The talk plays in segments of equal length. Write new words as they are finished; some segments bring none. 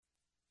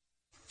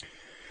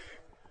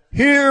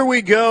Here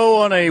we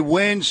go on a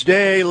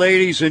Wednesday,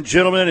 ladies and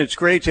gentlemen. It's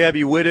great to have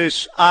you with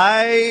us.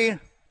 I,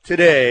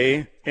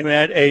 today, am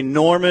at a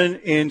Norman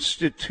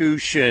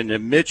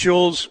institution,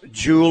 Mitchell's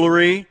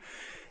Jewelry.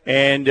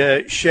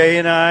 And Shay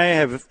and I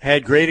have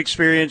had great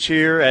experience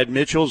here at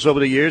Mitchell's over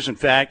the years. In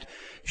fact,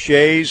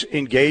 Shay's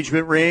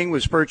engagement ring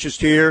was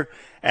purchased here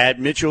at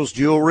Mitchell's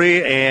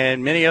Jewelry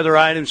and many other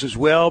items as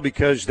well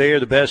because they are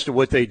the best at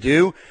what they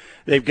do.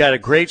 They've got a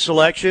great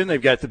selection.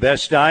 They've got the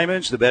best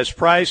diamonds, the best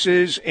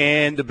prices,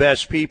 and the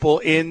best people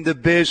in the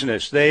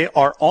business. They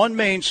are on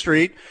Main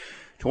Street,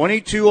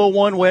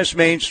 2201 West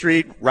Main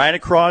Street, right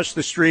across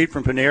the street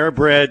from Panera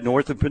Bread,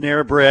 north of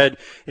Panera Bread.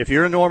 If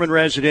you're a Norman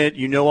resident,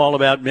 you know all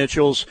about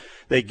Mitchell's.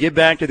 They give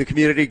back to the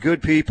community,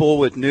 good people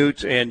with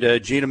Newt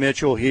and Gina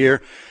Mitchell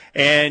here.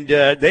 And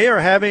they are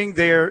having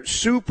their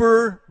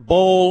Super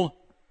Bowl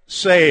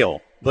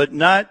sale, but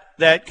not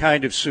that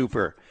kind of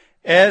super.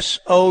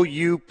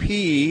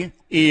 SOUPER,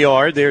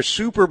 their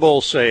Super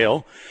Bowl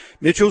sale.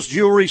 Mitchell's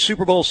Jewelry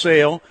Super Bowl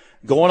sale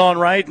going on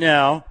right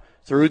now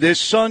through this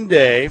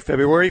Sunday,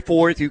 February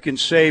 4th. You can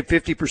save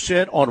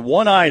 50% on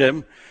one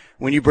item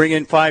when you bring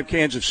in 5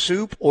 cans of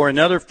soup or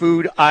another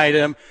food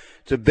item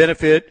to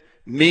benefit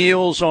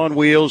Meals on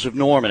Wheels of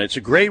Norman. It's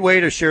a great way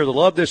to share the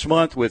love this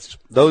month with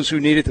those who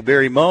need it the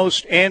very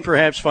most and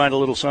perhaps find a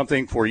little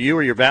something for you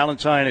or your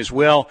Valentine as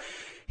well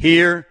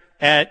here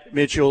at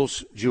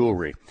Mitchell's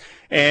Jewelry.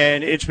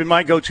 And it's been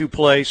my go-to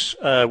place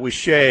with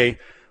Shay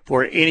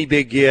for any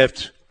big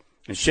gift.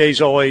 And Shay's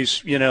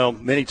always,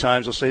 many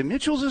times I'll say,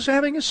 Mitchell's is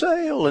having a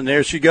sale. And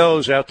there she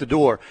goes out the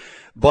door.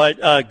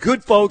 But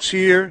good folks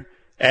here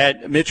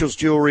at Mitchell's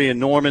Jewelry in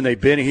Norman.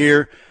 They've been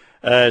here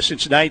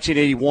since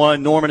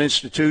 1981, Norman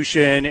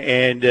institution.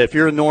 And if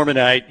you're a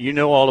Normanite, you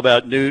know all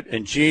about Newt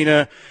and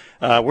Gina.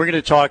 We're going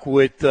to talk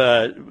with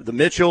the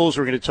Mitchells.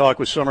 We're going to talk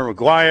with Summer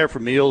McGuire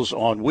from Meals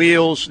on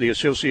Wheels, the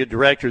associate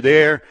director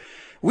there.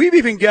 We've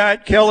even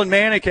got Kellen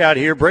Manick out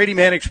here. Brady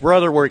Manick's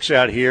brother works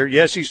out here.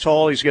 Yes, he's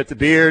tall. He's got the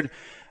beard.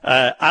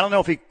 I don't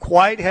know if he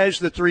quite has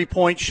the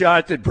three-point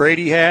shot that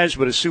Brady has,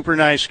 but a super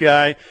nice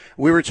guy.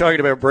 We were talking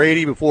about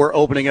Brady before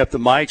opening up the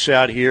mics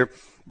out here.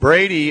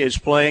 Brady is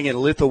playing in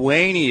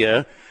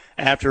Lithuania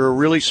after a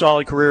really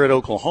solid career at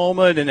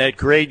Oklahoma and that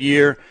great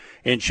year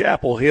in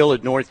Chapel Hill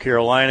at North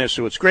Carolina.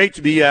 So it's great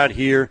to be out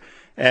here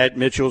at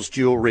Mitchell's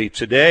Jewelry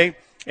today.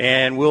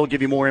 And we'll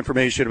give you more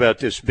information about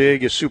this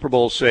big Super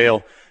Bowl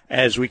sale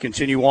as we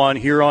continue on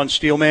here on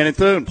Steelman and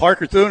Thune.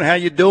 Parker Thune, how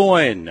you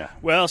doing?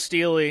 Well,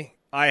 Steely,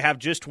 I have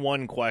just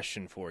one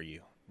question for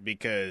you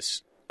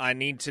because I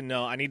need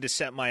to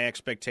set my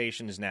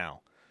expectations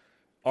now.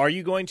 Are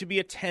you going to be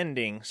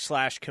attending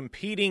 /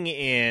 competing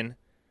in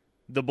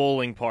the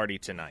bowling party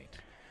tonight?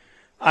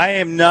 I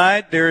am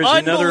not. There is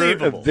another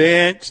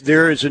event.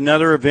 There is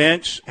another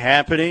event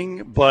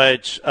happening,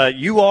 but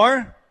you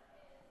are?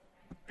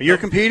 You're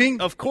competing?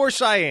 Of course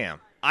I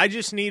am. I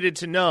just needed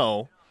to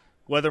know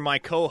whether my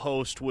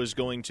co-host was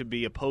going to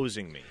be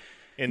opposing me.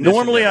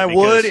 Normally I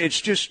would.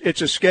 It's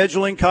a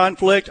scheduling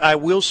conflict. I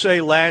will say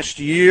last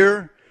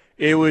year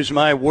it was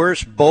my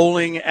worst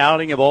bowling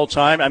outing of all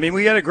time. I mean,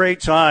 we had a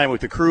great time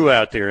with the crew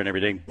out there and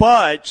everything,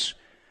 but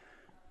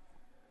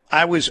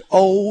I was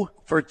 0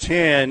 for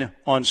 10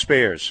 on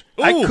spares.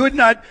 Ooh. I could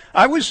not.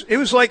 It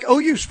was like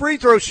OU's free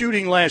throw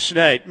shooting last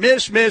night.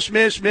 Miss. But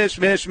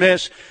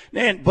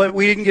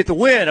we didn't get the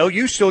win.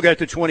 OU still got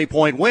the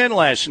 20-point win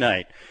last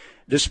night,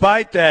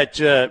 despite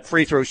that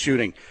free throw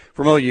shooting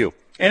from OU.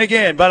 And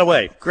again, by the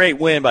way, great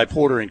win by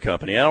Porter and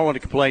Company. I don't want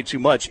to complain too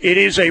much. It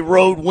is a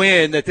road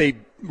win that they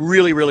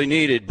really, really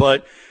needed.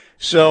 But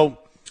so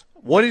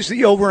what is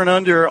the over and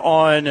under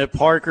on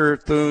Parker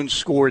Thune's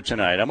score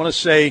tonight? I'm going to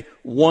say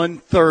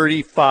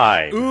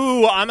 135.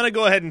 Ooh, I'm going to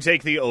go ahead and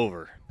take the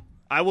over.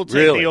 I will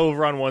take the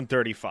over on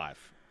 135.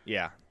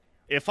 Yeah.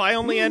 If I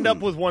only end up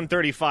with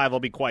 135, I'll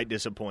be quite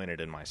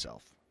disappointed in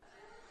myself.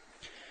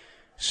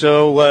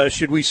 So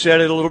should we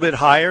set it a little bit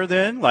higher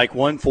then, like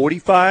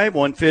 145,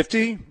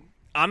 150?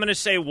 I'm going to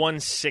say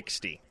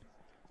 160.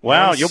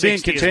 Wow, you'll be in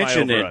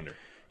contention then.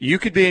 You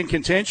could be in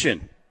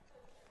contention.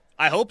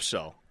 I hope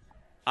so.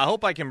 I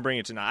hope I can bring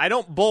it tonight. I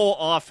don't bowl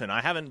often.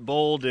 I haven't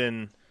bowled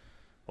in,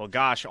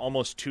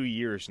 almost 2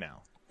 years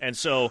now. And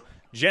so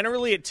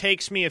generally it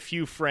takes me a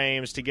few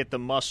frames to get the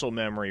muscle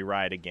memory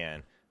right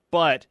again.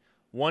 But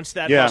once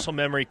that muscle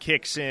memory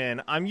kicks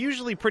in, I'm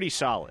usually pretty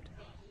solid.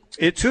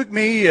 It took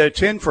me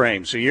 10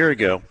 frames a year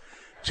ago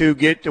to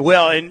get –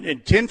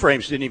 and 10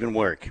 frames didn't even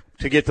work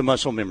to get the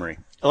muscle memory.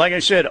 Like I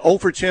said, 0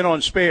 for 10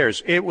 on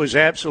spares. It was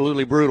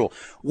absolutely brutal.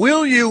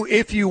 Will you,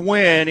 if you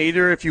win,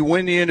 either if you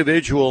win the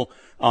individual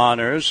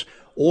honors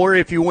or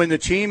if you win the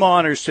team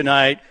honors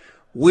tonight,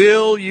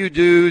 will you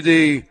do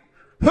the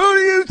 "Who do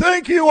you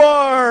think you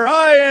are?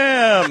 I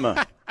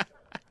am"?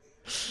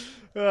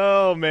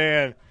 Oh,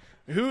 man.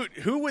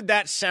 Who would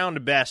that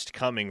sound best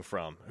coming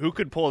from? Who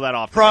could pull that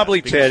off?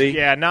 Probably Teddy.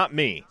 Yeah, not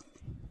me.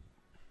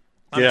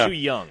 I'm too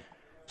young.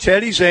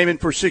 Teddy's aiming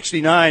for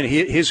 69.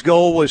 His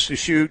goal was to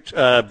shoot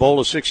bowl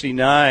of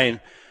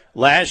 69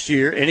 last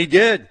year, and he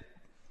did.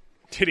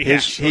 Did he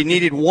actually? He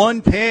needed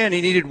one pin.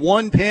 He needed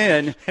one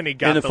pin and he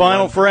got in the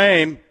final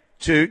frame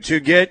to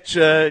get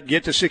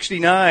to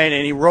 69,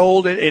 and he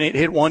rolled it, and it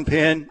hit one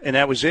pin, and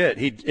that was it.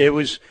 It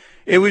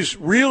was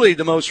really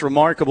the most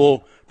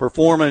remarkable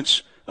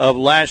performance of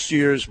last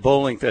year's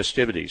bowling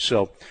festivities.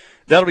 So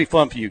that'll be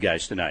fun for you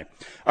guys tonight.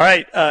 All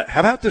right, how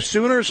about the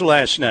Sooners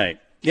last night?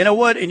 You know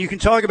what? And you can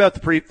talk about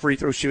the free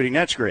throw shooting.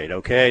 That's great,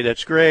 okay?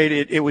 That's great.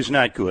 It was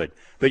not good.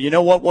 But you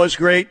know what was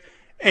great?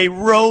 A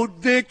road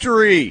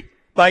victory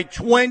by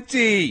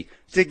 20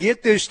 to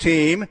get this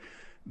team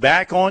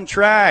back on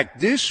track.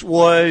 This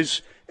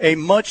was a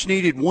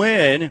much-needed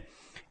win,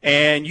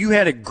 and you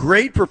had a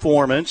great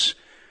performance,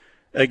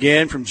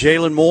 again, from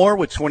Jalen Moore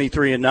with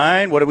 23 and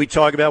 9. What did we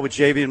talk about with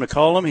Javian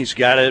McCollum? He's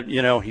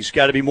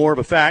got to be more of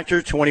a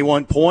factor,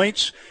 21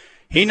 points.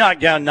 He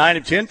knocked down 9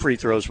 of 10 free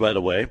throws, by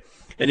the way.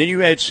 And then you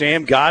had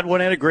Sam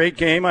Godwin had a great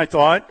game, I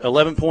thought,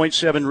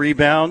 11.7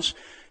 rebounds.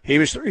 He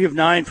was 3 of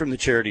 9 from the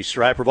charity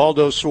stripe.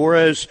 Rivaldo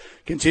Suarez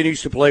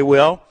continues to play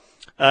well.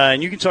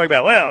 And you can talk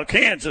about, well,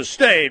 Kansas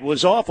State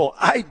was awful.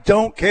 I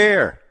don't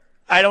care.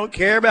 I don't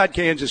care about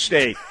Kansas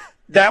State.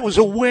 That was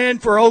a win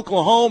for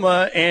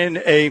Oklahoma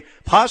and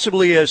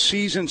possibly a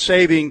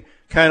season-saving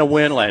kind of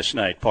win last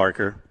night,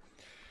 Parker.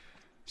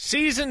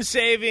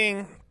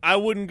 Season-saving, I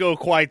wouldn't go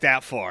quite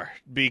that far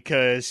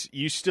because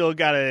you still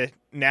got to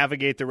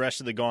navigate the rest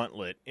of the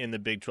gauntlet in the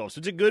Big 12. So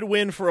it's a good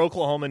win for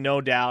Oklahoma,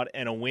 no doubt,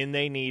 and a win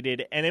they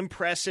needed. An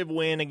impressive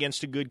win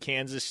against a good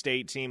Kansas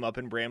State team up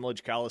in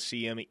Bramlage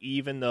Coliseum,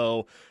 even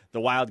though the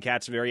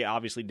Wildcats very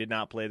obviously did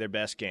not play their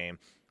best game.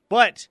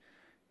 But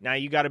now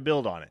you got to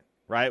build on it,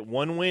 right?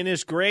 One win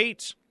is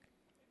great.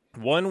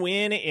 One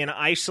win in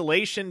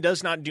isolation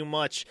does not do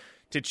much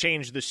to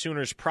change the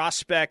Sooners'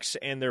 prospects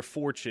and their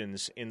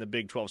fortunes in the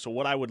Big 12. So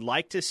what I would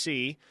like to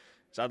see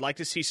is I'd like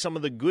to see some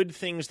of the good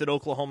things that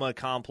Oklahoma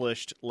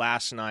accomplished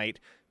last night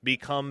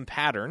become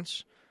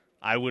patterns.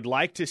 I would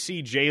like to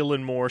see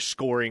Jalen Moore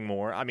scoring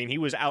more. I mean, he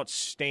was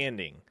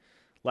outstanding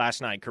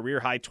last night.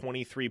 Career-high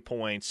 23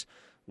 points,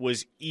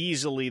 was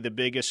easily the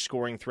biggest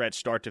scoring threat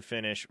start to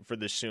finish for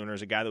the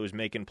Sooners, a guy that was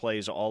making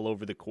plays all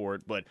over the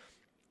court. But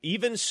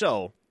even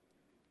so,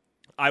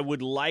 I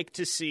would like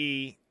to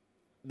see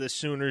the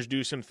Sooners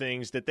do some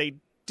things that they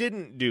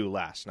didn't do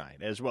last night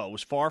as well. It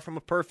was far from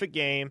a perfect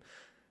game.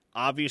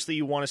 Obviously,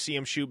 you want to see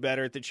him shoot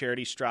better at the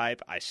charity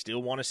stripe. I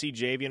still want to see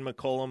Javian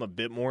McCollum a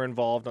bit more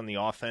involved on the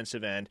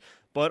offensive end.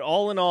 But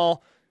all in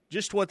all,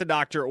 just what the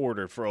doctor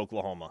ordered for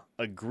Oklahoma.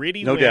 A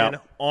gritty win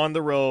on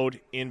the road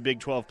in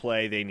Big 12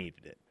 play. They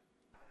needed it.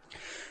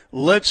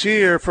 Let's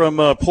hear from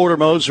Porter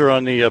Moser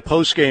on the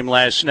postgame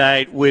last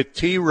night with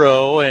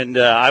T-Row. And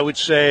I would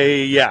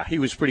say, yeah, he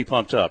was pretty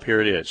pumped up. Here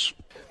it is.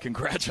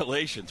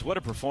 Congratulations. What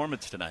a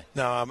performance tonight.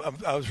 No,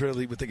 I was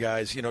really with the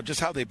guys, just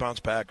how they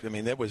bounced back. I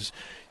mean, it was,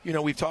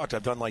 we've talked.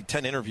 I've done like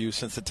 10 interviews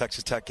since the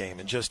Texas Tech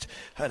game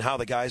and how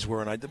the guys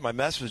were. And my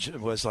message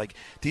was like,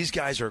 these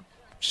guys are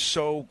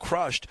so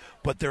crushed,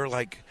 but they're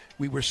like,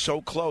 we were so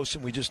close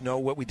and we just know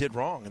what we did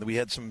wrong. And we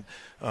had some,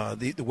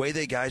 the way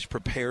they guys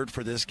prepared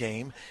for this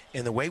game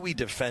and the way we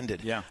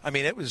defended. Yeah. I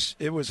mean, it was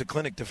a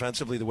clinic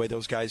defensively, the way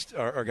those guys,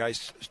 our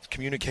guys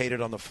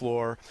communicated on the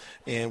floor,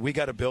 and we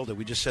got to build it.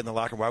 We just said in the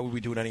locker room, why would we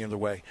do it any other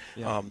way?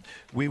 Yeah.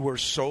 We were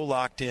so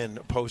locked in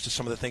opposed to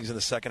some of the things in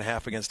the second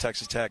half against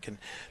Texas Tech, and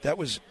that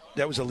was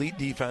elite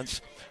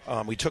defense.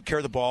 We took care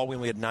of the ball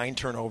when we had 9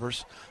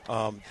 turnovers.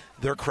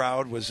 Their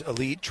crowd was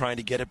elite, trying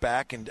to get it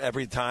back, and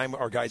every time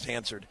our guys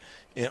answered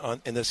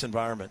in this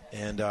environment.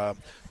 And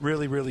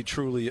really, really,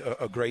 truly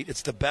a great.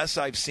 It's the best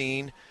I've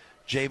seen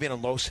Javian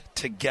and Los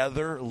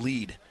together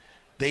lead.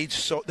 They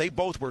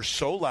both were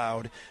so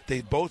loud.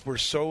 They both were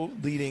so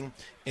leading.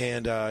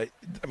 And,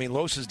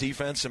 Los's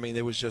defense,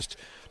 it was just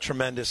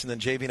tremendous. And then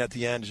Javian at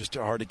the end, just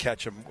hard to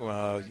catch him.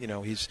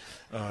 He's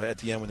at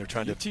the end when they're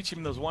trying to teach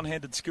him those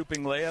one-handed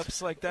scooping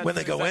layups like that. When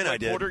they go in, I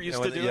did. Porter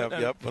used to do it.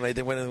 Yep. When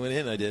they went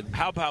in, I did.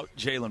 How about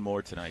Jalen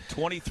Moore tonight?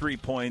 23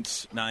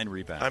 points, 9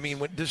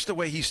 rebounds. Just the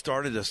way he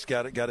started us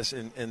got us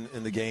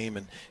in the game,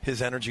 and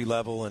his energy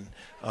level. And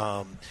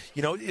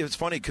it was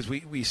funny because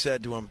we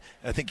said to him,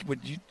 I think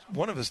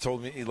one of us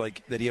told me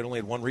that he had only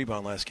had 1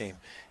 rebound last game.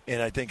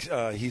 And I think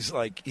he's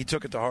like, he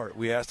took it to heart.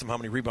 We asked him how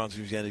many rebounds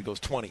he was getting. He goes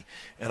 20.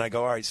 And I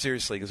go, all right,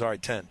 seriously. He goes, all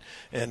right, 10.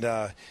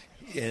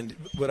 And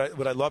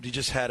what I loved, he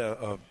just had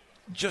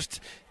just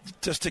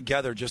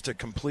together, just a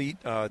complete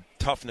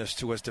toughness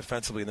to us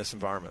defensively in this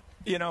environment.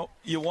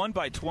 You won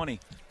by 20.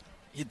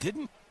 You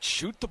didn't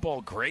shoot the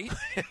ball great.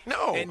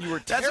 No, and you were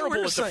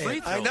terrible at the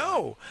free throw. I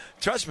know.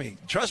 Trust me,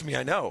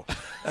 I know.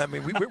 We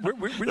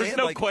had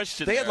no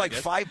question. They had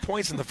 5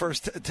 points in the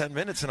first 10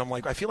 minutes, and I'm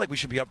like, I feel like we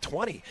should be up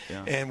 20,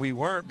 and we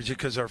weren't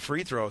because our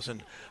free throws.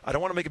 And I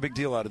don't want to make a big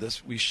deal out of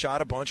this. We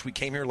shot a bunch. We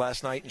came here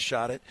last night and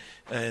shot it,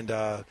 and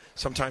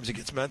sometimes it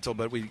gets mental,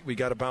 but we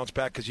got to bounce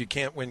back because you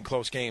can't win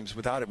close games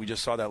without it. We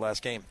just saw that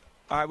last game.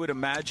 I would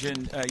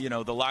imagine,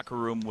 the locker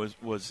room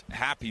was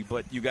happy,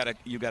 but you got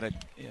to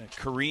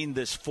careen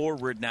this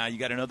forward now. You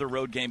got another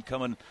road game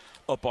coming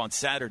up on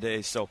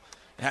Saturday. So,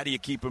 how do you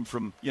keep them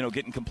from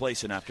getting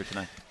complacent after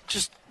tonight?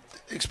 Just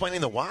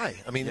explaining the why.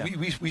 I mean,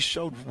 we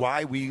showed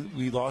why we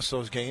lost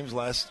those games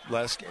last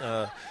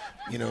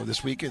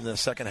this week in the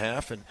second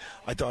half, and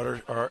I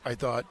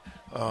thought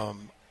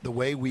the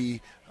way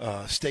we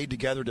stayed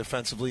together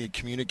defensively and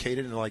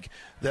communicated, and like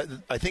that,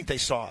 I think they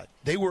saw it.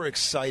 They were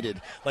excited.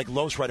 Like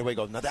Los right away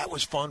goes, "Now that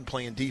was fun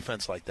playing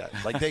defense like that."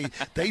 Like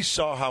they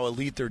saw how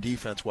elite their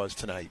defense was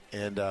tonight,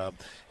 and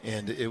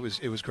it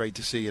was great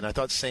to see. And I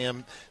thought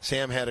Sam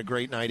had a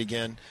great night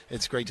again.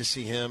 It's great to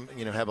see him,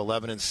 have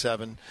 11 and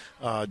 7,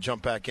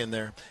 jump back in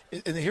there.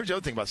 And here's the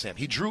other thing about Sam: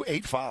 he drew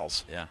 8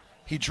 fouls. Yeah.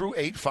 He drew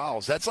 8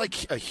 fouls. That's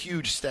like a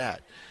huge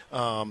stat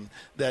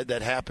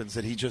that happens,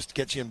 that he just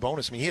gets you in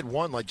bonus. I mean, he had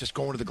one like just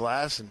going to the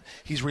glass, and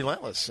he's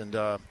relentless. And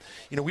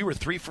we were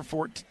 3 for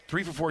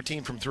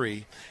 14 from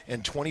 3,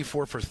 and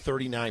 24 for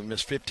 39.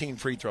 Missed 15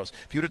 free throws.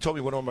 If you would have told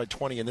me what on by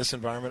 20 in this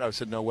environment, I would have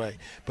said no way.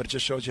 But it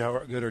just shows you how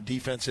good our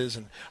defense is,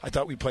 and I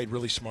thought we played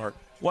really smart.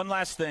 One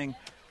last thing,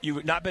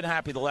 you've not been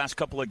happy the last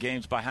couple of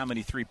games by how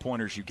many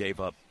 3-pointers you gave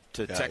up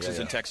to Texas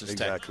and Texas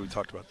Tech. Exactly, we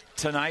talked about that.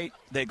 Tonight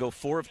they go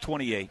 4 of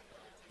 28.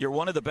 You're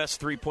one of the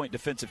best 3-point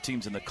defensive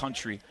teams in the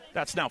country.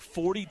 That's now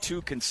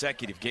 42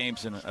 consecutive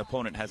games, and an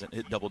opponent hasn't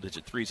hit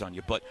double-digit threes on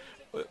you. But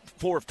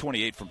 4 of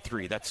 28 from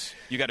 3,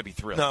 you got to be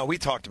thrilled. No, we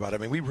talked about it. I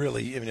mean, we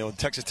really,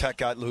 Texas Tech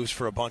got loose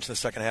for a bunch in the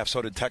second half.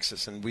 So did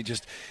Texas, and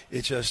it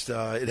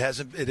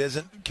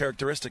isn't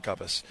characteristic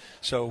of us.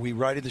 So we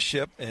righted the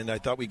ship, and I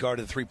thought we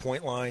guarded the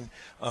 3-point line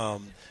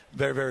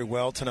very, very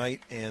well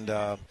tonight. And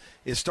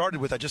it started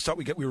with, I just thought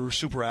we were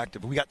super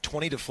active. We got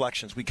 20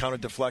 deflections. We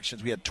counted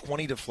deflections. We had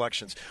 20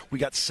 deflections. We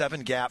got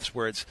 7 gaps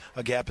where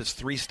a gap is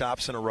 3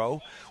 stops in a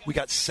row. We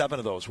got 7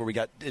 of those where we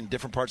got in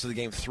different parts of the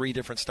game 3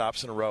 different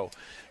stops in a row.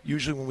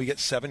 Usually when we get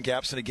 7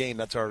 gaps in a game,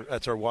 that's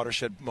our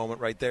watershed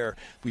moment right there.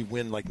 We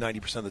win like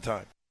 90% of the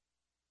time.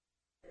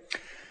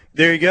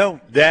 There you go.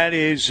 That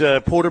is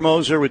Porter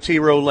Moser with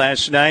T-Row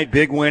last night.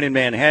 Big win in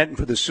Manhattan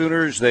for the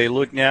Sooners. They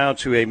look now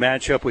to a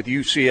matchup with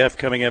UCF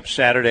coming up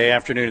Saturday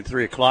afternoon at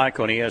 3 o'clock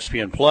on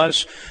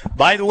ESPN+.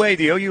 By the way,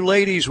 the OU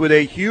ladies with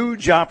a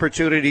huge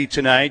opportunity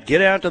tonight.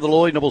 Get out to the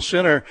Lloyd Noble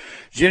Center.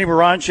 Jenny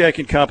Baranchek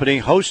and company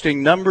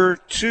hosting number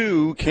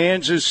 2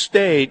 Kansas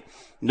State.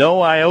 No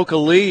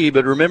Ioka Lee,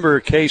 but remember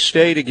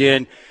K-State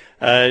again.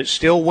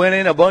 Still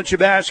winning a bunch of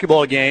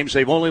basketball games.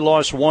 They've only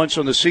lost once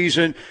on the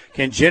season.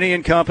 Can Jenny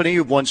and company,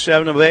 who've won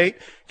 7 of 8,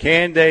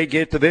 can they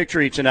get the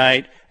victory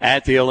tonight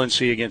at the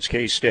LNC against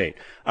K-State?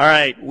 All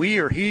right, we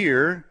are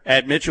here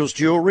at Mitchell's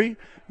Jewelry,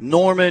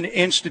 Norman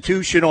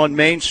Institution on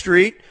Main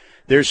Street.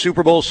 Their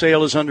Super Bowl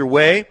sale is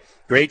underway.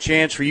 Great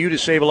chance for you to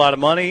save a lot of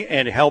money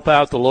and help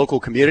out the local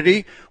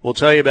community. We'll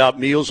tell you about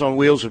Meals on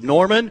Wheels of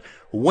Norman.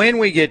 When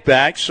we get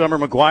back, Summer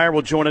McGuire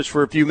will join us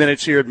for a few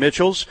minutes here at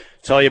Mitchell's,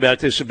 tell you about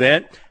this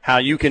event, how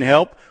you can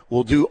help.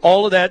 We'll do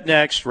all of that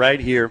next right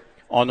here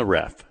on The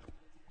Ref.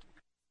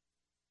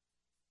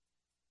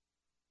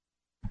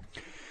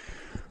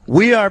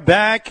 We are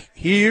back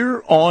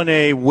here on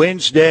a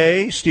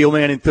Wednesday,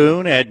 Steelman and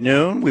Thune at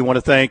noon. We want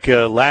to thank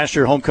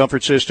Lasher Home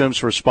Comfort Systems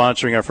for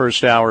sponsoring our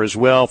first hour as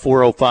well.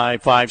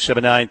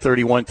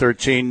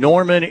 405-579-3113.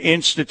 Norman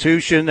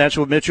Institution, that's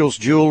what Mitchell's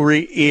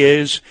Jewelry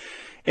is.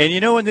 And,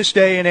 in this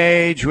day and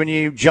age, when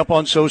you jump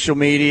on social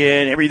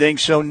media and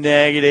everything's so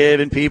negative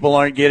and people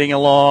aren't getting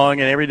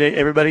along and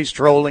everybody's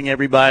trolling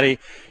everybody,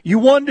 you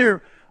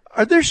wonder,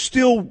 are there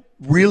still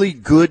really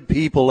good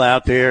people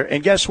out there?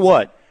 And guess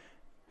what?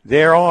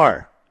 There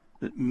are.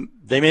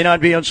 They may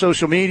not be on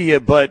social media,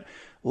 but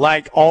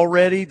like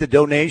already the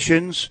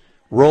donations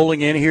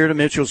rolling in here to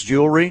Mitchell's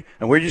Jewelry,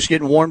 and we're just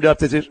getting warmed up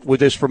with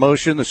this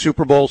promotion, the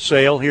Super Bowl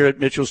sale here at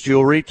Mitchell's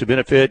Jewelry to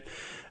benefit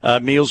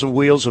Meals on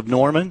Wheels of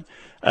Norman.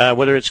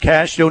 Whether it's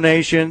cash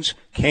donations,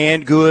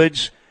 canned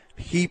goods,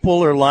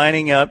 people are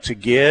lining up to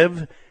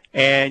give.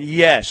 And,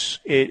 yes,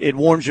 it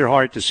warms your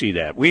heart to see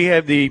that. We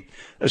have the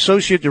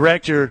Associate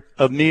Director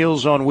of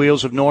Meals on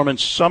Wheels of Norman,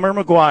 Summer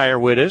McGuire,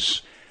 with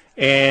us.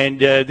 And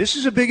this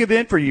is a big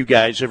event for you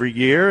guys every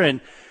year. And,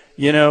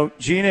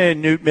 Gina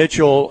and Newt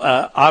Mitchell,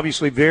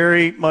 obviously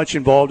very much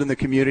involved in the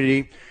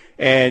community.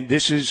 And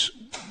this is,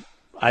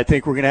 I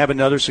think we're going to have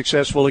another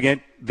successful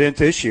event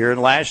this year,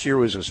 and last year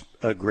was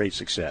a great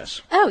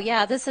success. Oh,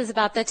 yeah. This is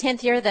about the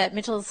 10th year that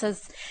Mitchell's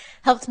has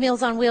helped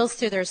Meals on Wheels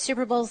through their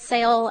Super Bowl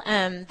sale.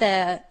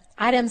 The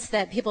items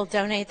that people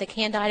donate, the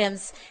canned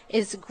items,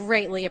 is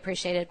greatly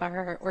appreciated by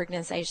our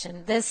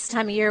organization. This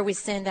time of year, we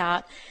send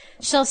out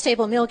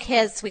shelf-stable meal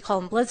kits. We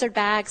call them blizzard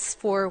bags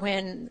for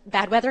when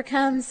bad weather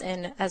comes,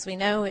 and as we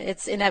know,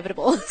 it's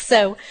inevitable.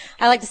 So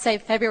I like to say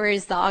February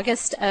is the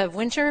August of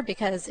winter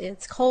because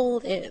it's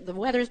cold, the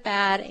weather's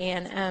bad,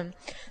 and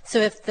so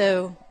if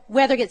the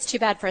weather gets too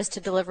bad for us to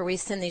deliver, we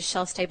send these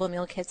shelf-stable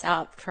meal kits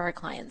out for our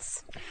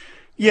clients.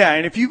 Yeah,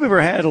 and if you've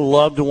ever had a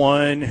loved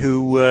one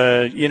who,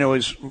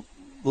 is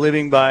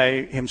living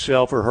by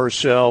himself or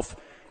herself,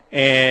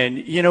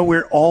 and,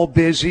 we're all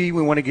busy.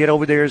 We want to get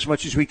over there as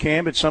much as we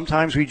can, but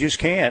sometimes we just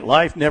can't.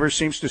 Life never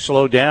seems to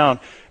slow down.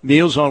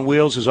 Meals on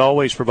Wheels has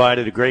always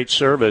provided a great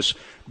service.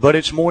 But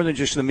it's more than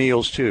just the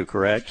meals, too,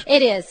 correct?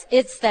 It is.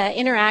 It's the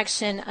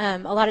interaction.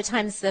 A lot of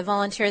times the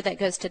volunteer that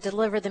goes to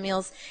deliver the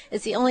meals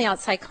is the only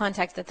outside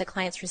contact that the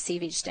clients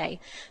receive each day.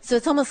 So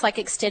it's almost like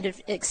extended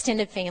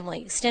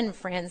family, extended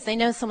friends. They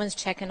know someone's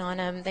checking on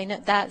them. They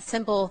know that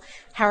simple,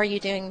 how are you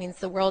doing, means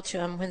the world to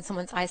them when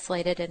someone's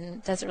isolated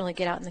and doesn't really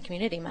get out in the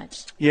community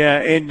much.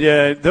 Yeah, and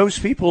those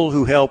people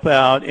who help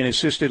out in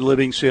assisted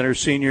living centers,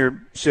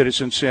 senior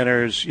citizen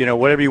centers,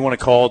 whatever you want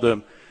to call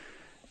them,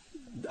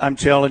 I'm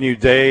telling you,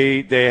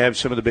 they have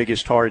some of the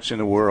biggest hearts in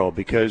the world,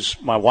 because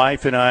my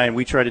wife and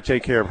we try to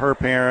take care of her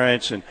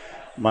parents, and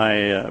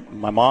my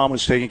mom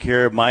was taking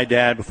care of my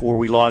dad before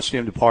we lost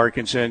him to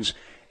Parkinson's,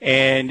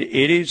 and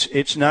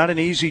it's not an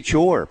easy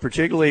chore.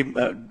 Particularly,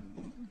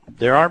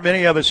 there aren't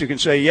many of us who can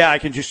say, yeah, I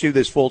can just do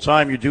this full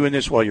time. You're doing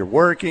this while you're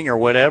working or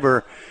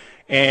whatever.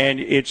 And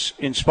it's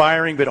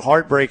inspiring but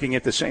heartbreaking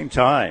at the same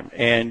time.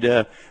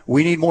 And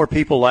we need more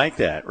people like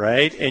that,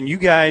 right? And you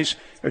guys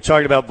are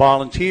talking about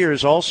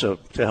volunteers also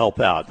to help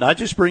out. Not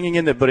just bringing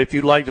in but if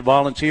you'd like to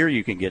volunteer,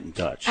 you can get in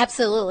touch.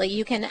 Absolutely.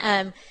 You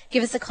can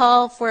give us a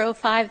call,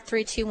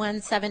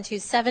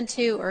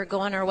 405-321-7272, or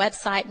go on our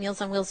website,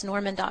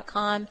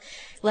 mealsonwheelsnorman.com.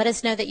 Let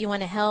us know that you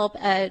want to help.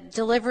 A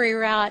delivery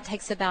route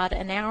takes about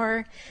an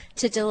hour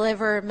to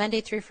deliver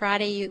Monday through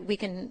Friday. We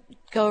can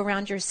go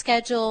around your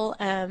schedule,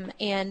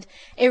 and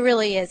it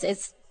really is.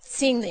 It's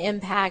seeing the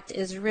impact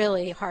is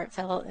really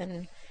heartfelt,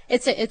 and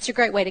it's a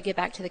great way to give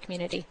back to the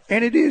community.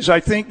 And it is,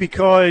 I think,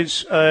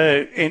 because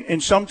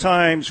and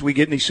sometimes we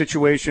get in these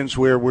situations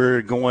where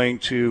we're going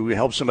to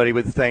help somebody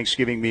with a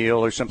Thanksgiving meal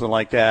or something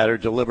like that, or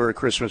deliver a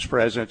Christmas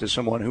present to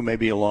someone who may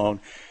be alone.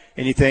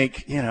 And you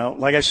think,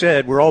 like I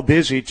said, we're all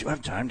busy. Do I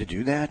have time to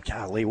do that?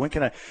 Golly, when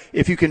can I?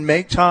 If you can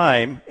make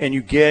time and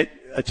you get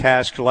a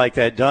task like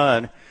that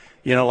done,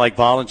 like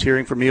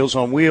volunteering for Meals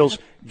on Wheels,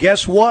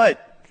 guess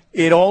what?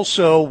 It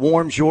also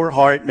warms your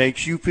heart,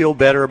 makes you feel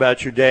better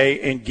about your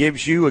day, and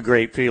gives you a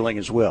great feeling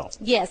as well.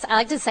 Yes, I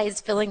like to say it's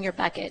filling your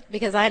bucket,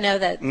 because I know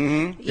that,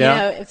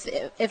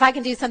 if I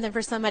can do something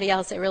for somebody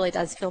else, it really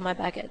does fill my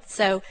bucket.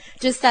 So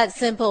just that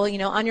simple,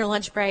 on your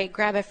lunch break,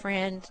 grab a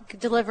friend,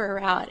 deliver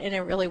a route, and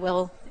it really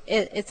will.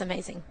 It's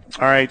amazing.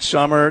 All right,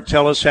 Summer,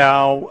 tell us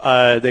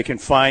how they can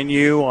find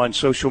you on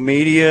social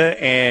media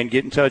and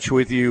get in touch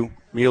with you,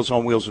 Meals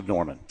on Wheels of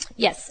Norman.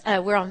 Yes,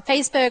 we're on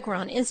Facebook. We're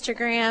on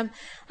Instagram.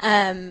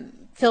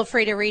 Feel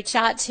free to reach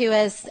out to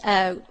us.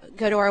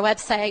 Go to our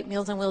website,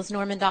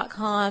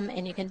 mealsonwheelsnorman.com,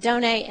 and you can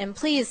donate. And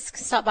please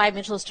stop by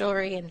Mitchell's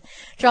Jewelry and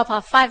drop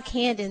off 5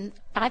 cans,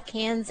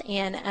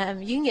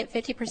 and you can get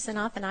 50%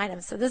 off an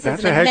item. So this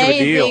is an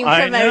amazing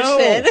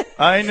promotion.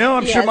 I know.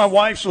 I'm sure my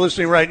wife's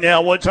listening right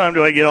now. What time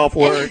do I get off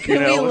work? We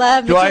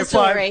love Mitchell's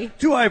Jewelry.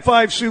 Do I have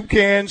 5 soup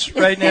cans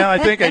right now? I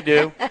think I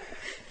do.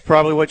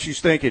 Probably what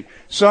she's thinking.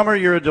 Summer,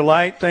 you're a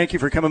delight. Thank you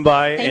for coming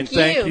by.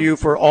 Thank you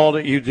for all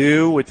that you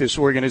do with this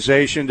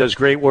organization. Does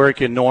great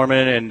work in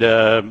Norman,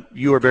 and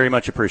you are very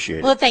much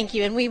appreciated. Well, thank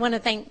you. And we want to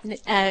thank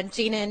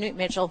Gina and Newt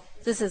Mitchell.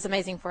 This is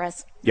amazing for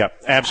us.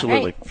 Yep,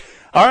 absolutely.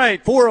 All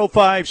right,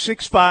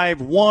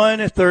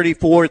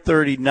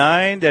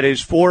 405-651-3439. That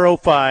is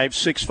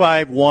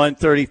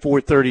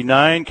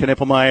 405-651-3439.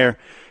 Knippelmeyer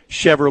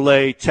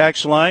Chevrolet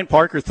text line.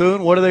 Parker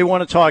Thune, what do they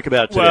want to talk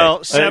about today?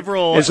 Well,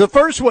 several. Is the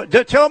first one?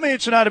 Tell me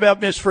it's not about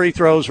missed free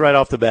throws right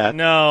off the bat.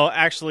 No,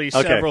 actually,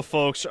 several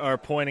folks are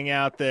pointing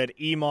out that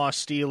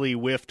STEELY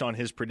whiffed on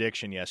his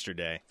prediction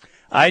yesterday.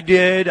 I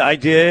did.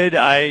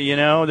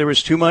 There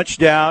was too much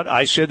doubt.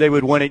 I said they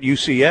would win at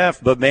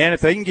UCF, but man,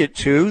 if they can get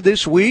 2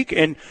 this week,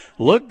 and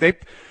look,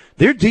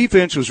 their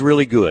defense was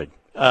really good.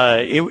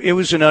 It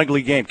was an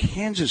ugly game.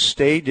 Kansas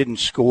State didn't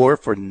score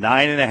for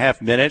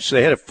 9.5 minutes.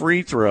 They had a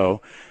free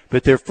throw,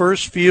 but their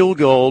first field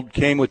goal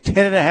came with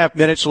 10.5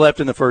 minutes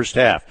left in the first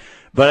half.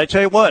 But I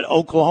tell you what,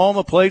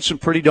 Oklahoma played some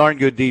pretty darn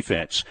good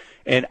defense.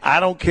 And I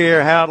don't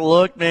care how it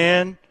looked,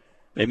 man.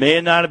 It may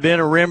not have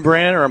been a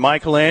Rembrandt or a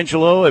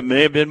Michelangelo. It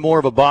may have been more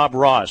of a Bob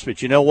Ross.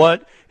 But you know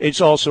what?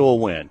 It's also a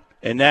win.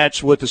 And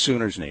that's what the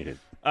Sooners needed.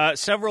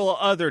 Several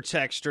other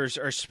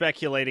texters are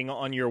speculating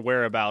on your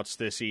whereabouts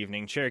this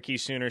evening. Cherokee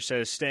Sooner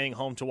says staying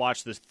home to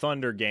watch the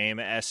Thunder game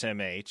at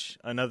SMH.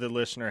 Another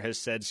listener has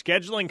said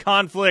scheduling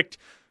conflict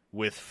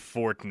with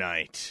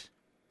Fortnite.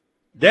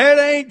 That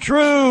ain't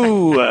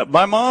true.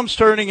 My mom's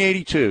turning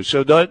 82,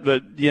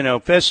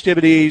 but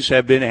festivities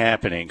have been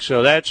happening.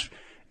 So that's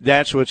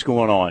what's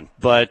going on.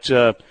 But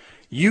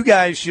you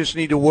guys just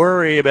need to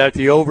worry about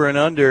the over and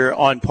under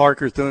on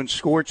Parker Thune's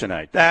score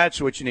tonight. That's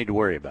what you need to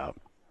worry about.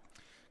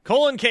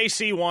 Colin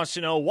KC wants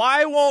to know,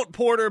 why won't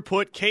Porter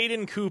put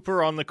Caden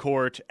Cooper on the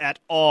court at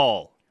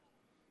all?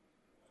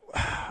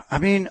 I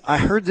mean, I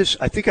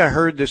think I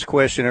heard this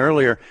question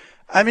earlier.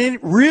 I mean,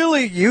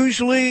 really,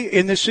 usually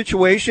in this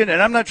situation,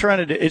 and I'm not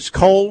trying to – it's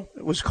Cole.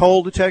 It was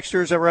Cole, the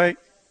texter, is that right?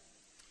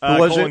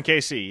 Colin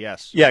KC,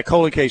 yes. Yeah,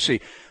 Colin KC.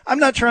 I'm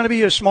not trying to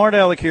be a smart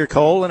aleck here,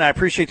 Cole, and I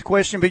appreciate the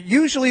question, but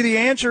usually the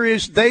answer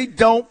is they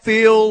don't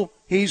feel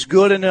he's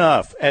good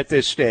enough at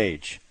this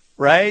stage,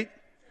 right?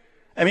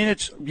 I mean,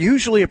 it's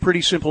usually a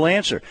pretty simple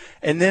answer.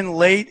 And then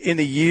late in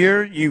the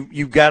year,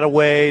 you've got to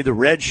weigh the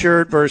red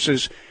shirt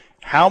versus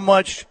how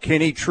much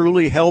can he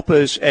truly help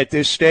us at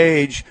this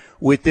stage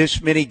with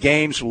this many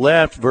games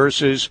left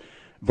versus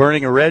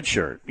burning a red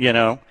shirt, you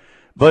know.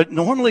 But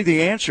normally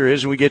the answer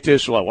is, and we get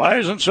this, well, why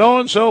isn't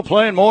so-and-so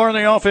playing more on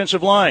the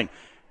offensive line?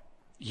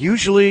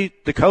 Usually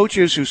the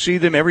coaches who see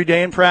them every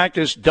day in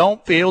practice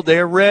don't feel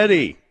they're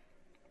ready.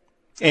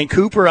 And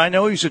Cooper, I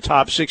know he's a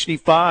top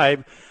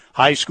 65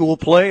 high school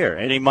player,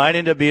 and he might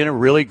end up being a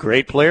really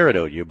great player at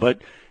OU.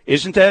 But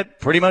isn't that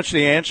pretty much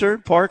the answer,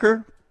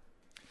 Parker?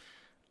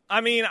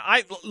 I mean,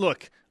 I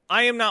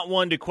am not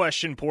one to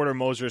question Porter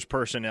Moser's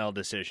personnel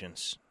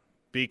decisions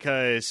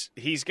because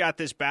he's got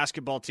this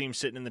basketball team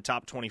sitting in the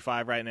top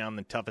 25 right now in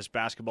the toughest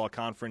basketball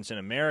conference in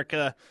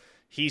America.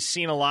 He's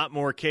seen a lot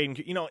more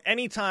Caden. You know,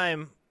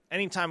 anytime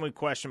we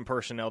question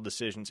personnel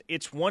decisions,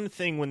 it's one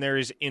thing when there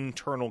is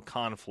internal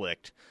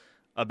conflict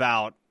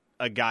about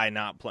a guy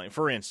not playing.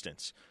 For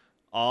instance,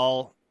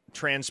 I'll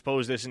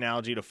transpose this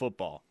analogy to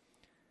football.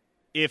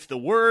 If the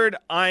word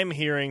I'm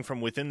hearing from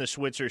within the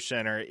Switzer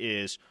Center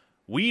is,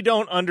 we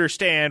don't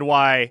understand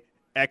why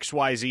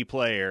XYZ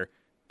player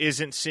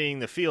isn't seeing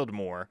the field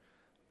more,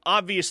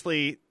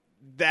 obviously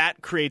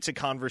that creates a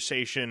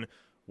conversation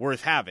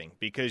worth having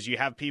because you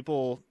have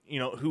people, you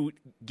know, who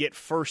get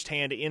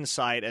firsthand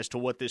insight as to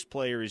what this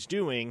player is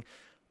doing,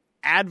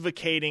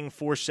 advocating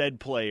for said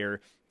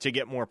player to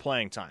get more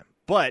playing time.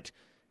 But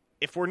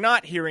if we're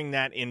not hearing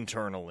that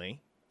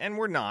internally, and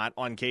we're not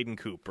on Caden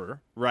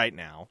Cooper right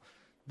now,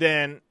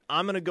 then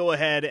I'm going to go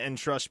ahead and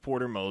trust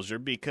Porter Moser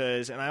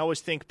because, and I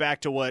always think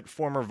back to what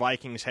former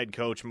Vikings head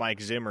coach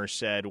Mike Zimmer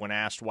said when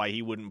asked why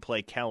he wouldn't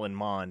play Kellen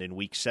Mond in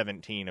Week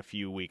 17 a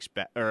few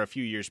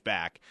years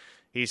back.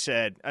 He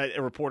said,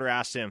 a reporter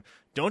asked him,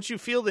 "Don't you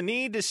feel the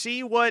need to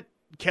see what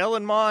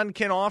Kellen Mond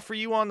can offer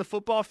you on the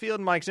football field?"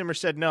 And Mike Zimmer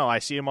said, "No, I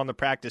see him on the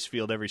practice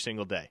field every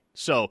single day."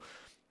 So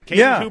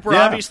Caden Cooper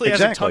obviously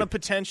has a ton of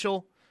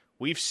potential.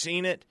 We've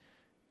seen it.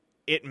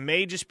 It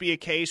may just be a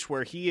case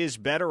where he is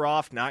better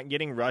off not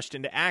getting rushed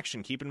into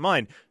action. Keep in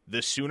mind,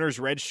 the Sooners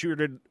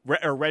red-shirted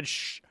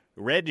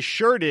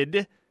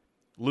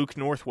Luke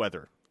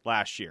Northweather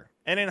last year.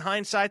 And in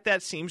hindsight,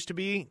 that seems to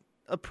be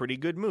a pretty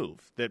good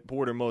move that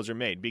Porter Moser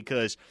made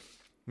because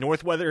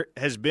Northweather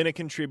has been a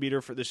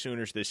contributor for the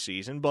Sooners this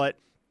season, but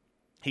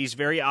he's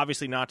very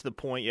obviously not to the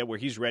point yet where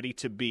he's ready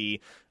to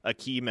be a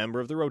key member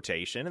of the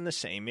rotation, and the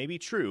same may be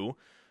true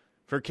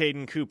for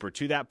Caden Cooper.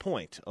 To that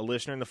point, a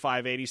listener in the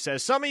 580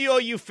 says, "Some of you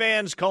OU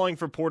fans calling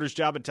for Porter's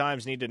job at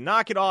times need to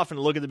knock it off and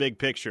look at the big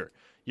picture.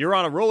 You're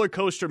on a roller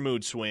coaster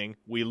mood swing.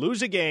 We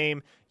lose a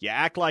game. You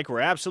act like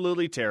we're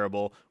absolutely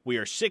terrible. We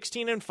are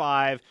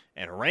 16-5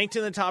 and ranked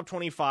in the top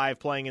 25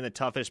 playing in the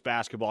toughest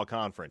basketball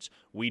conference.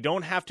 We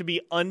don't have to be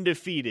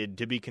undefeated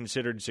to be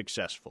considered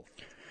successful."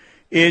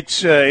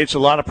 It's a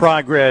lot of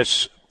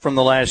progress from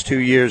the last 2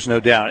 years, no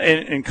doubt.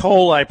 And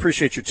Cole, I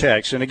appreciate your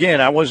text. And again,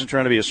 I wasn't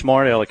trying to be a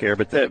smart aleck here,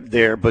 but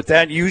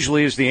that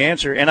usually is the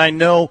answer. And I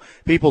know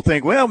people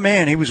think, well,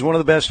 man, he was one of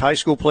the best high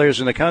school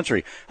players in the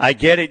country. I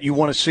get it. You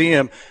want to see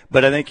him,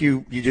 but I think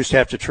you just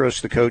have to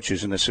trust the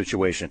coaches in this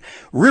situation.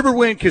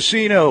 Riverwind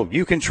Casino,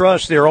 you can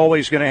trust they're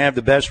always going to have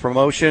the best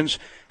promotions.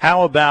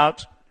 How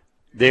about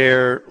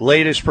their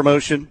latest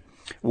promotion,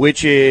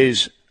 which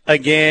is,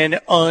 again,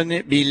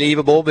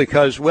 unbelievable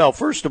because, well,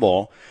 first of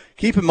all,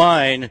 keep in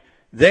mind,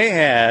 they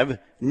have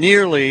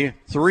nearly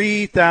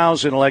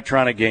 3,000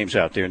 electronic games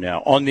out there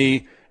now on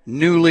the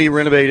newly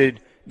renovated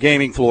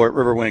gaming floor at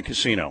Riverwind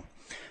Casino.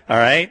 All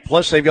right?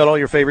 Plus, they've got all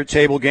your favorite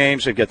table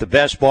games. They've got the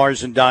best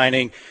bars and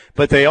dining.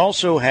 But they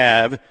also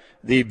have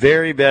the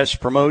very best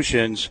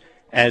promotions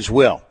as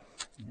well.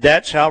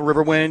 That's how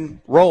Riverwind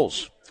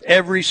rolls.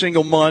 Every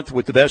single month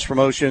with the best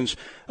promotions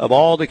of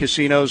all the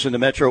casinos in the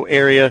metro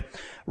area.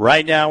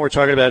 Right now, we're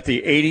talking about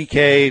the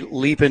 80K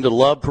Leap into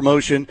Love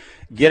promotion.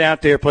 Get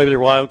out there, play with your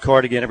wild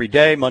card again every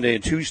day, Monday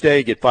and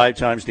Tuesday. Get 5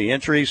 times the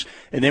entries.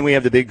 And then we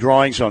have the big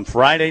drawings on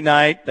Friday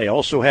night. They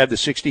also have the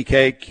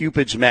 60K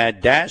Cupid's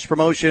Mad Dash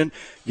promotion,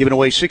 giving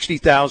away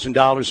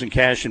 $60,000 in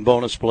cash and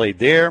bonus play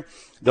there.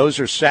 Those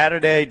are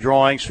Saturday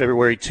drawings,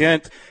 February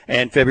 10th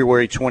and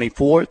February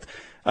 24th.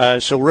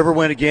 So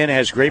Riverwind, again,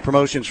 has great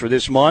promotions for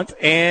this month.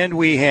 And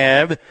we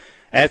have,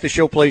 at the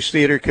Showplace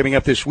Theater coming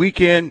up this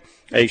weekend,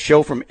 a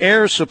show from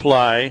Air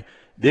Supply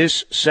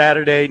this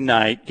Saturday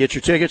night. Get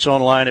your tickets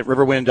online at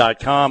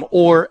riverwind.com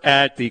or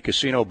at the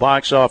casino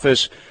box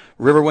office.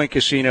 Riverwind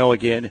Casino,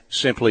 again,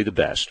 simply the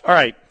best. All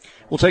right,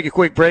 we'll take a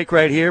quick break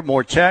right here.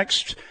 More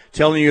text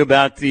telling you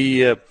about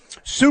the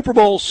Super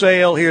Bowl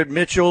sale here at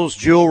Mitchell's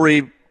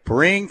Jewelry.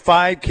 Bring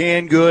 5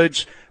 canned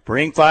goods.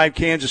 Bring 5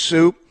 cans of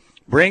soup.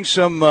 Bring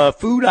some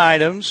food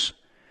items.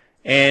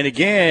 And,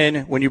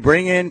 again, when you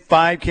bring in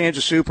 5 cans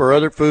of soup or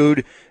other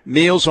food,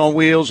 Meals on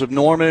Wheels of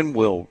Norman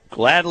will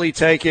gladly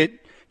take it.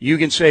 You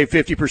can save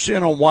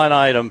 50% on one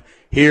item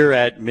here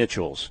at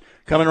Mitchell's.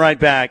 Coming right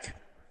back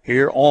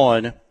here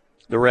on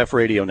the Ref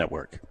Radio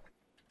Network.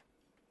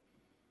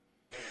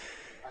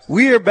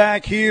 We are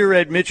back here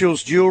at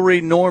Mitchell's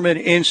Jewelry, Norman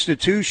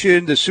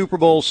Institution, the Super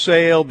Bowl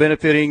sale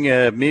benefiting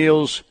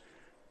Meals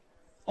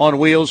on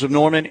Wheels of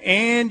Norman.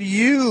 And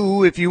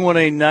you, if you want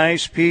a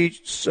nice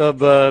piece of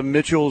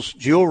Mitchell's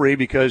Jewelry,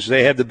 because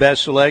they have the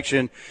best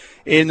selection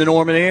in the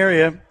Norman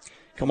area,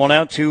 come on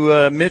out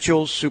to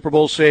Mitchell's. Super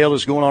Bowl sale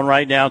is going on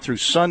right now through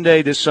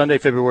Sunday, this Sunday,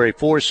 February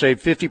 4th.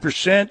 Save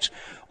 50%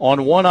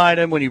 on one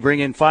item when you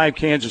bring in 5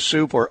 cans of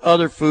soup or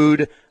other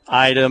food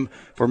item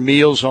for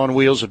Meals on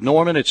Wheels of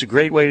Norman. It's a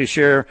great way to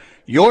share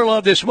your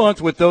love this month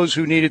with those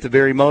who need it the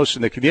very most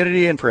in the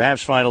community, and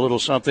perhaps find a little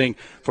something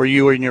for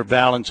you and your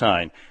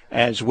Valentine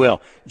as well.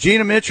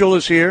 Gina Mitchell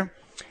is here,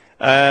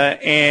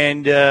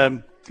 and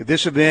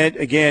this event,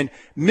 again,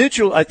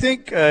 Mitchell, I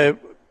think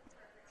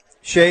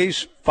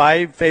Shay's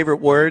 5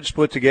 favorite words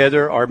put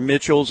together are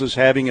Mitchell's is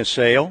having a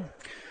sale.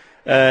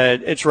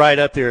 It's right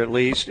up there at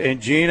least.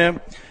 And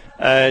Gina,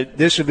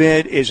 this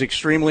event is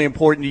extremely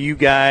important to you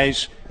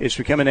guys. It's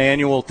become an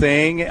annual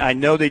thing. I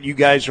know that you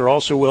guys are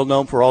also well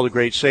known for all the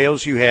great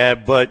sales you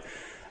have, but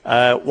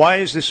why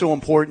is this so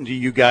important to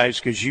you guys?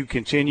 Because you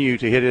continue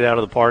to hit it out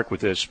of the park with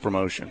this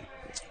promotion.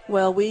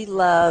 Well, we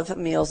love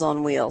Meals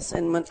on Wheels,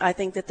 and I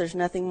think that there's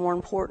nothing more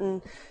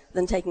important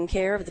than taking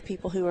care of the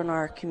people who are in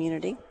our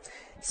community.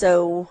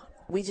 So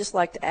we just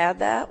like to add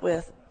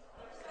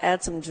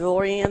some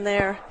jewelry in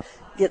there,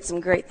 get some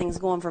great things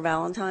going for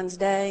Valentine's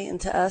Day, and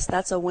to us,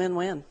 that's a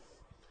win-win.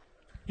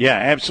 Yeah,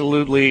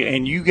 absolutely.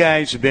 And you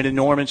guys have been in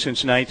Norman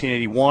since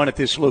 1981 at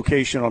this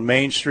location on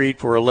Main Street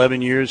for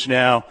 11 years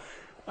now.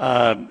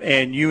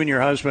 And you and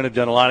your husband have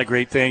done a lot of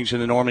great things in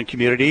the Norman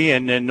community,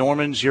 and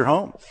Norman's your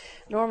home.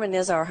 Norman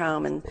is our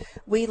home, and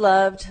we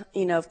loved,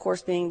 of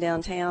course, being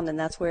downtown, and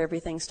that's where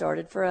everything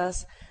started for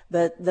us.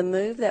 But the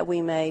move that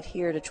we made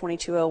here to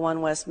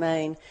 2201 West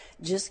Main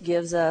just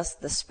gives us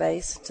the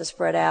space to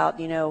spread out.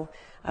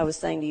 I was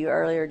saying to you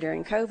earlier,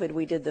 during COVID,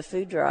 we did the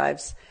food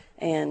drives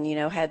and,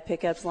 had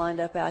pickups lined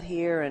up out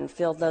here and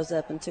filled those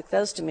up and took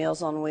those to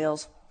Meals on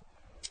Wheels.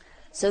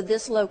 So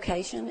this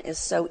location is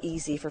so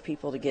easy for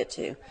people to get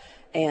to.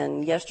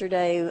 And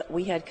yesterday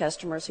we had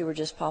customers who were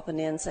just popping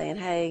in saying,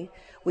 hey,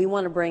 we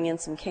want to bring in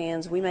some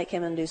cans. We may come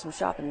in and do some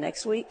shopping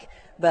next week,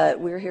 but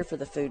we're here for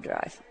the food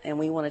drive, and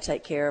we want to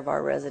take care of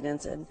our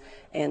residents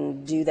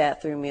and do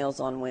that through Meals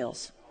on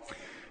Wheels.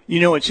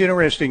 It's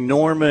interesting.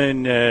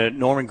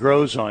 Norman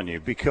grows on you,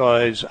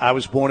 because I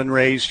was born and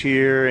raised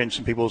here, and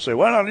some people say,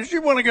 well, did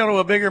you want to go to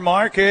a bigger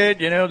market?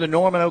 The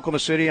Norman, Oklahoma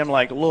City. I'm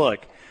like,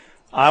 look,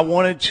 I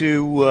wanted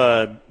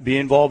to be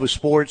involved with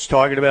sports,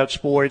 talking about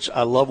sports.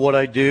 I love what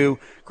I do.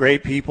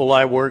 Great people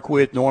I work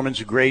with. Norman's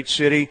a great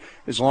city.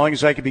 As long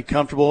as I can be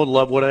comfortable and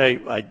love what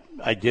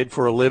I did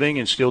for a living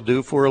and still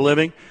do for a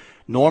living,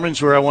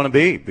 Norman's where I want to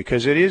be,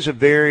 because it is a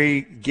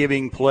very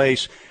giving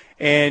place.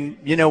 And,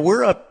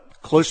 we're up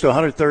close to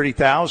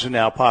 130,000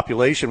 now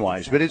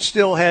population-wise, but it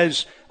still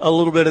has a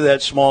little bit of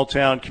that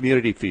small-town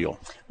community feel.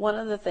 One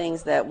of the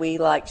things that we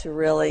like to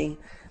really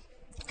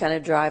kind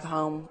of drive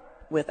home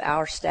with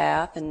our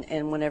staff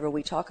and whenever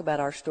we talk about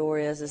our store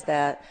is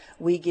that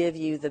we give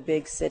you the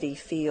big city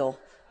feel,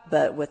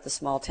 but with the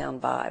small-town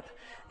vibe.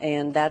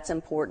 And that's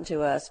important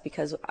to us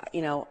because,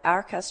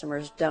 our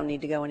customers don't need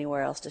to go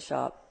anywhere else to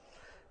shop.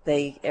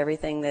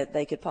 Everything that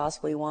they could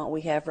possibly want,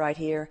 we have right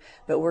here,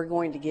 but we're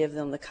going to give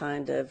them the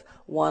kind of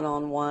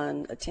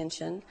one-on-one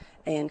attention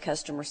and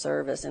customer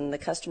service, and the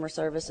customer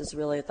service is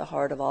really at the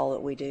heart of all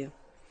that we do.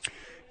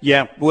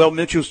 Yeah, well,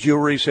 Mitchell's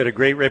Jewelry's had a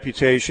great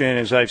reputation,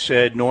 as I've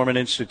said, Norman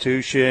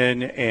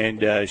Institution,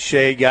 and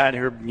Shay got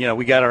her,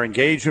 we got our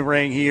engagement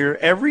ring here.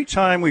 Every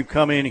time we've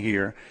come in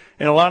here,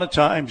 and a lot of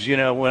times,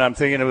 when I'm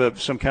thinking of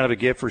some kind of a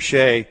gift for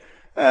Shay,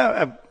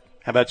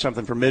 how about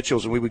something for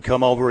Mitchell's? And we would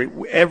come over.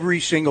 Every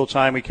single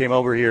time we came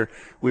over here,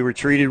 we were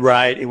treated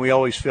right, and we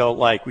always felt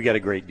like we got a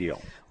great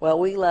deal. Well,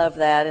 we love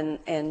that, and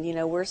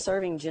we're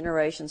serving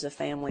generations of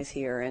families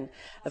here. And,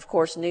 of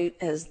course,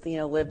 Newt has,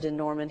 lived in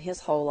Norman his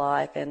whole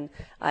life, and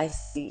I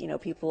see,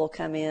 people will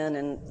come in,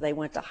 and they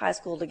went to high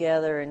school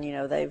together, and,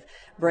 they've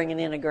bringing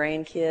in a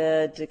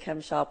grandkid to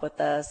come shop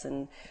with us,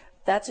 and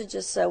that's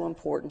just so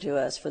important to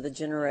us for the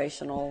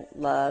generational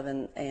love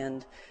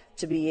and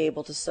to be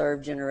able to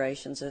serve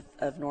generations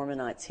of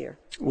Normanites here.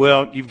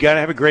 Well, you've got to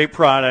have a great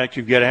product,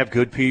 you've got to have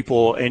good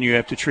people, and you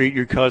have to treat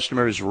your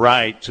customers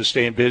right to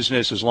stay in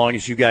business as long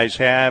as you guys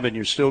have, and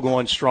you're still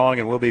going strong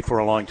and will be for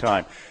a long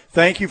time.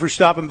 Thank you for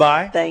stopping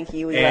by. Thank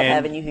you. We love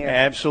having you here.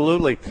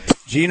 Absolutely.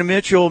 Gina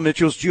Mitchell,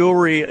 Mitchell's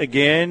Jewelry,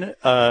 again,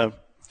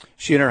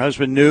 she and her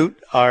husband Newt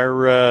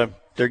are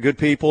they're good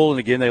people, and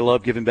again, they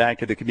love giving back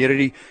to the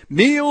community.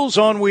 Meals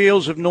on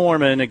Wheels of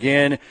Norman,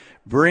 again,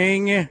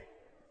 bring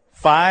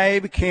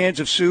 5 cans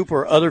of soup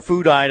or other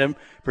food item.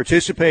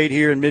 Participate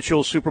here in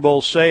Mitchell's Super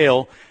Bowl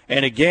sale.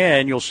 And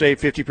again, you'll save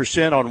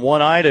 50% on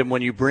one item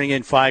when you bring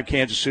in 5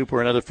 cans of soup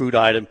or another food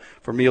item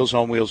for Meals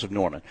on Wheels of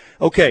Norman.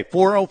 Okay,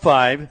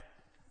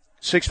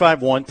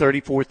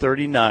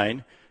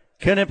 405-651-3439.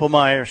 Ken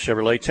Impelmeyer,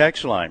 Chevrolet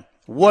text line.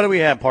 What do we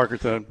have, Parker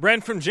Thune?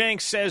 Brent from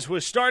Jenks says,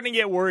 was starting to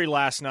get worried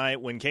last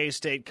night when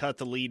K-State cut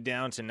the lead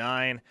down to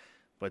 9.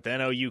 but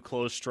then OU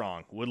closed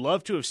strong. Would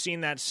love to have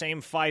seen that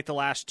same fight the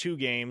last 2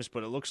 games,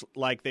 but it looks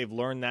like they've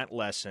learned that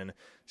lesson.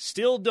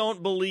 Still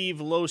don't believe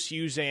Los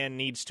Uzan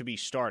needs to be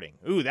starting.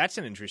 Ooh, that's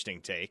an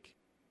interesting take.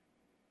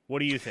 What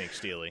do you think,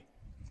 Steely?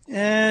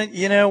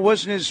 It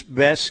wasn't his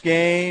best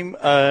game,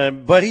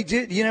 but he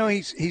did.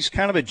 He's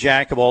kind of a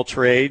jack of all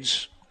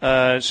trades.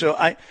 So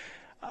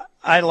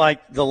I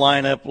liked the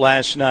lineup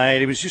last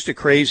night. It was just a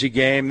crazy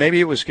game.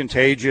 Maybe it was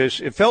contagious.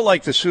 It felt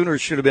like the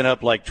Sooners should have been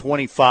up like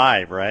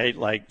 25, right?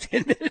 Like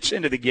 10 minutes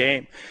into the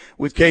game,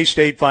 with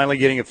K-State finally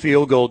getting a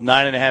field goal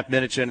 9.5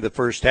 minutes into the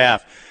first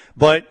half.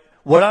 But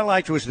what I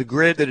liked was the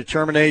grit, the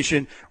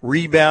determination,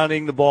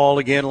 rebounding the ball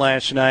again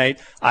last night.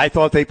 I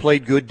thought they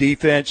played good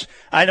defense.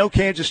 I know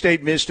Kansas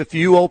State missed a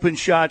few open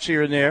shots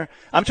here and there.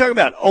 I'm talking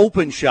about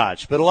open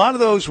shots, but a lot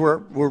of those were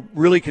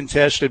really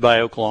contested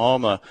by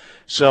Oklahoma.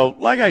 So,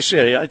 like I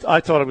said, I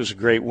thought it was a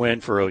great win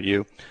for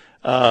OU.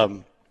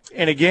 And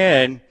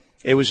again,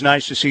 it was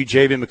nice to see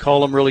Javion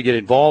McCollum really get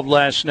involved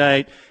last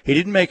night. He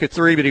didn't make a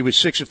three, but he was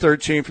 6 of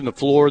 13 from the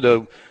floor.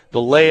 The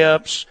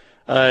layups,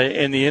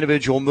 and the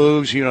individual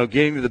moves,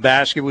 getting to the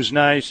basket was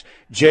nice.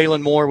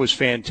 Jalen Moore was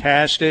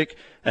fantastic.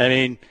 I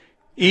mean,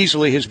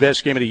 easily his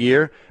best game of the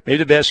year. Maybe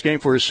the best game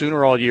for a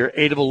Sooner all year.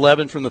 8 of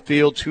 11 from the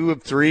field, 2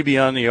 of 3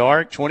 beyond the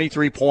arc,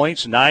 23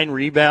 points, 9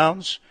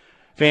 rebounds.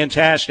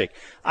 Fantastic.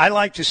 I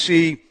like to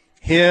see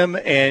him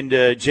and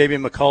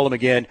Javion McCollum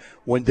again.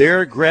 When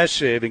they're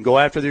aggressive and go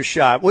after their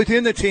shot,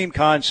 within the team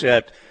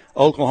concept,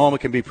 Oklahoma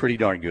can be pretty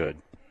darn good.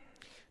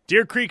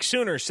 Deer Creek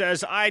Sooner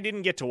says, I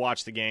didn't get to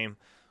watch the game.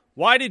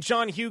 Why did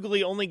John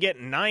Hughley only get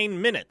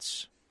 9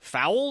 minutes?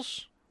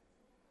 Fouls?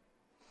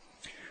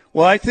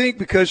 Well, I think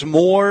because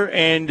Moore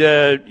and,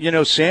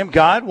 Sam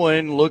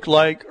Godwin looked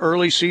like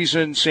early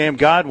season Sam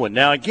Godwin.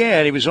 Now,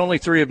 again, he was only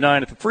 3 of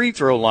 9 at the free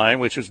throw line,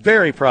 which was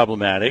very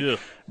problematic. Ugh.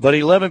 But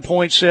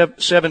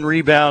 11.7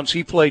 rebounds.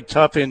 He played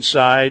tough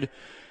inside.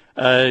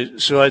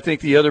 So I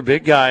think the other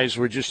big guys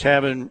were just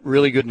having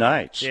really good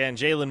nights. Yeah, and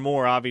Jalen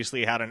Moore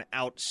obviously had an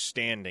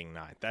outstanding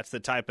night. That's the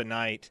type of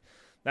night.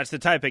 That's the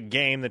type of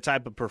game, the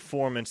type of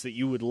performance that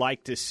you would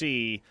like to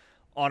see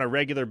on a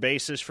regular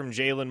basis from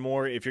Jalen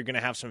Moore if you're going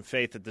to have some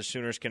faith that the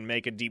Sooners can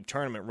make a deep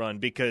tournament run,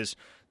 because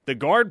the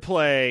guard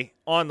play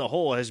on the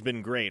whole has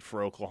been great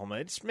for Oklahoma.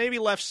 It's maybe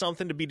left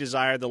something to be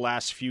desired the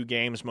last few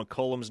games.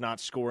 McCollum's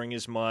not scoring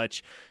as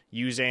much.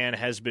 Uzan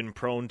has been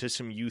prone to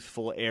some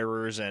youthful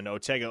errors, and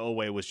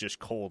Otega-Owe was just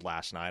cold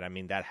last night. I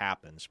mean, that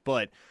happens.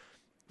 But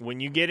when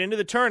you get into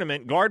the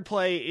tournament, guard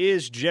play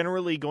is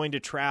generally going to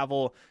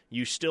travel.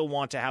 You still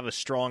want to have a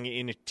strong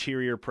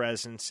interior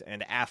presence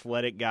and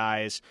athletic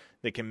guys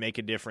that can make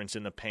a difference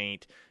in the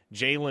paint.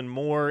 Jalen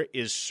Moore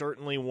is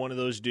certainly one of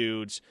those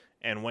dudes,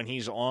 and when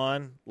he's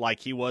on, like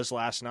he was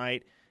last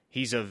night,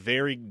 he's a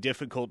very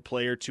difficult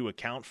player to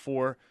account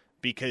for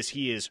because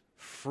he is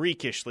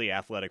freakishly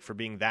athletic for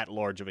being that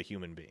large of a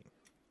human being.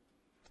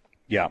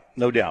 Yeah,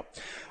 no doubt.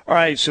 All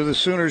right, so the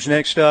Sooners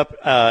next up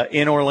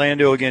in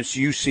Orlando against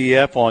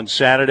UCF on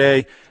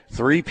Saturday,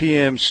 3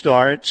 p.m.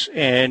 starts.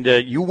 And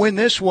you win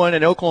this one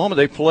in Oklahoma.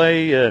 They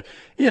play,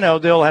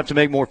 they'll have to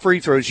make more free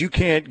throws. You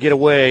can't get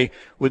away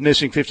with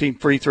missing 15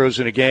 free throws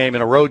in a game,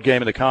 in a road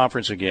game in the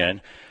conference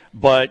again.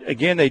 But,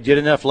 again, they did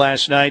enough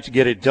last night to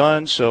get it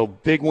done, so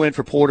big win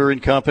for Porter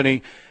and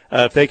company.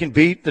 If they can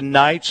beat the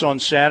Knights on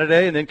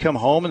Saturday and then come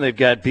home, and they've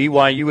got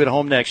BYU at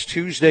home next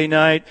Tuesday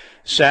night,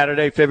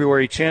 Saturday,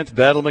 February 10th,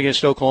 Bedlam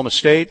against Oklahoma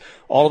State,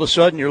 all of a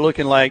sudden you're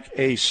looking like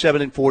a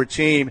 7-4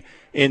 team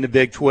in the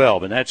Big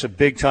 12, and that's a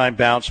big-time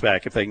bounce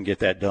back if they can get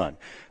that done.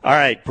 All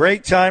right,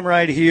 break time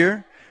right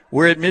here.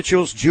 We're at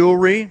Mitchell's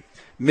Jewelry.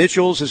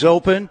 Mitchell's is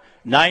open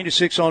 9 to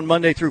 6 on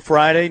Monday through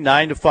Friday,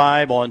 9 to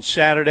 5 on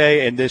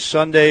Saturday, and this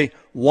Sunday,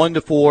 1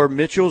 to 4.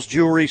 Mitchell's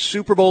Jewelry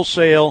Super Bowl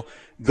sale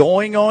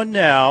going on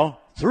now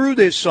through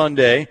this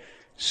Sunday.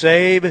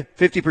 Save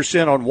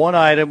 50% on one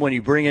item when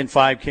you bring in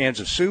 5 cans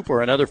of soup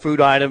or another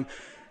food item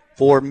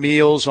for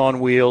Meals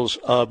on Wheels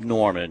of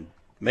Norman.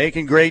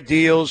 Making great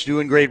deals,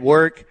 doing great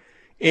work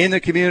in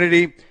the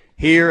community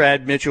here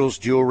at Mitchell's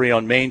Jewelry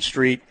on Main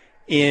Street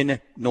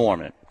in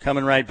Norman.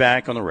 Coming right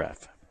back on the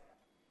Ref.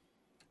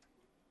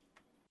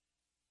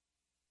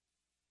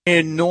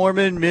 In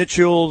Norman,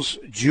 Mitchell's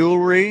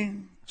Jewelry,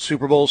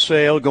 Super Bowl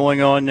sale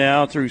going on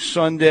now through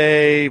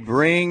Sunday.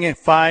 Bring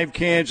 5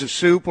 cans of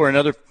soup or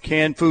another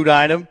canned food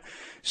item.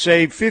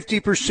 Save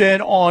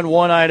 50% on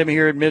one item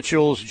here at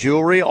Mitchell's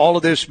Jewelry. All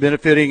of this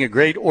benefiting a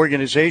great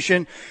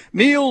organization.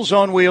 Meals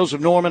on Wheels of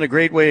Norman, a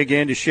great way,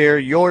 again, to share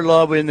your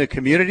love in the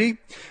community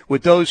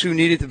with those who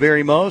need it the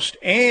very most.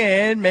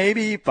 And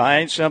maybe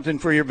find something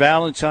for your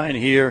Valentine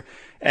here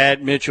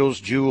at Mitchell's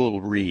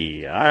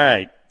Jewelry. All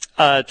right,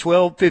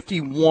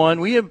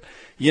 12:51. We have,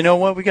 you know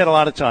what, we got a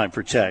lot of time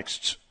for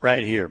texts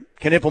right here.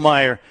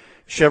 Knippelmeyer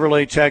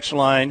Chevrolet text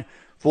line,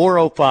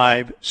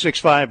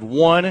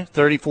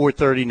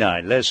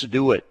 405-651-3439. Let's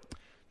do it.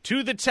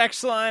 To the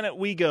text line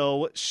we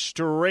go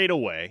straight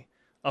away.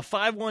 A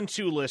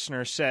 512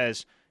 listener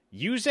says,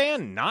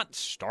 Uzan not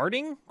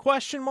starting? ?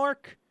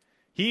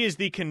 He is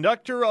the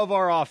conductor of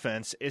our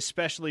offense,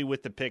 especially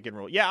with the pick and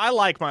roll. Yeah, I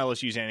like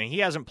Milos Uzan. He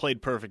hasn't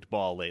played perfect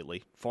ball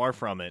lately. Far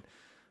from it.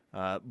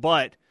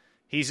 But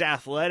he's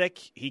athletic.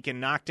 He can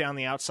knock down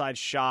the outside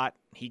shot.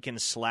 He can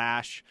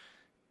slash.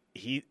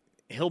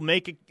 He'll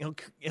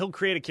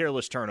create a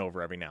careless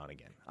turnover every now and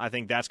again. I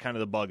think that's kind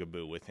of the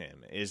bugaboo with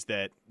him, is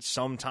that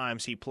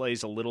sometimes he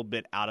plays a little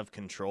bit out of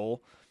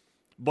control.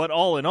 But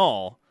all in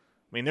all,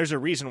 I mean, there's a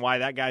reason why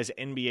that guy's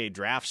NBA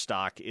draft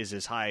stock is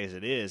as high as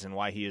it is and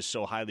why he is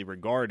so highly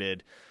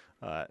regarded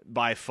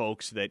by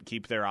folks that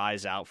keep their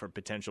eyes out for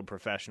potential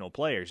professional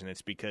players. And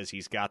it's because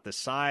he's got the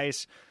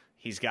size,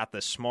 he's got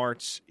the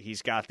smarts,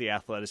 he's got the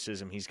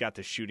athleticism, he's got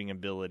the shooting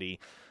ability.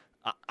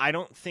 I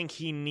don't think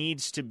he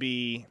needs to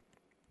be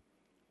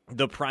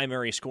the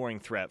primary scoring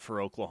threat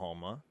for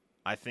Oklahoma.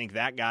 I think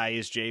that guy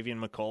is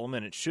Javian McCollum,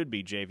 and it should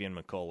be Javian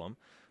McCollum.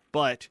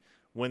 But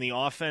when the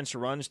offense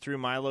runs through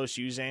Milos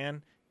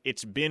Uzan,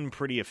 it's been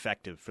pretty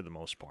effective for the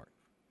most part.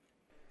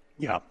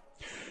 Yeah.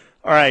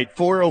 All right,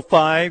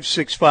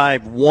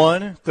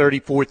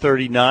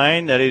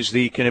 405-651-3439. That is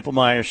the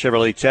Knippelmeyer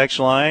Chevrolet text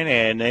line,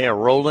 and they are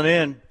rolling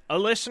in. A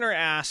listener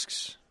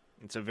asks,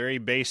 it's a very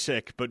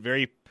basic but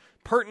very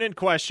pertinent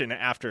question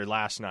after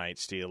last night,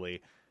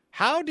 Steely.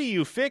 How do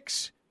you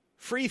fix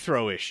free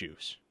throw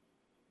issues?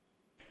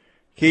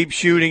 Keep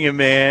shooting him,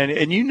 man.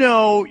 And you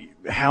know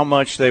how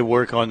much they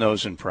work on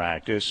those in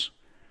practice.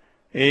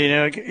 You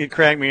know, it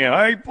cracked me up.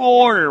 Hey,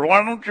 Porter,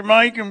 why don't you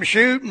make him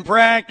shoot in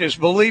practice?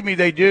 Believe me,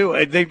 they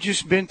do. They've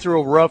just been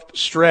through a rough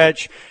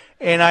stretch.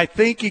 And I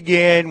think,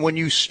 again, when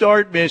you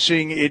start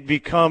missing, it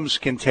becomes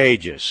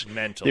contagious.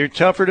 Mental. They're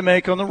tougher to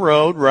make on the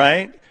road,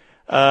 right?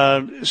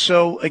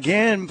 So,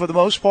 again, for the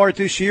most part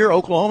this year,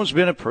 Oklahoma's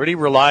been a pretty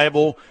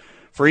reliable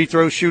free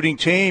throw shooting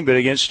team. But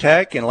against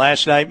Tech and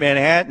last night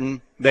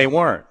Manhattan, they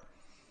weren't.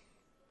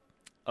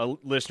 A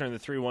listener in the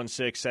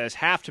 316 says,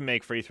 have to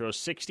make free throws.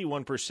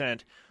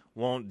 61%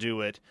 won't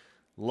do it.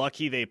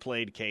 Lucky they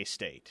played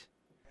K-State.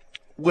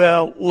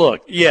 Well,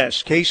 look,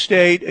 yes,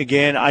 K-State,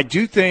 again, I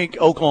do think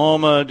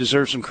Oklahoma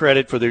deserves some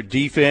credit for their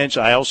defense.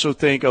 I also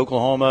think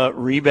Oklahoma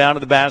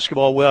rebounded the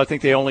basketball well. I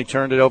think they only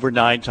turned it over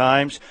 9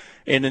 times.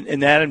 And in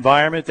that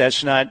environment,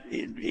 that's not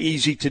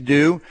easy to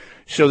do.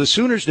 So the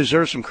Sooners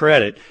deserve some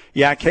credit.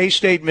 Yeah,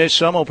 K-State missed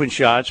some open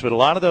shots, but a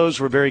lot of those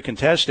were very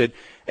contested.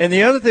 And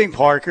the other thing,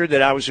 Parker,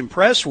 that I was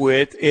impressed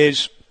with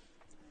is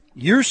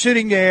you're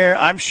sitting there,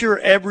 I'm sure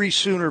every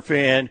Sooner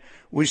fan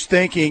was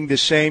thinking the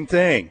same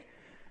thing.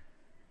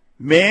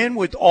 Man,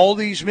 with all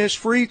these missed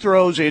free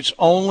throws, it's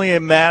only a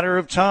matter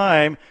of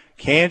time.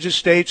 Kansas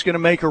State's going to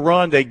make a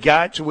run. They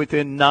got to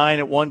within 9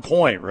 at one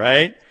point,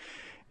 right?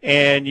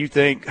 And you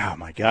think, oh,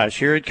 my gosh,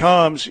 here it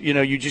comes. You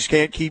know, you just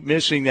can't keep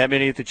missing that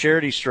many at the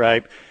charity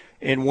stripe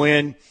and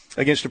win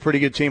against a pretty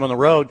good team on the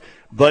road.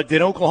 But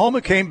then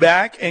Oklahoma came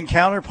back and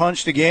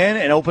counterpunched again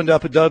and opened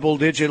up a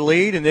double-digit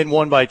lead and then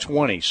won by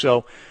 20.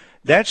 So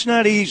that's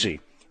not easy.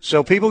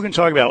 So people can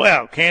talk about,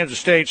 well, Kansas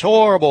State's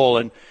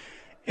horrible.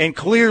 And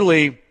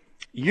clearly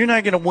you're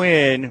not going to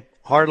win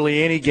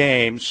hardly any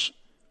games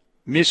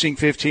missing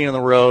 15 on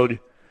the road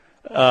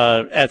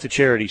at the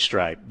charity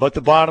stripe. But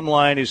the bottom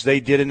line is they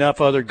did enough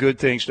other good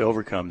things to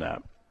overcome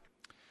that.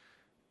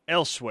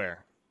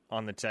 Elsewhere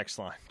on the text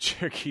line,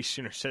 Cherokee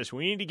Sooner says,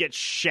 we need to get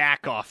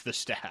Shaq off the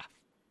staff.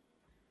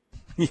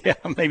 Yeah,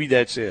 maybe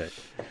that's it.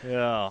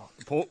 Yeah.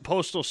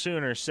 Postal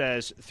Sooner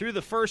says, through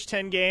the first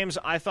 10 games,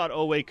 I thought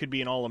Owe could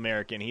be an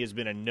All-American. He has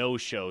been a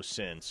no-show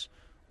since.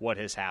 What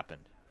has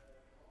happened?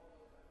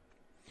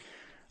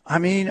 I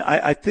mean,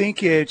 I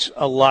think it's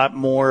a lot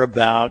more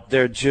about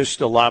there are just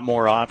a lot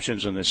more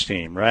options on this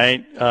team,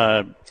 right?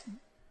 Owe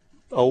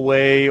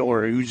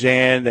or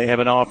Uzan, they have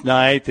an off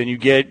night. Then you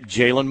get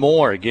Jalen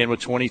Moore, again with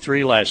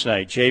 23 last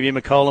night. Javian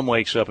McCollum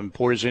wakes up and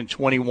pours in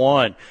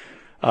 21.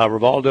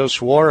 Rivaldo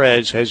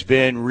Suarez has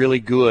been really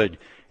good.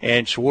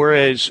 And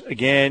Suarez,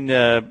 again,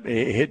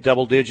 hit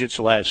double digits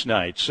last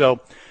night. So,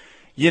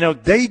 you know,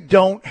 they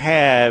don't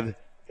have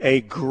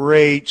a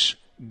great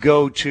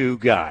go-to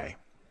guy.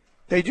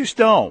 They just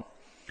don't.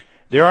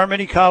 There aren't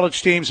many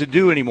college teams that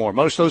do anymore.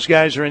 Most of those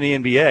guys are in the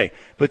NBA.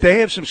 But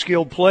they have some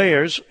skilled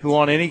players who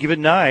on any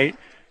given night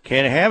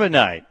can have a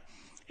night.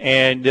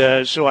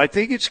 And so I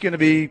think it's going to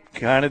be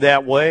kind of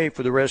that way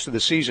for the rest of the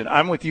season.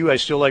 I'm with you. I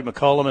still like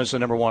McCollum as the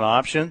number one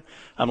option.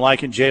 I'm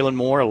liking Jalen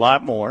Moore a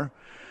lot more.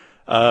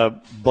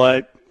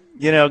 But,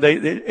 you know,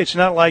 it's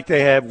not like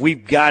they have,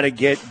 we've got to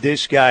get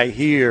this guy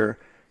here,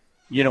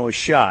 you know, a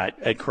shot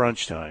at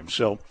crunch time.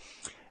 So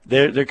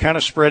they're kind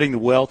of spreading the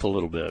wealth a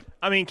little bit.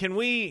 I mean, can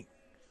we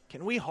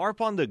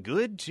harp on the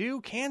good,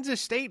 too? Kansas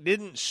State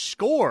didn't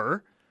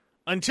score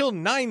until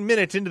 9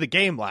 minutes into the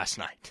game last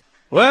night.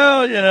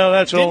 Well, you know,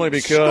 that's only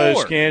because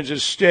score.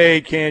 Kansas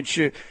State can't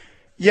shoot.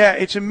 Yeah,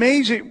 it's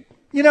amazing.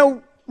 You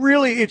know,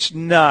 really, it's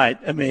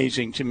not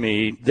amazing to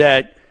me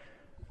that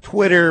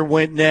Twitter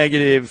went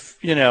negative.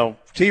 You know,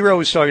 T-Row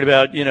was talking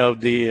about, you know,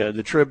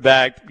 the trip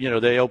back. You know,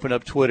 they open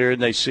up Twitter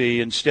and they see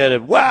instead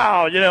of,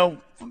 wow, you know,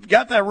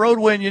 got that road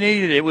win you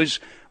needed, it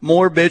was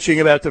more bitching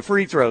about the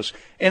free throws.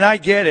 And I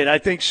get it. I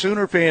think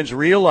Sooner fans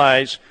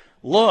realize,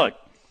 look,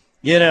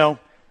 you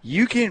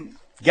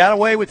got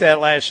away with that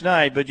last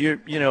night, but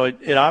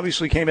it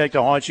obviously came back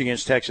to haunt you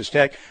against Texas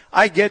Tech.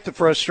 I get the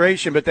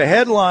frustration, but the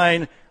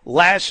headline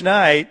last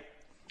night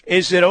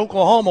is that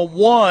Oklahoma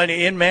won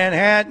in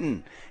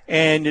Manhattan,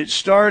 and it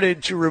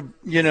started to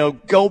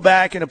go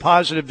back in a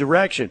positive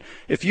direction.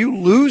 If you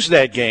lose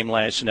that game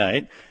last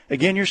night,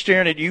 again, you're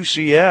staring at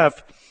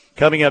UCF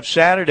coming up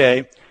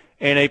Saturday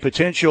and a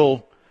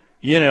potential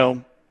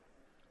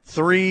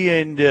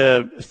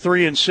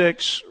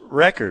 3-6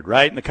 record,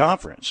 right, in the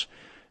conference.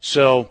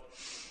 So,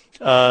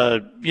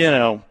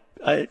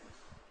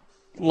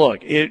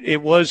 look,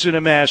 it wasn't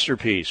a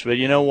masterpiece, but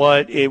you know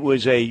what? It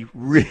was a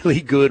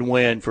really good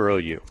win for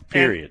OU,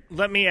 period. And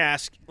let me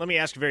ask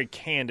very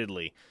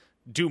candidly,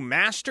 do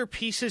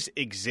masterpieces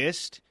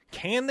exist?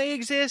 Can they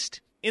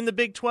exist in the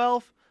Big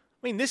 12?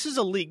 I mean, this is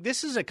a league,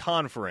 this is a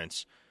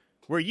conference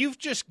where you've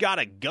just got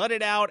to gut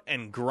it out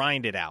and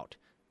grind it out,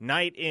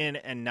 night in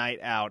and night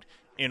out,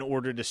 in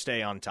order to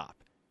stay on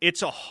top.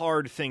 It's a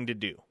hard thing to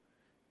do.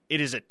 It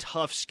is a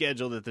tough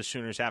schedule that the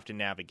Sooners have to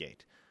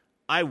navigate.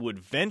 I would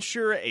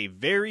venture a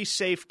very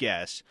safe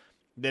guess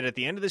that at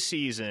the end of the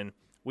season,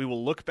 we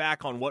will look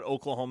back on what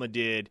Oklahoma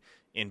did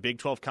in Big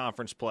 12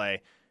 conference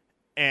play,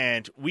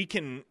 and we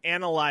can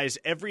analyze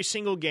every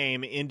single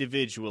game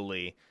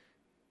individually,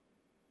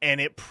 and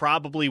it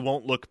probably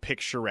won't look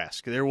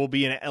picturesque. There will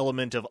be an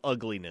element of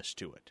ugliness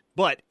to it.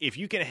 But if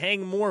you can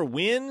hang more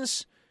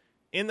wins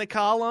in the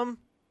column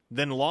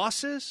than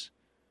losses,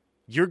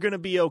 you're going to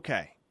be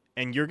okay.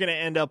 And you're going to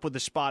end up with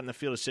a spot in the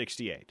field of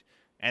 68.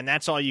 And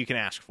that's all you can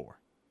ask for.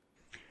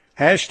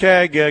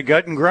 Hashtag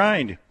gut and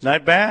grind.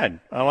 Not bad.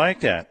 I like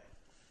that.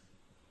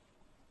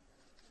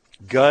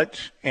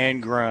 Gut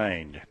and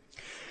grind.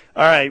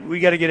 All right, we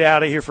got to get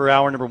out of here for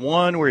hour number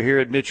 1. We're here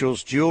at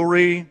Mitchell's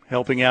Jewelry,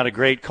 helping out a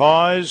great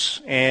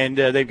cause, and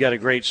they've got a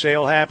great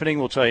sale happening.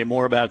 We'll tell you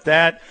more about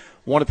that.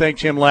 Want to thank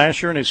Tim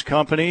Lasher and his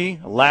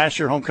company,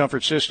 Lasher Home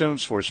Comfort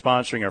Systems, for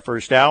sponsoring our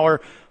first hour.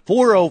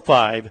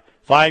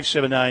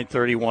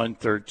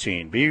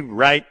 405-579-3113. Be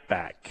right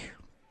back.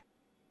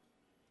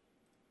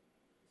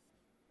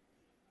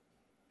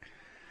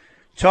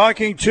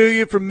 Talking to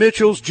you from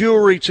Mitchell's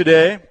Jewelry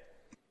today.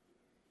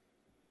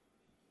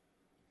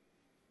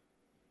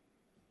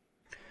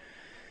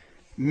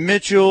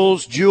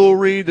 Mitchell's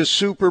Jewelry, the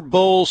Super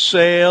Bowl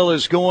sale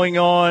is going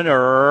on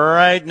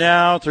right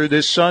now through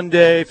this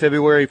Sunday,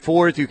 February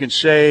 4th. You can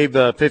save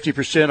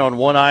 50% on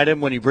one item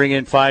when you bring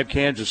in 5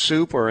 cans of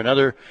soup or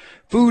another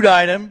food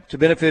item to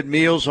benefit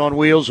Meals on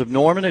Wheels of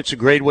Norman. It's a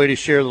great way to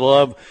share the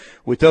love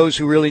with those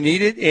who really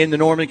need it in the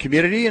Norman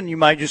community, and you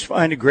might just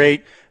find a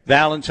great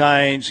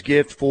Valentine's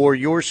gift for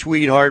your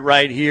sweetheart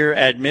right here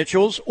at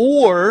Mitchell's.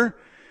 Or,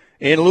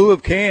 in lieu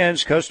of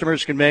cans,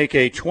 customers can make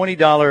a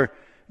 $20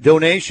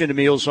 donation to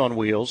Meals on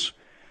Wheels.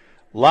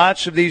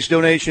 Lots of these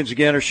donations,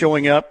 again, are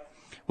showing up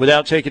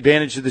without taking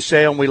advantage of the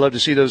sale, and we love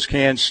to see those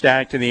cans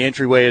stacked in the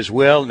entryway as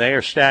well, and they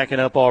are stacking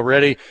up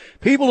already.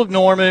 People of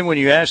Norman, when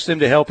you ask them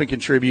to help and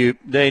contribute,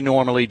 they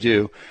normally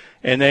do.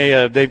 And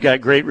they've got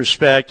great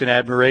respect and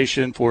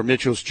admiration for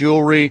Mitchell's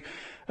Jewelry,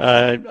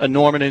 a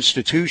Norman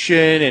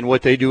institution, and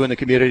what they do in the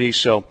community.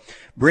 So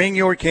bring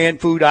your canned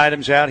food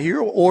items out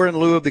here, or in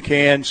lieu of the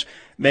cans,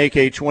 make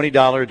a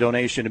 $20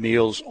 donation to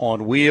Meals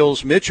on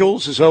Wheels.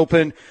 Mitchell's is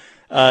open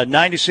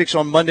 9 to 6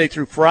 on Monday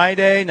through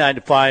Friday, 9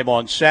 to 5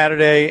 on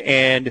Saturday,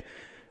 and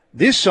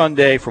this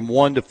Sunday from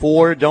 1 to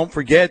 4. Don't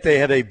forget they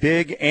have a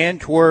big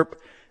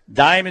Antwerp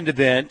Diamond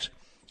event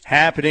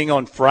happening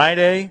on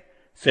Friday,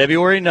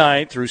 February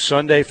 9th through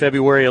Sunday,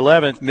 February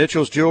 11th.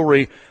 Mitchell's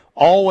Jewelry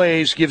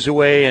always gives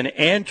away an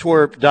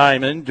Antwerp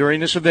diamond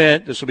during this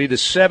event. This will be the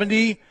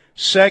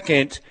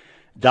 72nd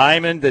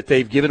diamond that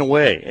they've given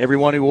away.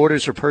 Everyone who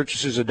orders or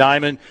purchases a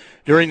diamond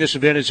during this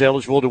event is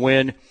eligible to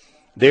win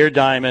their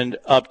diamond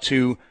up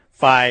to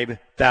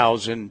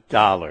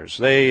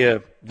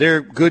 $5,000.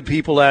 They're good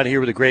people out here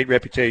with a great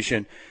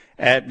reputation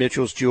at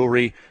Mitchell's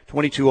Jewelry,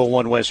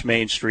 2201 West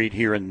Main Street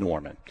here in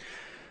Norman.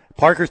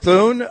 Parker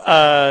Thune,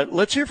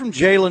 let's hear from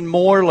Jalen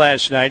Moore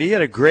last night. He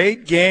had a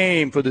great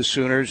game for the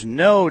Sooners,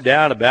 no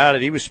doubt about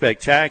it. He was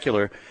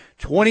spectacular.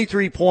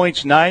 23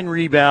 points, 9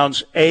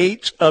 rebounds,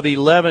 8 of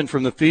 11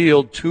 from the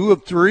field, 2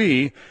 of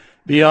 3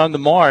 beyond the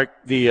mark,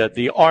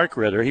 the arc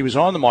rather. He was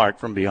on the mark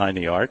from behind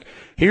the arc.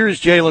 Here is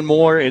Jalen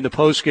Moore in the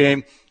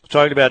postgame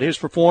talking about his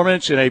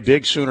performance in a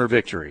big Sooner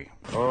victory.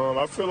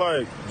 I feel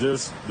like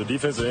just the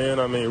defensive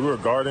end. I mean, we were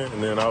guarding,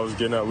 and then we was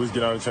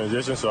getting out in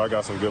transition, so I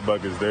got some good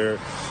buckets there.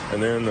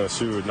 And then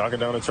knocking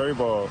down the tray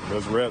ball,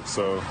 those reps.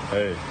 So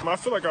hey, I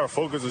feel like our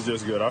focus is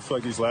just good. I feel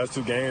like these last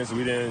 2 games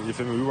we didn't. You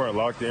feel me? We weren't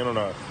locked in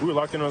on we were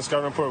locked in on the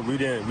scouting report. We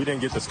didn't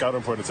get the scouting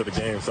report into the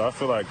game. So I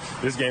feel like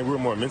this game we were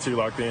more mentally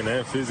locked in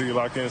and physically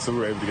locked in, so we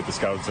were able to get the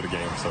scout into the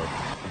game. So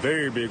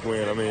very big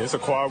win. I mean, it's a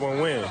quad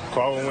one win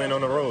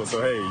on the road.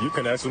 So hey, you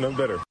can ask for nothing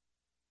better.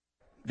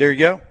 There you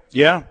go.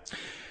 Yeah.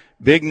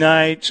 Big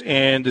night,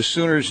 and the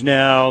Sooners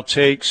now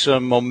take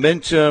some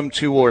momentum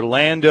to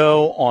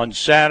Orlando on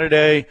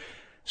Saturday.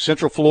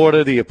 Central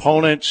Florida, the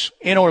opponents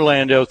in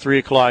Orlando, 3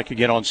 o'clock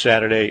again on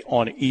Saturday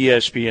on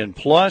ESPN+.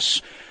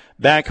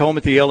 back home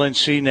at the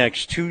LNC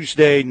next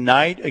Tuesday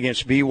night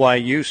against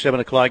BYU, 7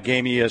 o'clock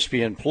game,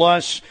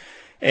 ESPN+.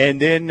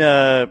 And then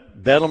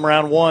Bedlam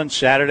Round 1,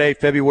 Saturday,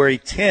 February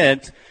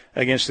 10th,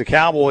 against the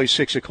Cowboys,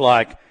 6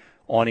 o'clock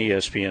on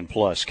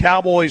ESPN+.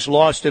 Cowboys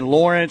lost in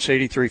Lawrence,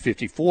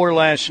 83-54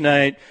 last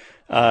night.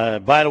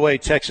 By the way,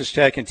 Texas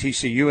Tech and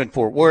TCU in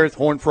Fort Worth.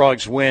 Horned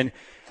Frogs win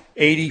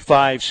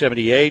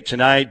 85-78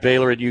 tonight.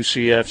 Baylor at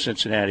UCF,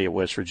 Cincinnati at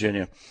West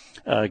Virginia,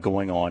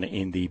 going on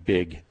in the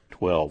Big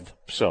 12.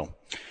 So,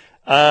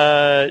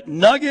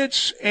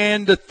 Nuggets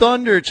and the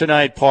Thunder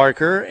tonight,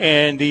 Parker,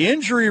 and the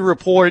injury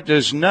report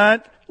does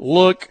not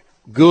look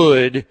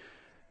good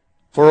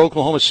for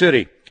Oklahoma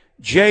City.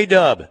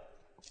 J-Dub,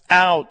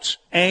 out,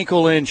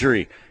 ankle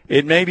injury.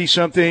 It may be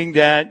something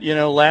that,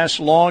 lasts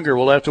longer.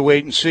 We'll have to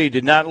wait and see.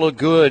 Did not look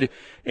good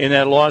in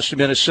that loss to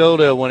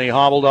Minnesota when he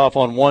hobbled off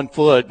on one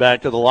foot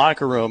back to the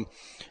locker room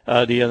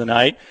the other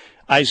night.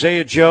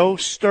 Isaiah Joe,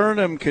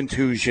 sternum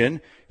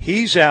contusion.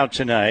 He's out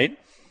tonight.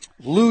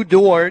 Lou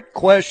Dort,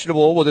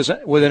 questionable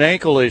with an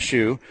ankle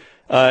issue.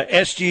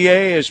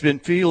 SGA has been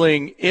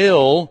feeling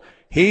ill.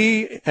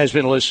 He has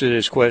been listed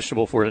as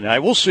questionable for tonight.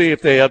 We'll see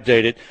if they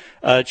update it.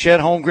 Chet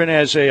Holmgren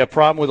has a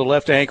problem with a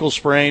left ankle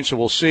sprain, so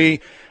we'll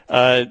see.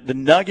 The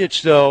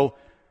Nuggets, though,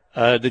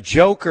 the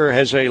Joker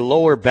has a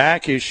lower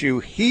back issue.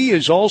 He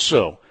is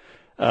also,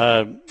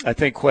 I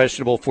think,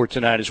 questionable for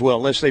tonight as well,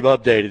 unless they've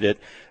updated it.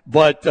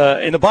 But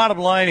and the bottom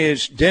line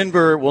is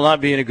Denver will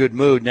not be in a good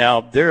mood.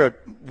 Now, they're a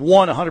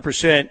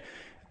 100%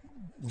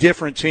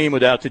 different team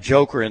without the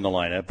Joker in the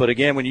lineup. But,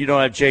 again, when you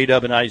don't have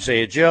J-Dub and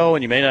Isaiah Joe,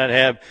 and you may not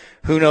have,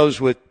 who knows,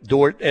 with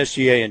Dort,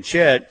 SGA, and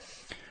Chet.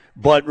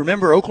 But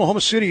remember, Oklahoma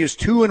City is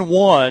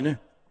 2-1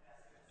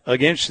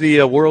 against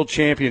the world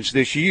champions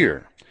this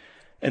year.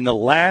 And the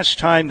last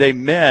time they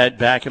met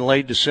back in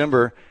late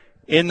December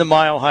in the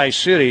Mile High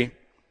City,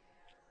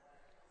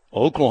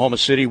 Oklahoma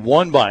City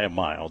won by a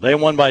mile. They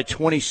won by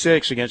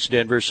 26 against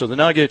Denver. So the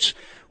Nuggets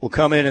will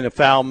come in a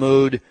foul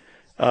mood.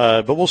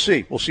 But we'll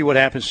see. We'll see what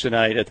happens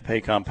tonight at the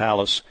Paycom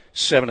Palace,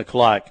 7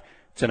 o'clock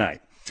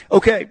tonight.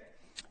 Okay,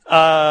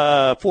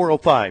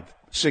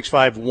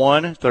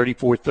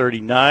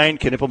 405-651-3439,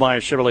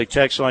 Knippelmeyer Chevrolet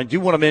text line. Do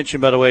want to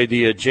mention, by the way,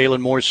 the Jalen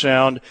Moore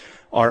sound,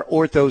 our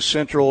Ortho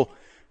Central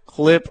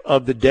clip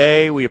of the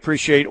day. We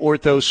appreciate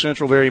Ortho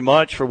Central very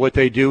much for what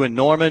they do in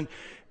Norman,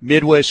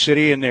 Midwest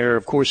City, and they're,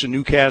 of course, in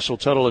Newcastle,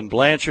 Tuttle, and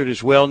Blanchard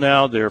as well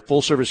now. Their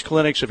full-service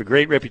clinics have a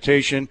great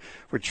reputation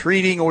for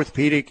treating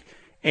orthopedic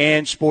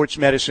and sports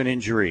medicine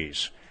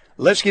injuries.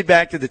 Let's get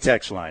back to the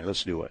text line.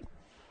 Let's do it.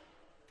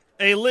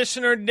 A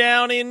listener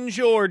down in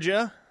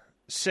Georgia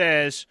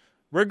says,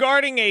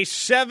 regarding a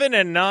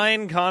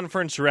 7-9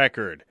 conference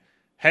record,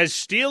 has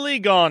Steely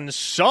gone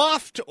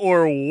soft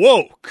or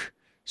woke?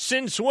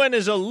 Since when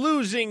is a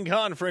losing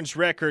conference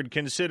record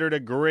considered a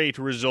great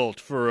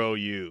result for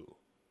OU?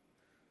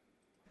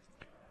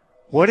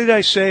 What did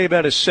I say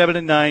about a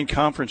 7-9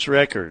 conference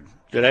record?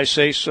 Did I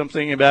say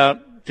something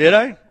about, did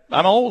I?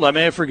 I'm old. I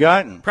may have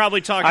forgotten.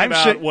 Probably talking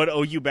about what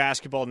OU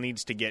basketball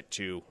needs to get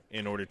to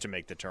in order to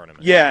make the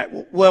tournament. Yeah,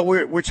 well,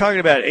 we're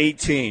talking about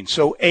 18.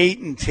 So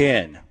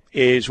 8-10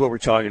 is what we're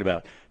talking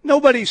about.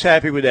 Nobody's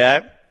happy with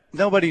that.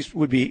 Nobody's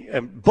would be,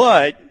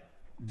 but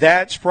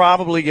that's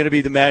probably going to be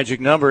the magic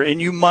number,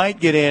 and you might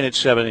get in at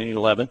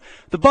 7-11.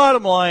 The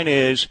bottom line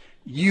is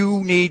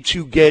you need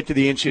to get to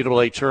the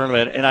NCAA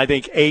tournament, and I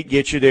think 8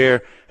 gets you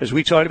there. As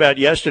we talked about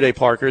yesterday,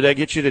 Parker, that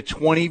gets you to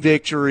 20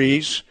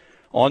 victories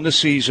on the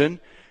season.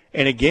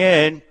 And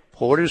again,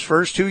 Porter's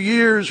first 2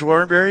 years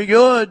weren't very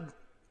good.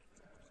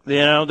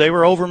 They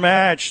were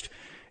overmatched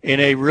in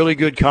a really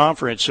good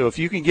conference. So if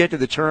you can get to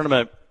the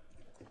tournament,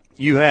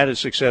 you had a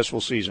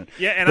successful season.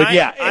 Yeah, and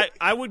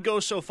I would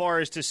go so far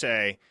as to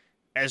say,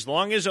 as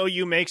long as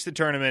OU makes the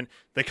tournament,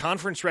 the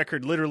conference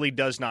record literally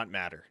does not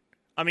matter.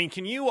 I mean,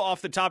 can you,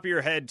 off the top of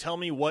your head, tell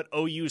me what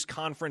OU's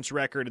conference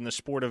record in the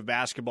sport of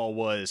basketball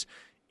was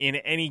in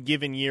any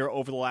given year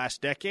over the last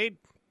decade?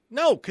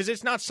 No, because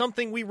it's not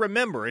something we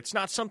remember. It's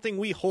not something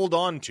we hold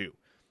on to.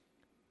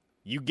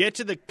 You get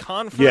to the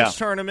conference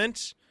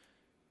tournament,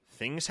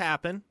 things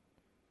happen.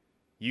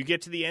 You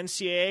get to the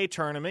NCAA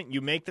tournament,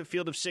 you make the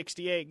field of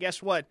 68.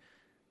 Guess what?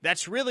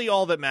 That's really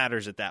all that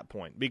matters at that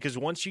point, because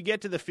once you get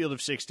to the field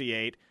of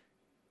 68,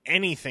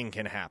 anything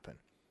can happen.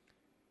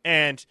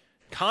 And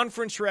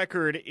conference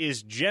record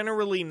is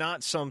generally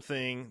not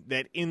something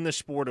that in the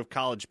sport of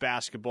college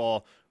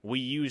basketball we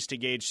use to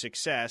gauge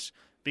success,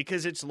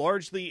 because it's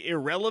largely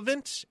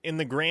irrelevant in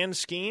the grand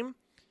scheme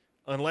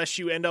unless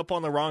you end up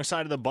on the wrong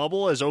side of the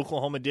bubble, as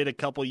Oklahoma did a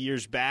couple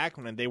years back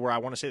when they were, I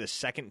want to say, the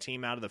second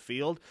team out of the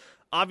field.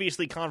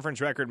 Obviously, conference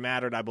record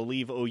mattered. I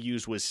believe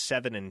OU's was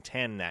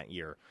 7-10 that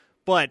year.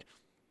 But,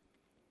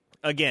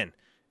 again,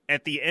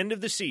 at the end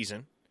of the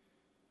season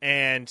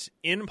and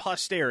in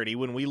posterity,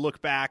 when we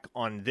look back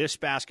on this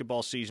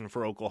basketball season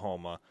for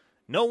Oklahoma,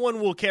 no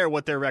one will care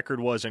what their record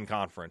was in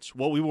conference.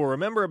 What we will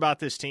remember about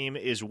this team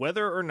is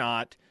whether or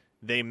not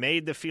they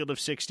made the field of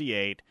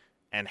 68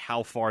 and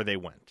how far they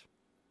went.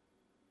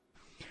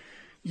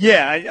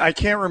 Yeah, I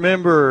can't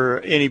remember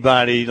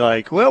anybody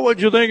like, well,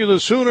 what'd you think of the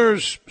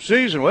Sooners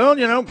season?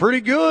 Well, pretty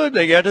good.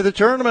 They got to the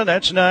tournament.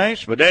 That's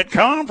nice. But that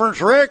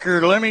conference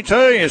record, let me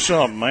tell you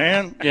something,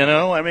 man.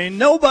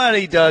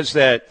 Nobody does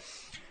that.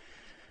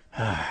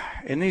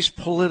 In these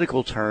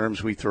political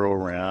terms we throw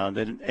around,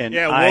 and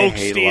I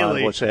hate a lot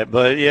of what's that.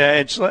 But, yeah,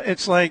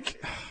 it's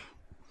like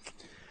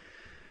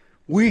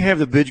we have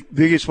the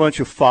biggest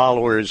bunch of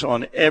followers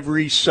on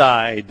every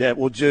side that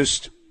will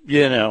just,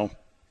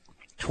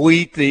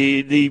 tweet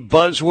the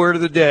buzzword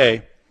of the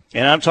day,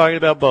 and I'm talking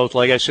about both.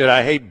 Like I said,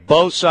 I hate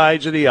both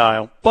sides of the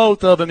aisle,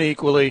 both of them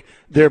equally.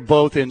 They're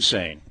both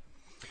insane.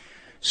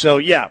 So,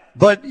 yeah,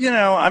 but,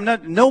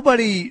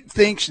 nobody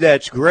thinks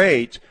that's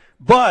great,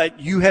 but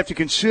you have to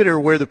consider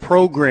where the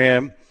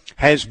program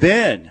has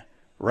been,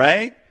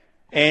 right?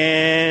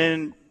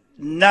 And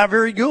not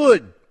very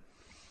good.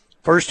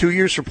 First 2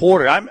 years for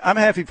Porter. I'm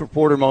happy for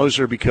Porter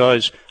Moser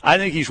because I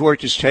think he's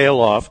worked his tail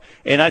off,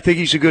 and I think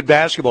he's a good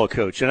basketball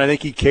coach, and I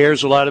think he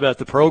cares a lot about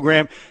the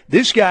program.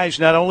 This guy's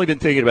not only been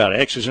thinking about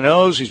X's and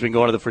O's, he's been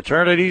going to the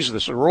fraternities, the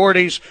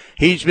sororities.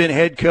 He's been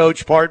head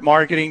coach, part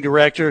marketing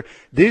director.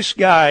 This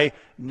guy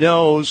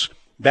knows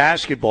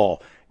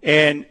basketball.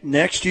 And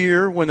next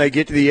year when they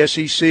get to the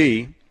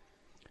SEC,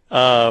 it's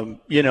going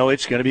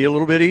to be a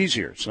little bit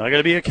easier. It's not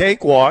going to be a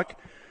cakewalk.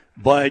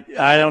 But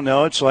I don't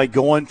know. It's like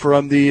going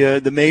from the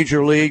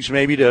major leagues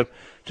maybe to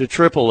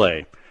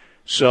AAA.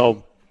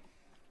 So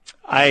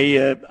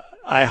I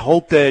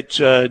hope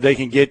that they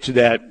can get to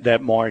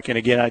that mark. And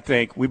again, I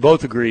think we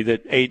both agree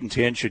that 8 and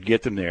 10 should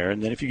get them there.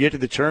 And then if you get to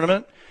the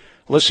tournament,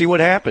 let's see what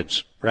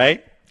happens,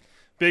 right?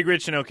 Big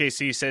Rich in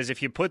OKC says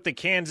if you put the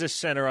Kansas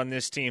center on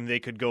this team, they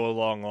could go a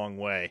long, long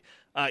way.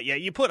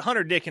 You put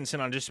Hunter Dickinson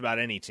on just about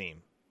any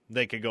team,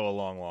 they could go a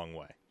long, long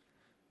way.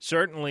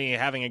 Certainly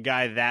having a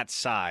guy that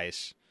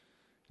size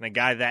and a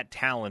guy that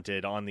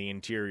talented on the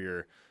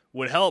interior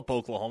would help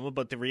Oklahoma,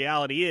 but the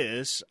reality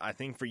is, I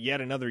think for yet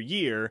another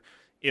year,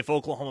 if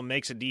Oklahoma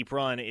makes a deep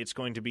run, it's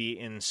going to be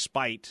in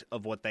spite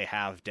of what they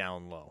have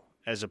down low,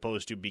 as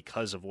opposed to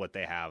because of what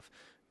they have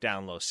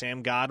down low.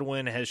 Sam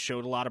Godwin has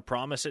showed a lot of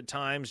promise at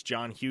times.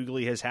 John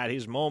Hughley has had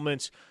his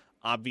moments.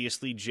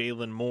 Obviously,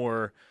 Jalen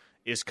Moore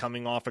is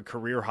coming off a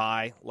career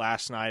high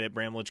last night at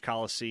Bramlage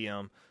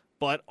Coliseum.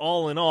 But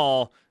all in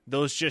all,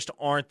 those just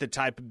aren't the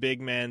type of big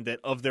men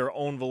that of their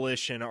own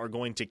volition are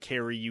going to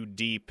carry you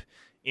deep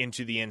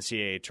into the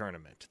NCAA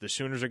tournament. The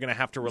Sooners are going to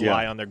have to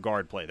rely on their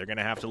guard play. They're going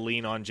to have to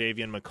lean on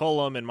Javian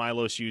McCollum and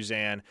Milos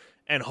Uzan,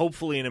 and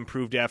hopefully an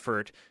improved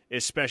effort,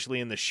 especially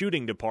in the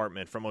shooting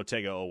department from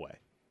Otega Owe.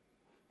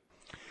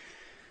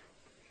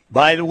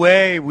 By the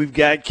way, we've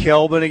got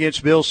Kelvin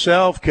against Bill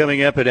Self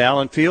coming up at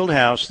Allen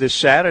Fieldhouse this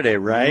Saturday,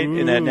 right?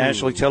 In that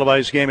nationally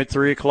televised game at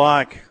 3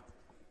 o'clock.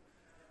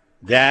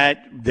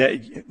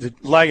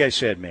 Like I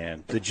said,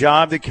 man, the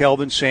job that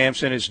Kelvin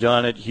Sampson has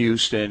done at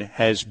Houston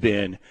has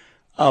been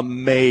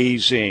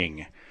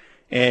amazing.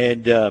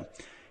 And,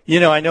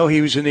 I know he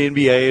was in the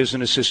NBA as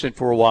an assistant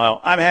for a while.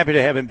 I'm happy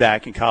to have him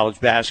back in college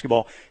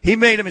basketball. He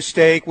made a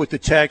mistake with the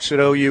techs at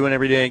OU and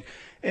everything,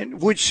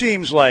 which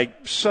seems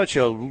like such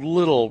a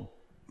little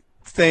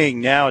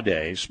thing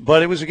nowadays,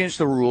 but it was against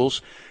the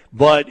rules.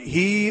 But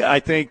he,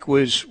 I think,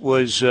 is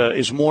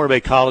more of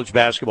a college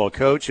basketball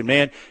coach. And,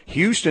 man,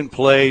 Houston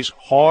plays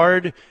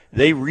hard.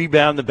 They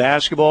rebound the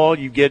basketball.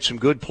 You get some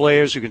good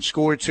players who can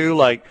score, too,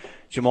 like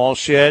Jamal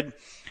Shed.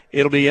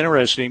 It'll be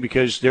interesting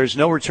because there's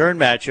no return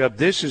matchup.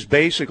 This is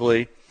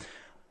basically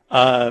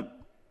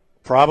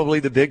probably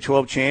the Big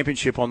 12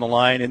 championship on the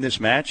line in this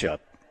matchup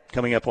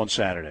coming up on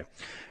Saturday.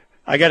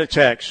 I got a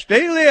text.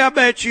 Steely, I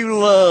bet you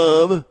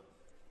love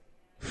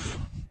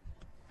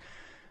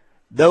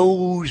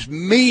those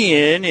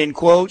men, in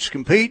quotes,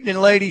 competing in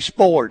lady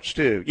sports,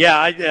 too.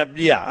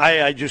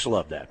 I just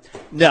love that.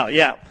 No,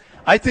 yeah.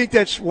 I think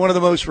that's one of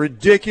the most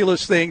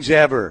ridiculous things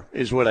ever,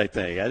 is what I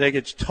think. I think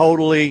it's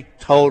totally,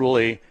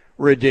 totally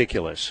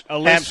ridiculous.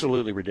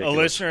 Absolutely ridiculous. A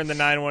listener in the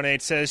 918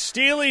 says,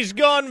 Steely's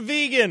gone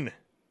vegan.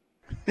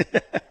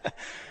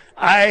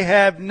 I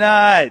have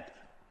not.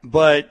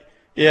 But,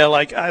 yeah,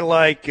 I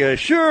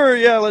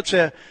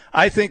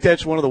think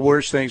that's one of the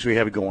worst things we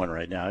have going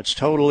right now. It's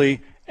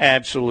totally,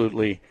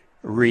 absolutely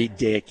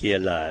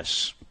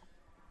ridiculous.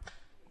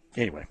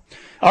 Anyway.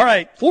 All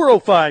right,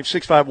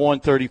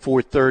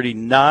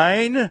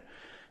 405-651-3439.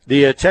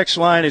 The text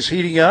line is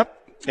heating up.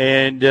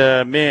 And,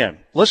 man,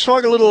 let's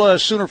talk a little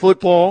Sooner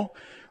football.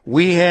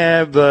 We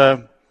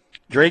have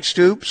Drake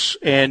Stoops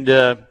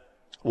and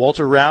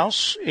Walter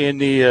Rouse in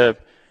the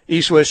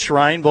East-West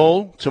Shrine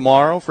Bowl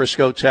tomorrow,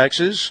 Frisco,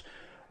 Texas,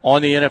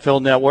 on the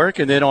NFL Network.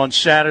 And then on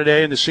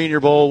Saturday in the Senior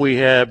Bowl, we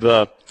have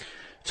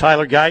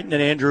Tyler Guyton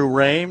and Andrew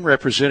Rame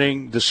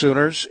representing the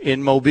Sooners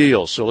in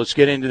Mobile. So let's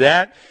get into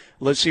that.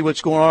 Let's see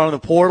what's going on in the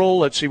portal.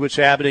 Let's see what's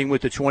happening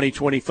with the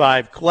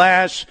 2025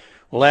 class.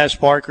 We'll ask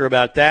Parker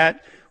about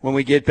that when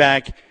we get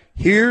back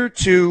here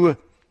to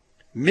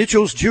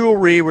Mitchell's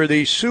Jewelry, where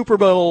the Super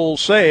Bowl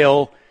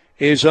sale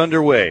is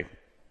underway.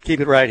 Keep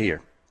it right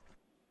here.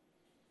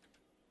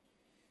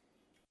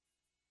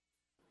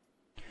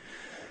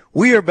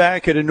 We are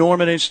back at a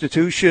Norman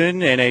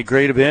institution and a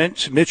great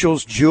event.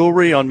 Mitchell's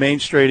Jewelry on Main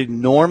Street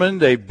in Norman.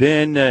 They've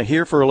been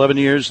here for 11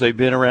 years. They've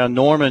been around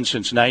Norman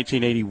since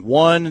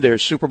 1981. Their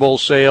Super Bowl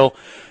sale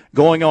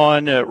going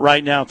on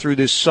right now through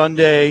this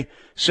Sunday.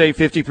 Save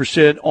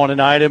 50% on an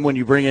item when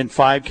you bring in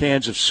 5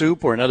 cans of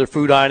soup or another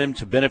food item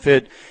to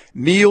benefit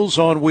Meals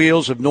on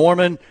Wheels of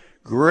Norman.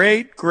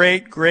 Great,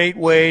 great, great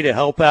way to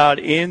help out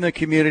in the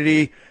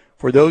community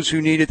for those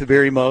who need it the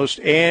very most.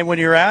 And when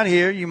you're out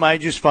here, you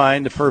might just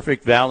find the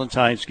perfect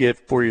Valentine's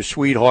gift for your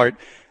sweetheart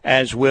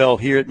as well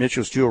here at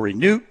Mitchell's Jewelry.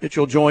 Newt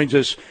Mitchell joins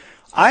us.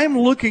 I am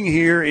looking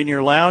here in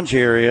your lounge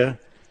area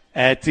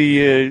at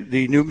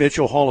the Newt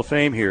Mitchell Hall of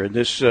Fame here, in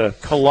this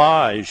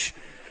collage.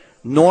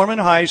 Norman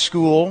High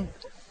School,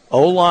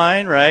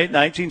 O-line, right,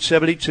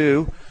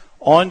 1972,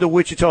 on to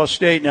Wichita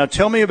State. Now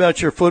tell me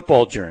about your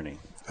football journey.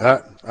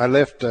 I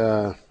left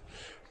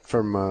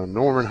from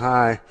Norman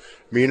High.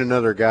 Me and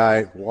another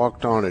guy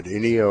walked on at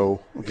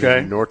NEO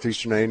in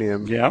Northeastern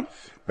A&M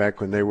back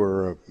when they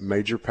were a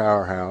major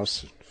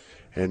powerhouse,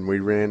 and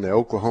we ran the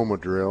Oklahoma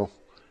drill,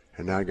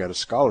 and I got a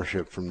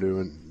scholarship from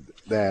doing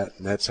that,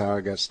 and that's how I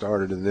got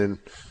started, and then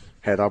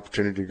had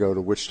opportunity to go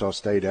to Wichita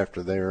State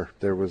after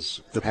there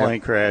was the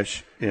plane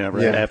crash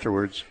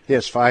afterwards.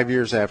 Yes, 5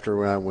 years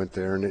after I went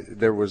there, and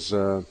there was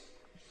a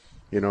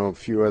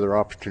few other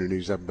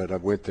opportunities, but I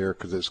went there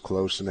because it's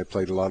close, and they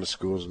played a lot of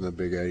schools in the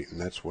Big Eight, and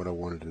that's what I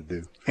wanted to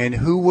do. And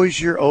who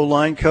was your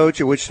O-line coach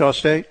at Wichita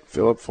State?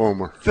 Philip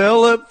Fulmer.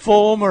 Philip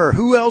Fulmer.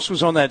 Who else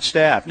was on that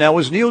staff? Now,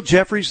 was Neil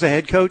Jeffries the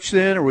head coach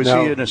then, or was he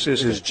an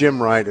assistant? It was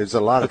Jim Wright. There's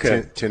a lot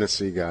of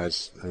Tennessee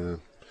guys.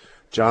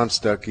 John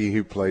Stuckey,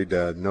 who played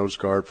nose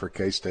guard for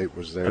K-State,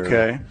 was there.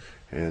 Okay.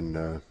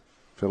 And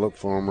Philip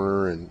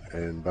Fulmer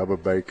and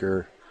Bubba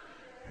Baker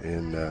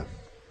and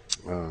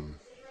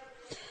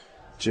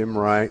Jim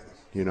Wright,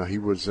 he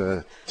was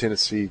a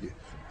Tennessee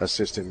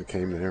assistant and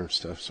came there and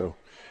stuff. So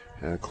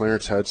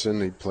Clarence Hudson,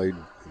 he played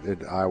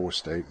at Iowa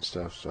State and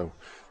stuff. So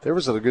there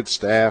was a good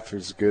staff. It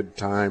was a good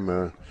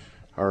time.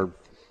 Our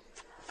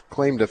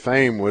claim to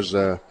fame was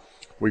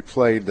we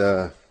played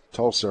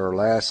Tulsa, our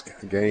last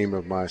game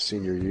of my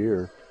senior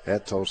year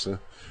at Tulsa.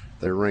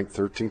 They were ranked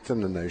 13th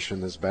in the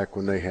nation. That's back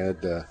when they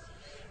had the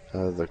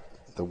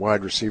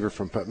wide receiver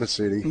from Putnam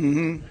City.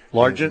 Mm-hmm.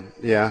 Largent?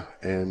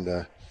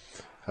 And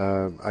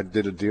I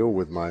did a deal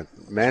with my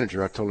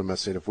manager. I told him, I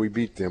said, if we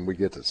beat them,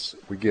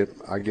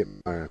 I get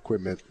my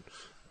equipment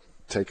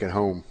taken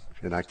home,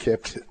 and I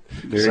kept it.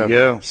 There you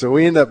go. So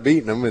we ended up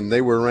beating them, and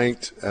they were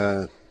ranked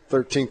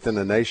 13th in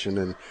the nation,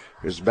 and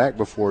it was back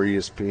before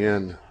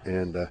ESPN,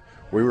 and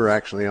we were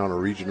actually on a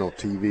regional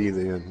TV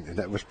then, and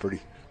that was pretty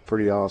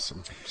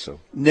awesome.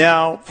 So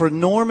now for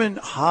Norman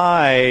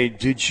High,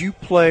 did you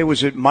play?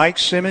 Was it Mike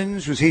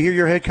Simmons? Was he here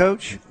your head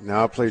coach?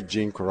 No, I played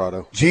Gene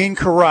Corrado. Gene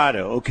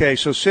Corrado. Okay,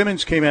 so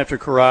Simmons came after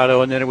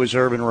Corrado, and then it was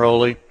Irvin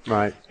Rowley,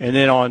 right? And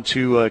then on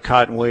to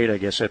Cotton Wade, I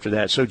guess, after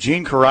that. So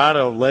Gene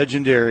Corrado,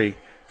 legendary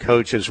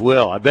coach as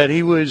well. I bet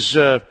he was.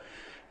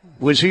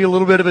 Was he a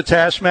little bit of a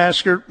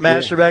taskmaster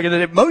back in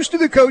the day? Most of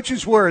the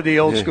coaches were the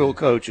old school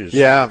coaches.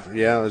 Yeah.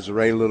 It was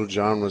Ray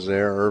Littlejohn was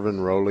there.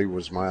 Irvin Rowley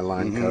was my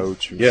line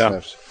coach and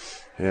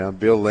stuff. Yeah,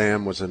 Bill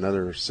Lamb was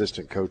another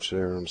assistant coach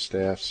there on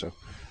staff. So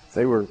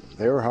they were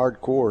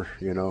hardcore.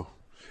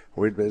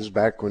 It was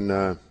back when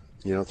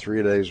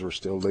 3-a-days were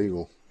still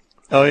legal.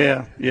 Oh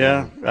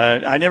yeah.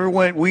 I never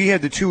went. We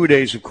had the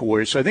 2-a-days, of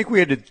course. I think we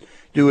had to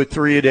do a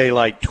 3-a-day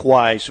like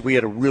twice. We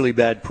had a really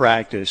bad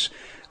practice.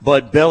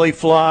 But belly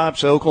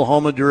flops,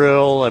 Oklahoma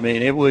drill, I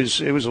mean, it was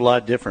a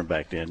lot different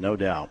back then, no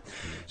doubt.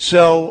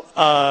 So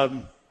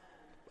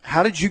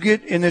how did you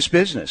get in this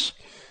business?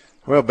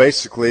 Well,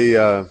 basically,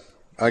 I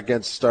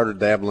started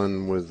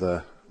dabbling with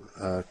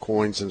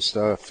coins and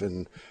stuff,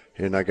 and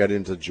I got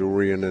into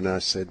jewelry, and then I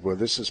said, well,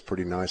 this is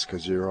pretty nice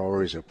because you're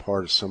always a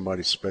part of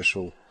somebody's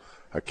special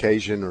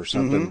occasion or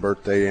something,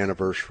 birthday,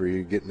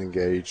 anniversary, getting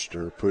engaged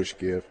or push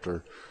gift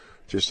or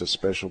just a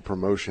special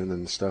promotion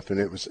and stuff, and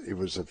it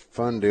was a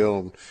fun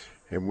deal,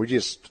 and we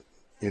just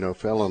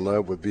fell in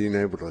love with being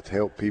able to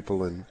help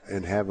people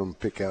and have them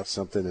pick out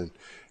something,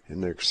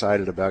 and they're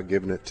excited about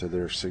giving it to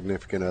their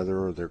significant other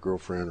or their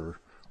girlfriend or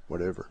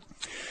whatever.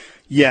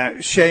 Yeah,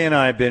 Shay and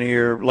I have been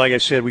here. Like I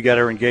said, we got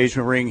our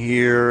engagement ring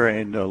here,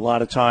 and a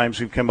lot of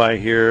times we've come by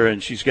here,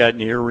 and she's got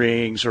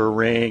earrings or a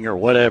ring or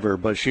whatever,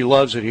 but she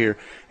loves it here.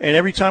 And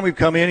every time we've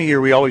come in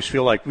here, we always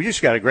feel like we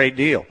just got a great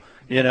deal,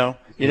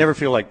 You never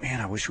feel like,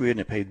 man, I wish we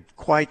hadn't paid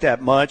quite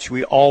that much.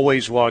 We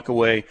always walk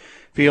away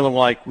feeling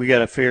like we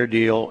got a fair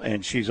deal,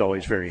 and she's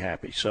always very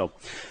happy. So,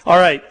 all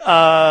right,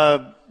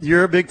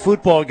 you're a big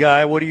football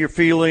guy. What are your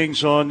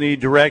feelings on the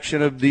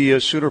direction of the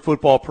Sooner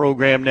football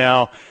program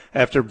now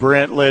after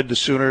Brent led the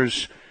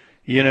Sooners,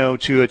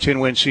 to a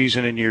 10-win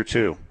season in year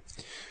 2?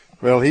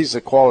 Well, he's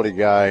a quality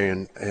guy,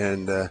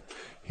 and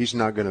he's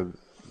not going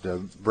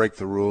to break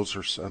the rules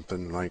or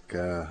something like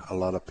a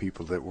lot of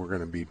people that we're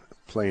going to be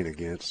playing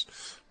against.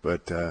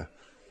 But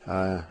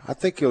I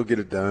think he'll get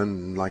it done.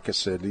 And like I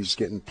said, he's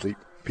getting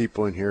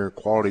people in here,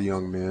 quality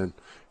young men,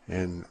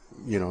 and,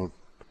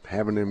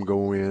 having them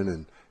go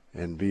in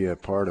and be a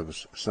part of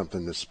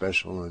something that's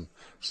special and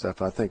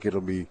stuff. I think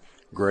it'll be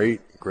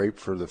great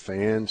for the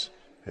fans.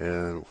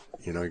 And,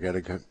 you got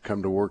to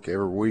come to work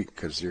every week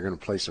because you're going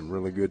to play some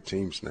really good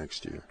teams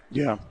next year.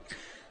 Yeah.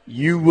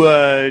 You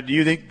do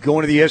you think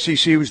going to the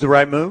SEC was the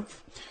right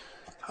move?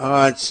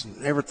 It's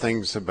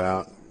everything's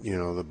about,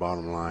 the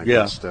bottom line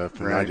and stuff.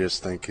 And I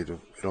just think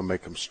it'll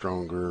make them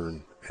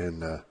stronger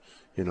and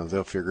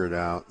they'll figure it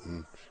out.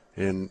 And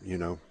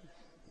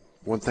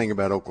one thing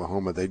about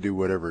Oklahoma, they do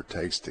whatever it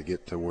takes to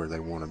get to where they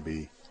want to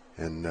be.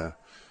 And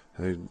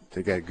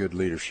they got good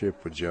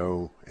leadership with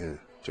Joe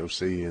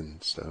C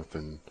and stuff.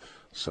 And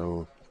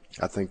so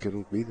I think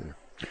it'll be there.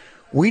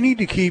 We need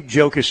to keep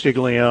Joe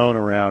Castiglione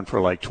around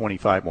for like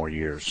 25 more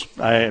years.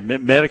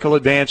 Medical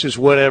advances,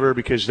 whatever,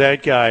 because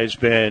that guy has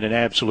been an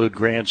absolute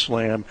grand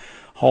slam,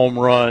 home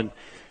run.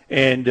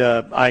 And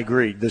I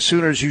agree. The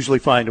Sooners usually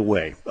find a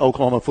way.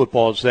 Oklahoma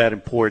football is that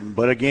important.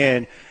 But,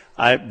 again,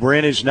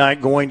 Brent is not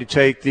going to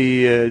take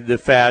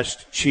the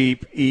fast,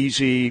 cheap,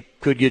 easy,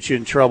 could get you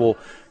in trouble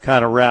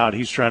kind of route.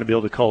 He's trying to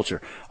build a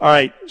culture. All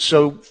right,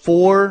 so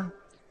 4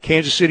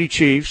 Kansas City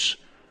Chiefs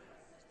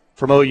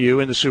from OU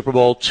in the Super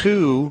Bowl,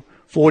 2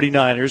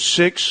 49ers,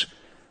 6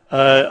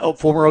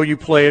 former OU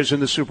players in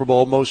the Super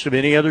Bowl, most of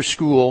any other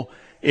school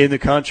in the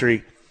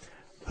country.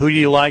 Who do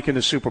you like in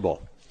the Super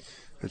Bowl?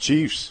 The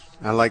Chiefs.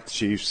 I like the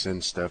Chiefs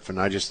and stuff, and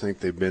I just think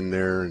they've been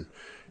there,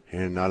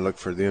 and I look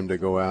for them to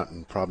go out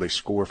and probably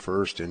score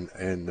first and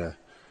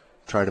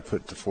try to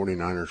put the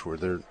 49ers where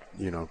they're,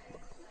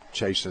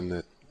 chasing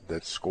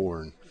that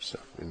score and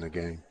stuff in the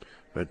game.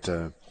 But,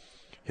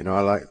 I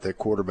like that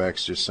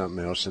quarterback's just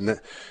something else. And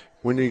that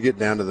when you get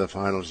down to the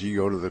finals, you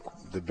go to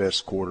the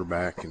best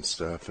quarterback and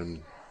stuff,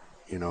 and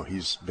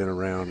he's been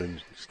around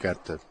and he's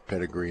got the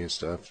pedigree and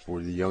stuff.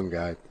 For the young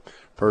guy,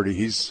 Purdy,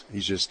 he's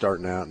just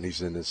starting out and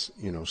he's in his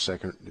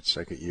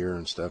second year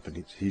and stuff,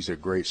 and he's a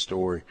great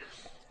story.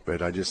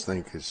 But I just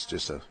think it's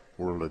just a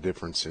world of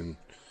difference in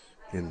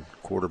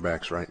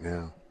quarterbacks right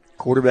now.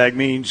 Quarterback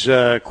means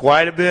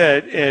quite a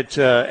bit at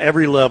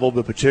every level,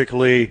 but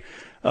particularly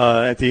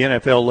at the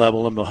NFL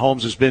level, and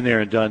Mahomes has been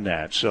there and done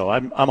that. So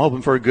I'm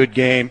hoping for a good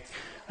game,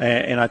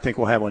 and I think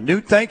we'll have one.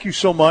 Newt, thank you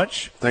so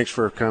much. Thanks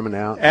for coming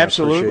out.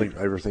 Absolutely. I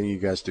appreciate everything you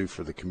guys do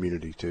for the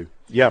community, too.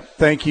 Yeah,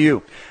 thank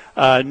you.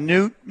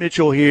 Newt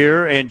Mitchell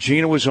here, and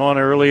Gina was on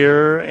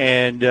earlier,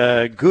 and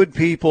good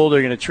people.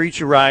 They're going to treat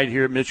you right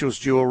here at Mitchell's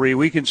Jewelry.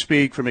 We can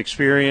speak from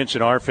experience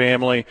in our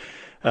family.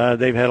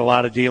 They've had a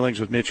lot of dealings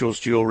with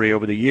Mitchell's Jewelry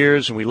over the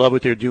years, and we love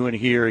what they're doing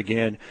here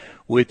again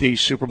with the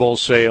Super Bowl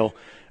sale,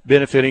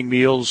 benefiting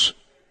Meals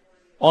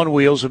on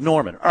Wheels of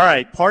Norman. All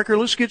right, Parker,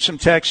 let's get some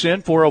texts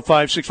in,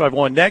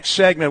 405-651. Next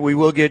segment, we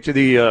will get to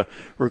the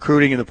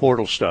recruiting and the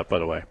portal stuff, by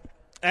the way.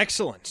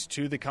 Excellent.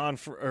 To the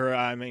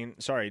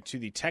to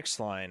the text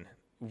line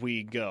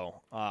we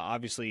go.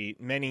 Obviously,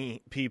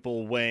 many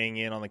people weighing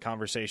in on the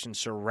conversation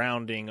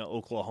surrounding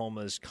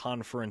Oklahoma's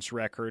conference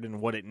record and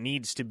what it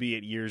needs to be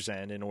at year's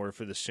end in order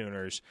for the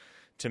Sooners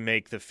to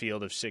make the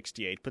field of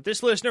 68. But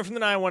this listener from the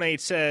 918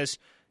 says,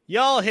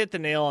 y'all hit the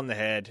nail on the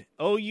head.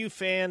 OU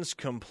fans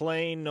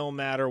complain no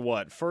matter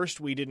what.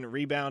 First, we didn't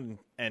rebound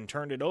and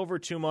turned it over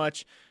too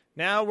much.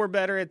 Now we're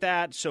better at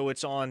that, so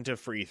it's on to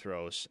free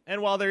throws.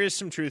 And while there is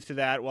some truth to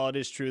that, while it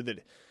is true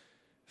that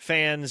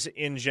fans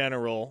in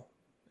general,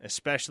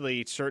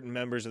 especially certain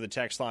members of the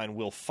text line,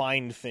 will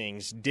find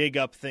things, dig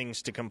up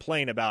things to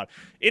complain about,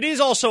 it is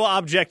also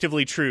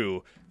objectively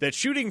true that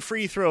shooting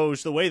free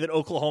throws the way that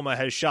Oklahoma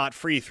has shot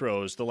free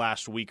throws the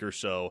last week or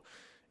so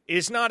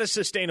is not a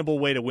sustainable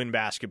way to win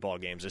basketball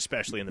games,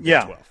 especially in the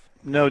Big 12.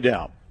 No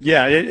doubt.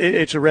 Yeah,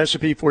 it's a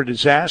recipe for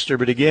disaster.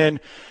 But again,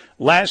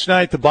 last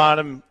night the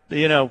bottom,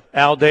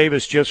 Al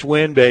Davis just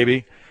win,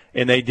 baby.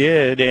 And they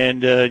did.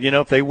 And,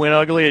 if they win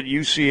ugly at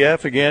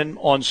UCF again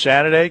on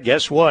Saturday,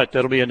 guess what?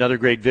 That'll be another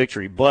great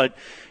victory. But,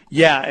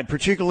 yeah, and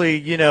particularly,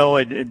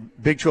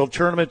 at Big 12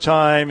 tournament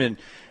time, and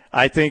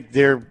I think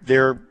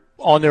they're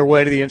on their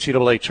way to the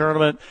NCAA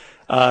tournament.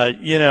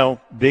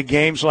 Big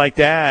games like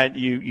that,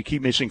 you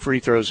keep missing free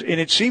throws. And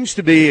it seems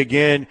to be,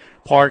 again,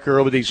 Parker,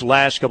 over these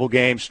last couple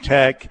games,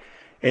 Tech,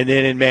 and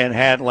then in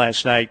Manhattan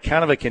last night,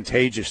 kind of a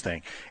contagious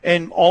thing.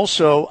 And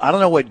also, I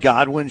don't know what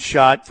Godwin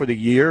shot for the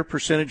year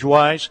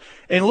percentage-wise.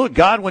 And look,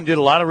 Godwin did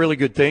a lot of really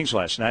good things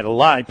last night. A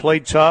lot. He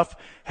played tough,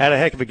 had a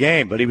heck of a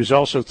game, but he was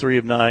also 3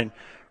 of 9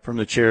 from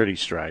the charity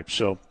stripe.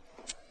 So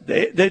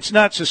it's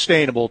not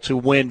sustainable to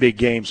win big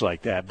games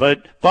like that.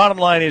 But bottom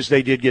line is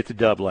they did get the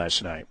dub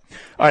last night.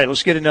 All right,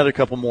 let's get another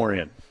couple more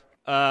in.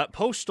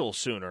 Postal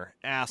Sooner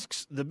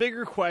asks, the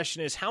bigger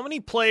question is, how many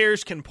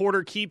players can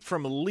Porter keep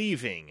from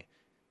leaving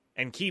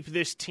and keep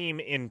this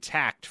team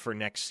intact for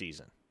next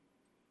season?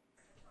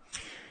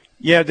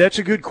 Yeah, that's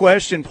a good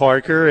question,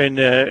 Parker. And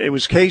it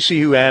was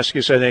Casey who asked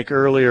us, I think,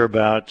 earlier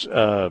about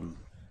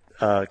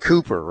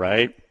Cooper,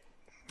 right?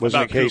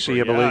 Wasn't it Casey,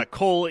 Cooper, I believe?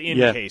 Cole in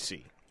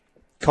Casey.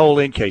 Cole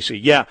in Casey,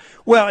 yeah.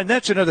 Well, and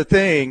that's another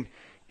thing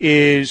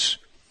is,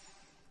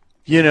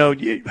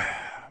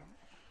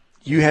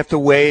 you have to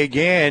weigh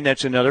again.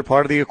 That's another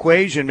part of the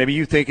equation. Maybe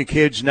you think a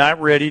kid's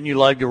not ready and you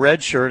like to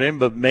redshirt him,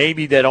 but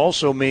maybe that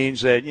also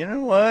means that, you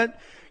know what,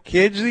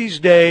 kids these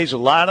days, a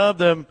lot of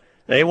them,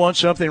 they want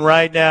something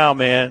right now,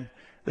 man.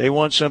 They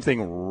want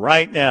something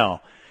right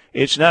now.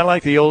 It's not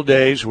like the old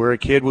days where a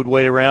kid would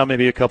wait around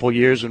maybe a couple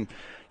years and,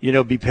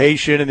 be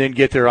patient and then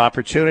get their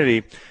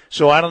opportunity.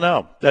 So I don't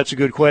know. That's a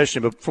good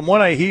question. But from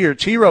what I hear,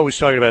 T-Row was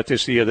talking about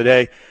this the other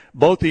day.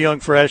 Both the young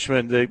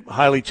freshmen, the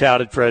highly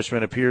touted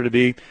freshmen, appear to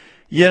be,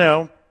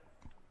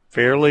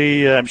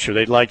 fairly, I'm sure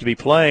they'd like to be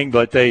playing,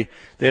 but they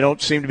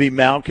don't seem to be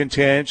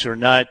malcontents or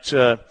not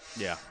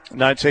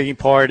taking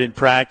part in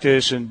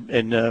practice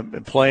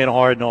and playing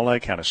hard and all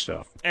that kind of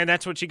stuff. And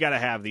that's what you got to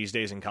have these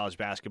days in college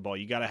basketball.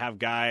 You got to have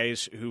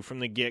guys who from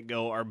the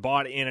get-go are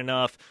bought in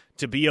enough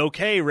to be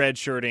okay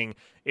redshirting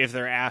if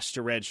they're asked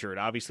to redshirt.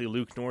 Obviously,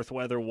 Luke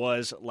Northweather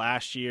was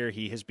last year.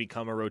 He has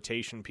become a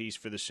rotation piece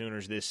for the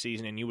Sooners this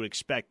season, and you would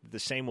expect that the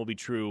same will be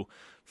true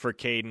for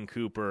Caden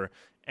Cooper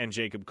and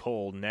Jacob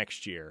Cole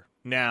next year.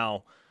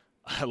 Now,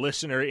 a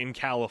listener in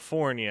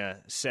California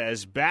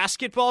says,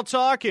 basketball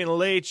talk in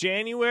late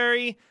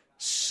January,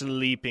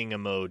 sleeping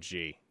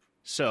emoji.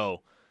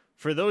 So,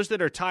 for those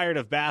that are tired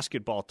of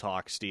basketball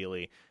talk,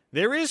 Steely,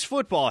 there is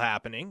football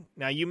happening.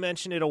 Now, you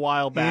mentioned it a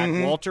while back.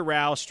 Mm-hmm. Walter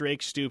Rouse,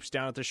 Drake Stoops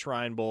down at the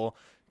Shrine Bowl,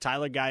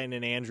 Tyler Guyton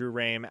and Andrew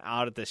Rame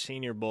out at the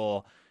Senior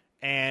Bowl.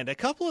 And a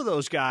couple of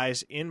those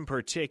guys in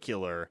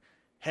particular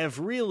have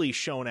really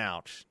shown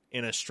out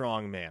in a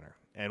strong manner.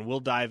 And we'll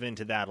dive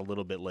into that a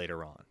little bit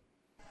later on.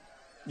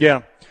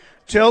 Yeah.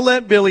 Tell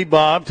that Billy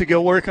Bob to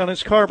go work on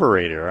his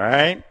carburetor, all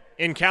right?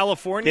 In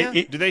California?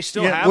 Do they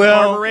still have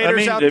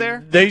carburetors out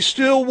there? They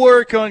still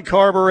work on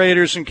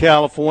carburetors in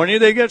California.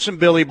 They got some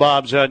Billy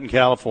Bobs out in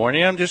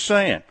California. I'm just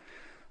saying.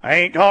 I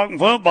ain't talking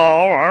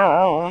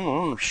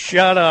football.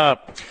 Shut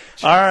up.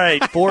 All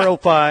right,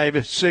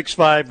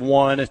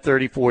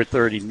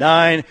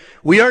 405-651-3439.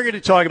 We are going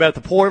to talk about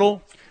the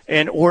portal.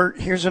 Or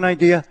here's an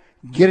idea.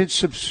 Get a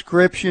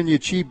subscription, you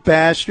cheap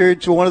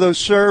bastard, to one of those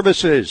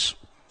services.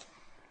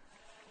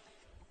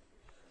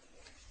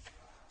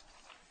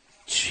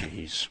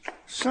 Jeez,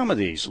 some of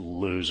these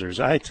losers,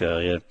 I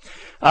tell you.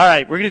 All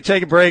right, we're going to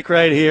take a break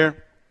right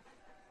here.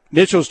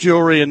 Mitchell's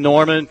Jewelry in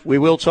Norman. We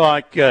will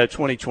talk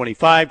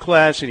 2025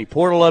 class, any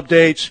portal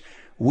updates.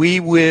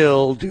 We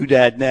will do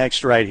that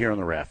next right here on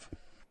the Ref.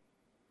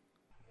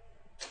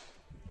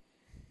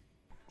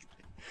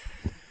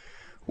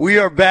 We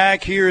are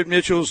back here at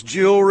Mitchell's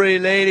Jewelry,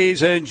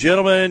 ladies and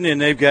gentlemen, and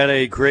they've got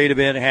a great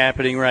event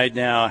happening right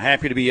now.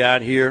 Happy to be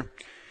out here.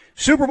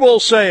 Super Bowl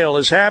sale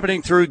is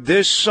happening through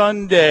this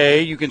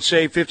Sunday. You can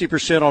save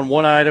 50% on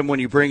one item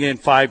when you bring in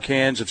 5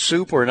 cans of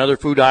soup or another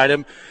food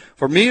item.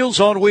 For Meals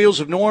on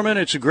Wheels of Norman,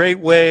 it's a great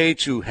way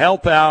to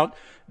help out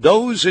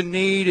those in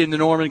need in the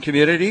Norman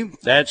community.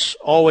 That's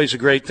always a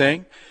great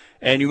thing.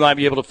 And you might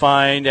be able to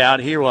find out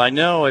here, well, I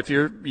know if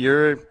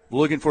you're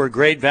looking for a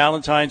great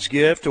Valentine's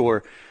gift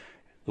or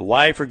the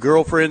wife or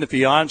girlfriend, the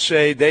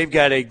fiance, they've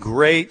got a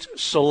great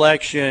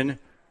selection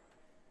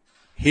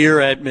here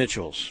at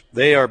Mitchell's.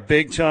 They are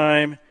big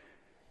time.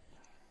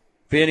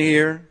 Been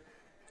here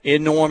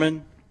in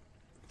Norman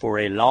for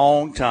a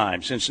long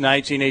time, since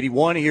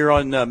 1981 here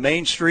on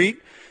Main Street,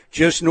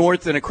 just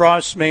north and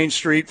across Main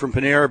Street from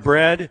Panera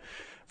Bread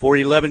for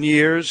 11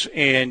 years.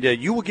 And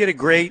you will get a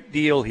great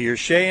deal here.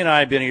 Shay and I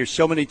have been here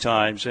so many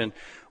times, and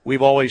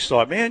we've always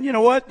thought, man, you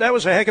know what? That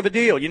was a heck of a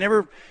deal. You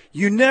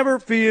never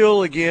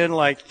feel again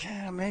like,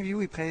 maybe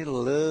we paid a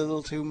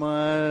little too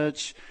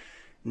much.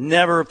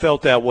 Never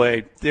felt that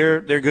way.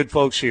 They're good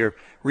folks here.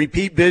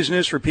 Repeat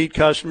business, repeat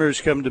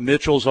customers come to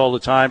Mitchell's all the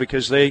time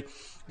because they're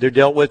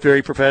dealt with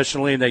very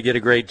professionally and they get a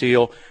great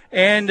deal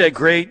and a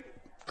great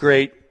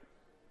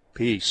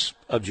piece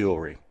of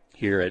jewelry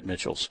here at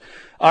Mitchell's.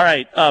 All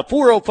right,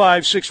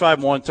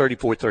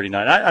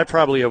 405-651-3439. I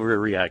probably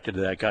overreacted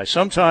to that guy.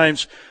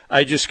 Sometimes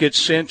I just get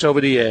sent over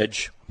the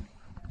edge.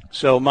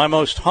 So my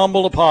most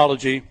humble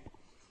apology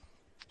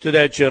to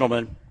that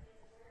gentleman.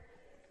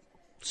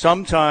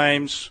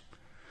 Sometimes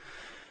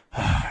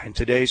in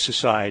today's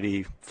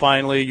society,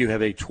 finally you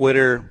have a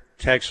Twitter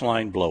text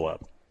line blow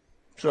up.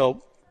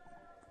 So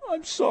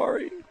I'm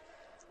sorry.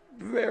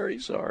 Very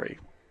sorry.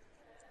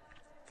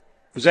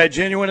 Was that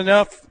genuine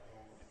enough?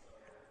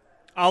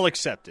 I'll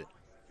accept it.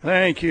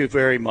 Thank you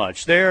very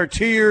much. There are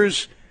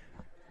tears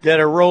that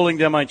are rolling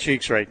down my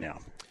cheeks right now.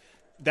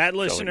 That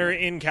listener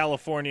in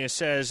California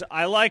says,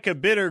 I like a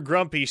bitter,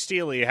 grumpy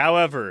Steely.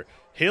 However,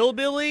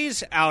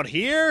 hillbillies out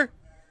here?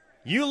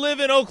 You live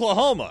in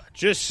Oklahoma.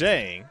 Just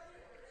saying.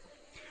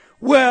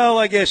 Well,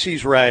 I guess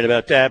he's right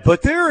about that.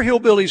 But there are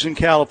hillbillies in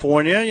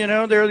California. You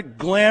know, there are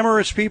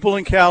glamorous people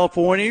in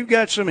California. You've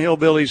got some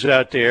hillbillies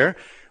out there.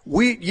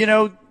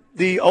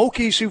 The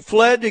Okies who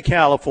fled to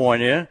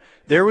California,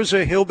 there was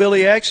a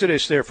hillbilly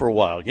exodus there for a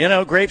while. You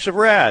know, Grapes of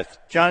Wrath,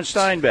 John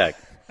Steinbeck.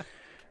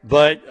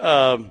 But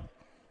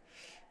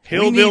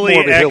Hillbilly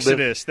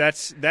Exodus.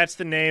 That's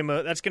the name.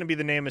 That's going to be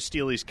the name of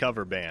Steely's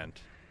cover band.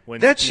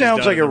 That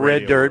sounds like a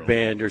Red Dirt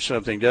band or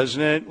something,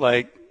 doesn't it?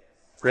 Like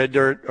Red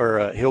Dirt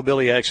or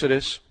Hillbilly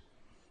Exodus.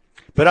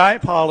 But I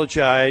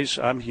apologize.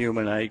 I'm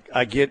human.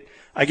 I get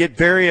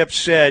very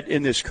upset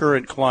in this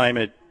current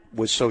climate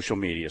with social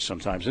media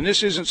sometimes. And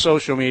this isn't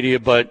social media,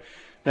 but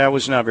that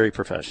was not very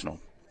professional.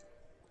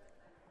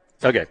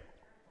 Okay.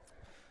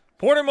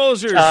 Porter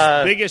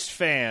Moser's biggest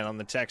fan on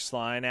the text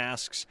line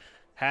asks,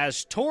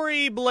 has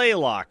Torrey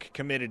Blaylock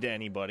committed to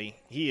anybody?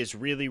 He is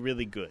really,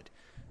 really good.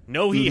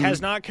 No, he has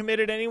not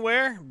committed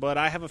anywhere, but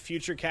I have a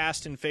future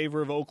cast in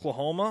favor of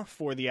Oklahoma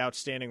for the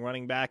outstanding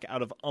running back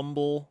out of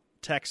Humble,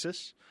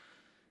 Texas.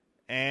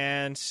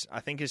 And I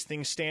think as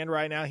things stand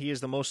right now, he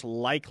is the most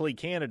likely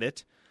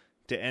candidate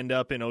to end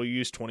up in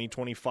OU's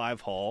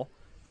 2025 haul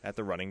at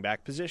the running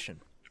back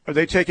position. Are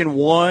they taking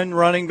one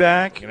running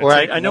back? Or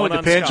I know it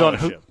depends on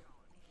who.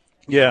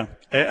 Yeah,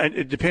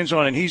 it depends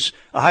on, and he's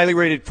a highly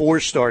rated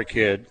 4-star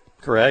kid,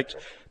 correct?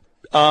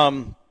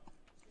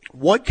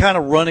 What kind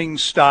of running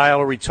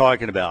style are we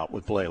talking about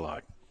with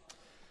Blaylock?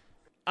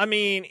 I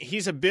mean,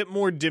 he's a bit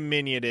more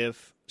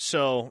diminutive,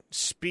 so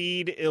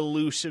speed,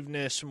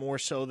 elusiveness more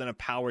so than a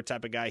power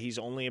type of guy. He's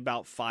only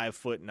about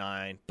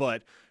 5'9",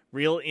 but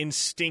real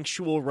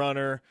instinctual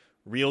runner,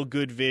 real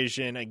good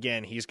vision.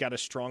 Again, he's got a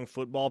strong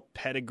football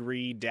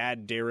pedigree.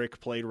 Dad Derek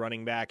played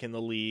running back in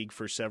the league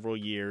for several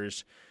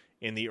years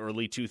in the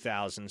early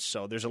 2000s.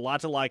 So there's a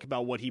lot to like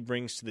about what he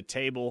brings to the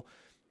table.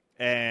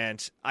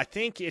 And I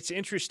think it's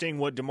interesting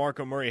what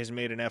DeMarco Murray has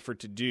made an effort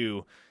to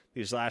do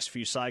these last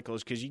few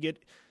cycles, because you get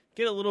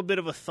a little bit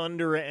of a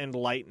thunder and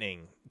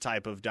lightning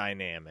type of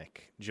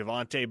dynamic.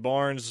 Javonte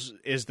Barnes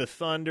is the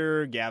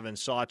thunder. Gavin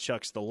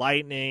Sawchuk's the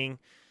lightning.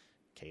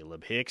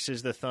 Caleb Hicks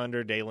is the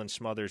thunder. Dalen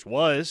Smothers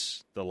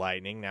was the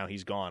lightning. Now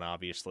he's gone,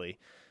 obviously.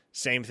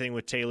 Same thing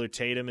with Taylor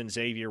Tatum and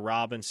Xavier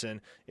Robinson.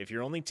 If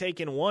you're only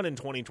taking one in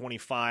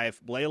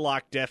 2025,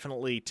 Blaylock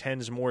definitely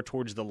tends more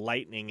towards the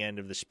lightning end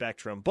of the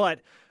spectrum.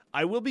 But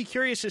I will be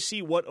curious to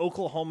see what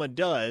Oklahoma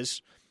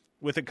does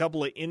with a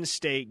couple of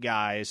in-state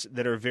guys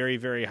that are very,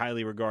 very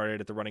highly regarded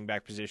at the running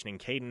back position, in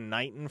Caden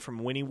Knighton from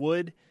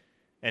Wynnewood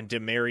and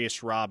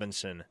Demarius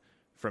Robinson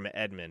from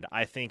Edmond.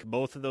 I think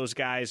both of those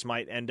guys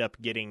might end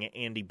up getting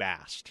Andy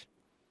Bast.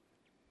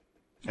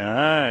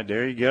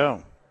 There you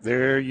go.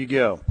 There you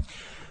go.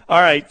 All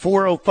right,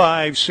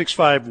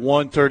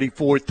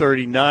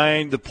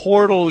 405-651-3439. The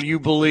portal, you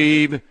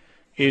believe,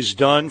 is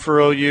done for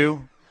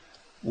OU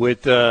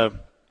with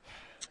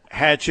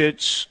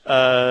Hatchett's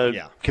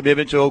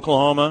commitment to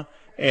Oklahoma,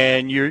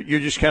 and you're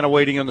just kind of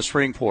waiting on the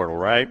spring portal,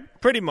 right?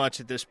 Pretty much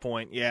at this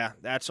point, yeah.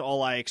 That's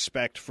all I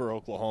expect for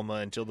Oklahoma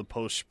until the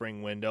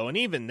post-spring window. And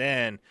even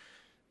then,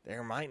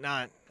 there might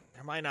not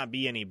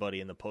be anybody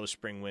in the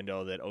post-spring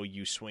window that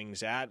OU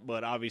swings at,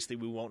 but obviously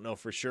we won't know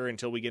for sure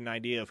until we get an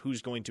idea of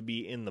who's going to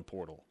be in the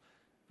portal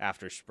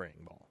after spring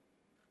ball.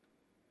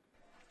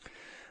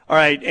 All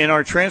right, and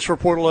our transfer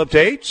portal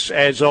updates,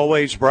 as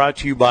always, brought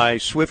to you by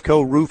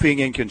Swiftco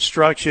Roofing and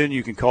Construction.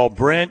 You can call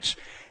Brent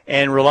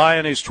and rely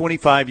on his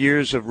 25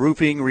 years of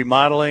roofing,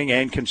 remodeling,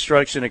 and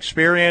construction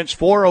experience,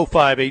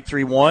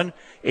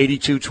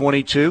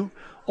 405-831-8222.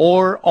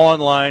 Or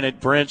online at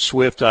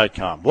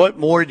BrentSwift.com. What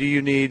more do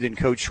you need than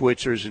Coach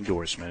Schwitzer's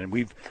endorsement? And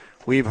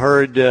we've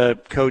heard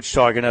Coach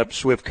talking up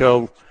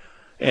Swiftco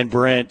and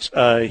Brent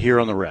here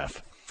on the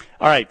Ref.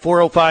 All right,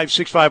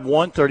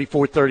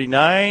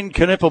 405-651-3439.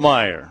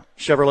 Knippelmeyer,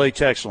 Chevrolet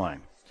text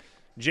line.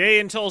 Jay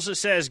in Tulsa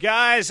says,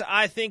 guys,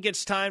 I think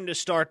it's time to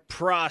start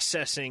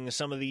processing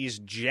some of these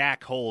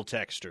jackhole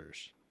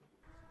texters.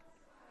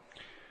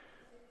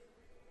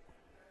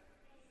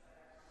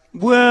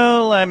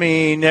 Well, I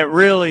mean, that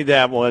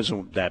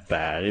wasn't that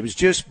bad. It was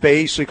just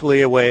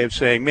basically a way of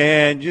saying,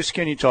 man, just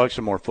can you talk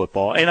some more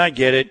football? And I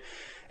get it.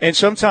 And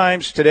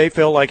sometimes today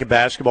felt like a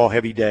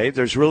basketball-heavy day.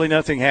 There's really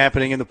nothing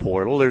happening in the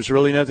portal. There's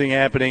really nothing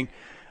happening,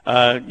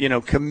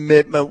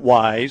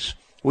 commitment-wise.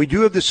 We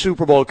do have the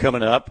Super Bowl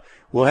coming up.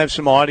 We'll have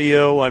some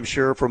audio, I'm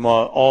sure, from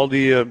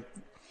Aldi.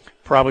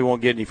 Probably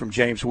won't get any from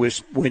James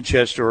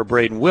Winchester or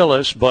Braden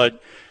Willis,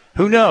 but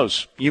who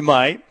knows? You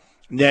might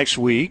next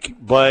week,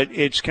 but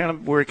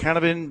we're kind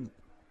of in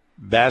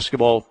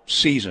basketball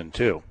season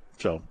too.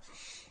 So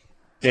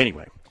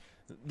anyway,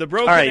 the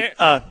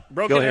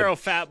Broken Arrow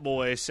Fat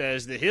Boy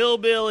says the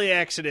hillbilly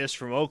exodus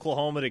from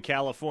Oklahoma to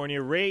California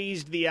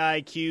raised the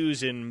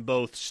IQs in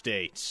both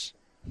states.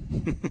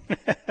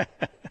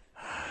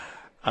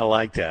 I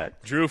like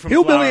that. Drew from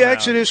Hillbilly Flower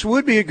Exodus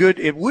would be a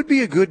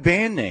good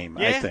band name.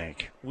 Yeah, I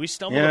think we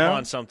stumbled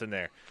upon something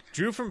there.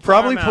 Drew from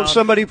probably Flower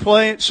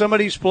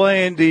somebody's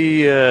playing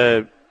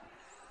the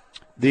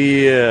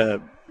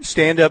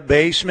stand-up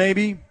bass,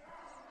 maybe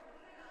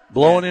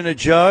blowing in a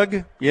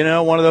jug,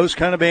 one of those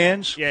kind of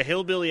bands. Yeah,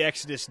 Hillbilly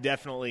Exodus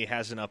definitely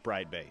has an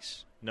upright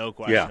bass. No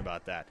question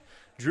about that.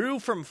 Drew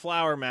from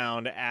Flower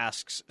Mound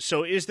asks,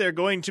 so is there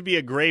going to be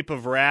a Grape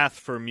of Wrath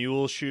for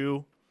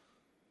Muleshoe?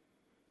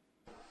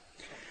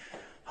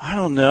 I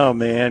don't know,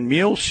 man.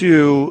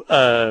 Muleshoe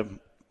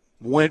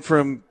went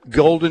from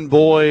golden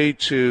boy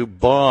to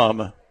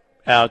bum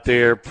out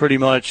there pretty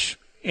much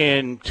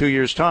in 2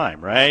 years' time,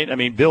 right? I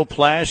mean, Bill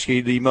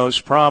Plaschke, the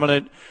most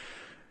prominent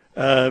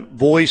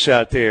voice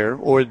out there,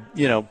 or,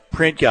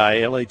 print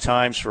guy, LA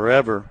Times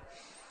forever,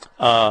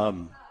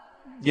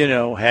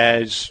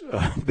 has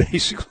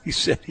basically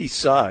said he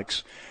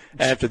sucks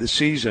after the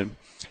season.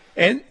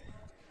 And,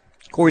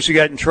 of course, he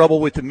got in trouble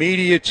with the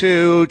media,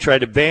 too, tried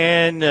to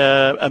ban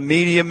a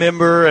media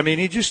member. I mean,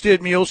 he just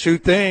did Muleshoe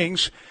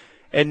things.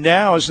 And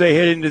now as they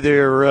head into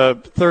their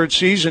third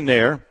season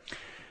there,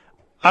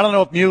 I don't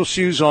know if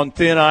Muleshoe's on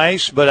thin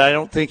ice, but I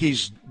don't think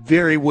he's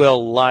very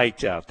well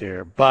liked out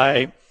there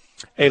by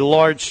a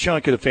large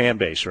chunk of the fan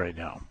base right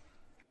now.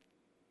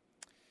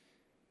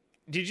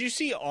 Did you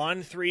see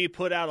On3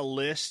 put out a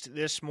list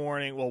this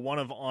morning? Well, one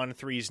of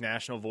On3's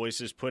national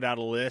voices put out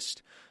a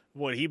list,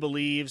 what he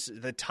believes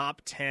the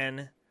top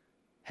 10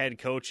 head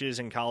coaches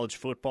in college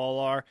football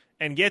are.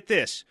 And get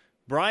this,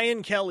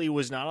 Brian Kelly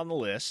was not on the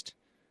list.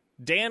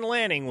 Dan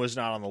Lanning was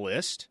not on the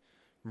list.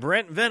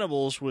 Brent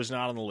Venables was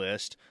not on the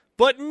list.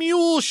 But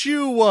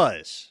Muleshoe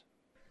was.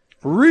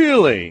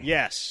 Really?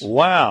 Yes.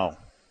 Wow.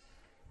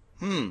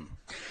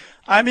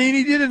 I mean,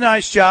 he did a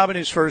nice job in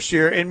his first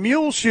year. And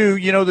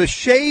Muleshoe, the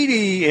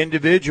shady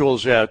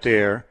individuals out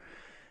there,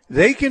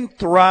 they can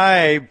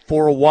thrive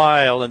for a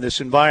while in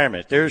this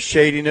environment. There's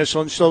shadiness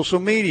on social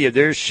media.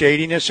 There's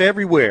shadiness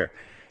everywhere.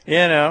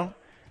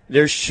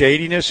 There's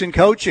shadiness in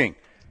coaching.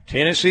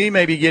 Tennessee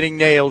may be getting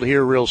nailed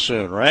here real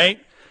soon, right?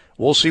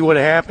 We'll see what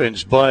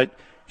happens. But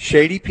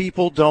shady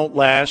people don't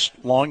last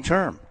long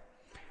term.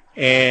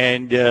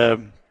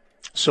 And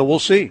so we'll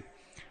see.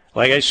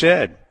 Like I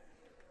said,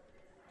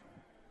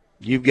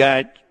 you've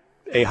got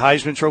a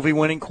Heisman Trophy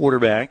winning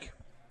quarterback,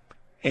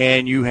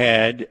 and you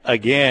had,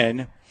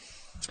 again,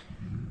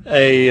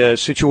 a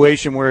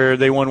situation where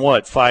they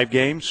won, 5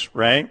 games,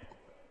 right?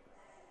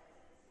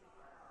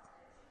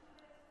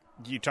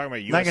 You talking about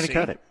USC? Not going to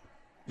cut it.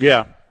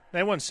 Yeah.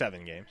 They won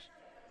 7 games.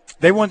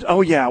 They won, it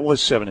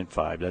was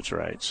 7-5. That's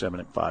right,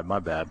 7-5. My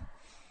bad.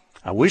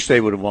 I wish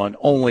they would have won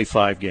only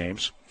 5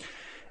 games.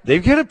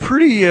 They've got a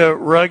pretty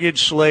rugged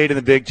slate in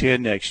the Big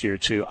Ten next year,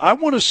 too. I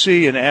want to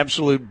see an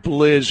absolute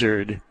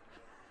blizzard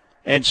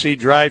and see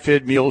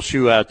dry-fit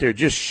Muleshoe out there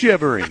just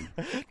shivering.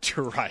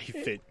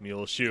 Dry-fit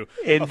Muleshoe.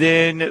 And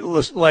then,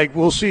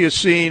 we'll see a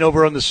scene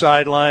over on the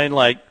sideline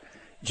like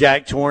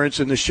Jack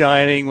Torrance in The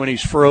Shining when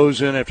he's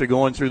frozen after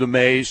going through the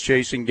maze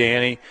chasing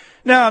Danny.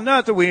 Now,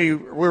 not that we're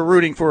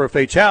rooting for a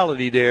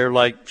fatality there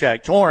like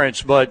Jack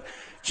Torrance, but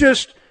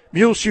just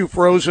Muleshoe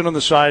frozen on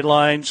the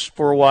sidelines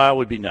for a while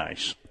would be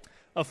nice.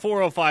 A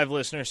 405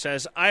 listener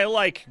says, I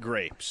like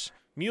grapes.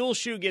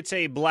 Muleshoe gets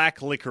a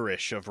black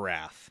licorice of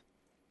wrath.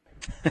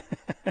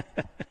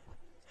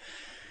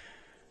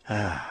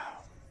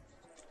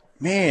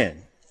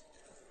 Man,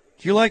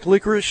 do you like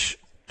licorice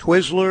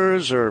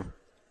Twizzlers or?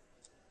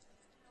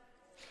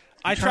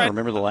 I'm trying to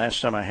remember the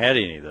last time I had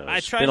any of those. I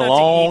try it's been not a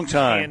long to eat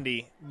time.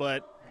 Candy,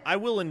 but I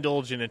will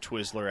indulge in a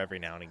Twizzler every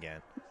now and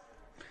again.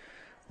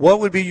 What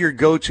would be your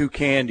go-to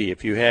candy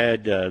if you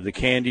had the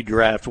candy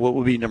draft? What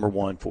would be number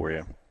 1 for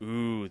you?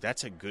 Ooh,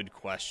 that's a good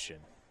question.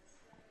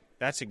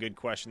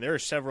 There are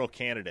several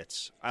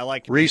candidates. I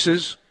like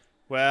Reese's.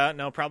 Well,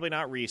 no, probably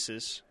not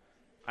Reese's.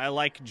 I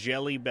like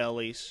Jelly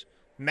Bellies.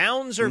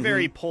 Mounds are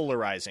very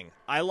polarizing.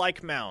 I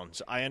like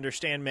Mounds. I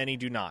understand many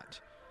do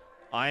not.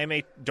 I am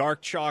a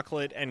dark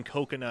chocolate and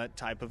coconut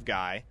type of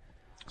guy.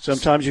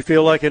 Sometimes you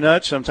feel like a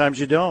nut, sometimes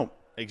you don't.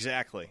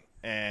 Exactly.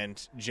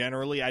 And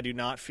generally I do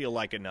not feel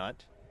like a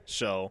nut,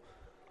 so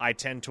I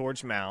tend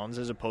towards Mounds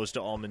as opposed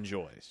to Almond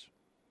Joys.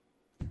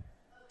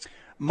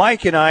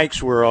 Mike and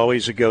Ike's were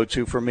always a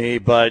go-to for me,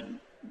 but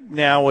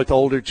now with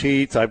older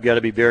teeth, I've got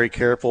to be very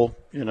careful.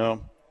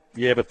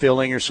 You have a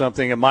filling or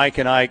something, and Mike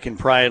and Ike can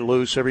pry it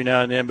loose every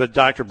now and then, but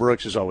Dr.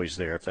 Brooks is always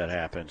there if that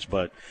happens.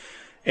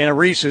 And a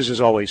Reese's is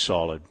always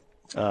solid.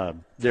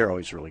 They're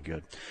always really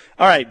good.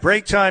 All right,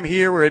 break time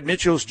here. We're at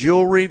Mitchell's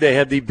Jewelry. They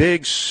have the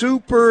big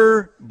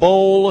Super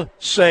Bowl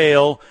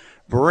sale.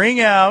 Bring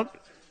out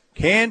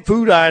canned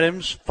food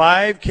items,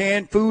 5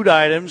 canned food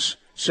items.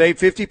 Save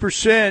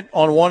 50%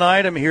 on one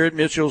item here at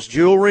Mitchell's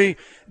Jewelry.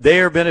 They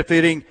are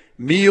benefiting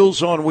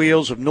Meals on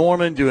Wheels of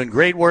Norman, doing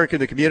great work in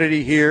the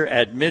community here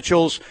at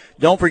Mitchell's.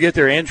 Don't forget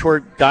their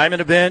Antwerp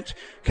Diamond event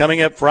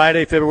coming up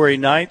Friday, February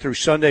 9th through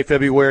Sunday,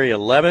 February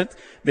 11th.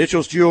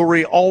 Mitchell's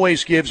Jewelry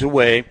always gives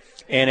away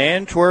an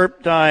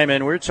Antwerp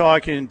Diamond. We're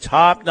talking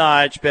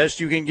top-notch, best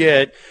you can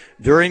get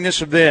during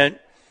this event.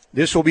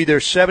 This will be their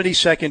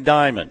 72nd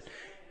diamond.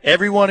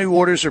 Everyone who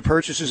orders or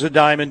purchases a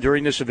diamond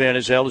during this event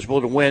is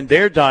eligible to win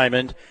their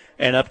diamond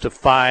and up to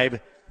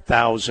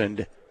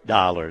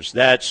 $5,000.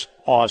 That's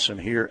awesome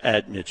here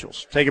at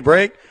Mitchell's. Take a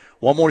break.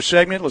 One more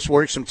segment. Let's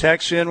work some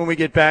texts in when we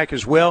get back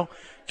as well.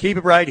 Keep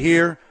it right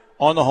here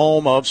on the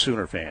home of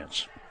Sooner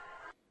fans.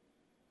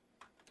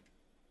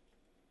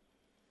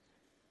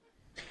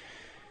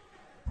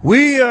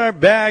 We are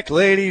back,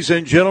 ladies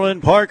and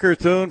gentlemen. Parker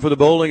Thune for the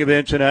bowling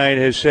event tonight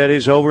has set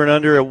his over and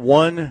under at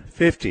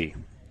 150.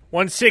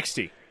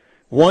 160.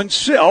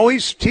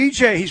 Always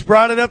TJ, he's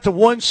brought it up to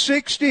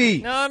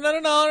 160.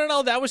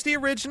 No. That was the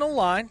original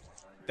line.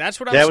 That's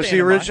what I'm saying. That was the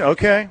original.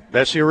 Okay,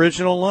 that's the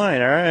original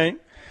line. All right.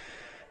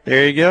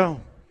 There you go.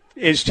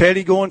 Is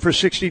Teddy going for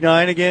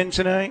 69 again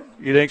tonight?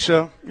 You think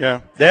so? Yeah.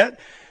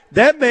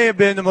 That may have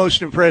been the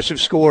most impressive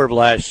score of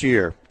last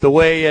year, the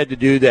way he had to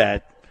do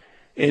that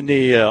in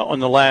the on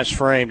the last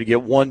frame to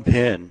get one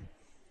pin.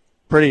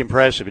 Pretty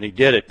impressive, and he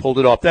did it, pulled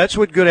it off. That's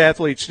what good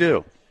athletes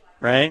do,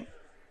 right?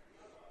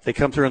 They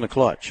come through in the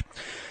clutch.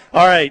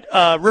 All right,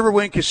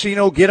 Riverwind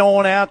Casino, get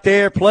on out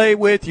there, play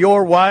with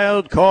your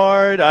wild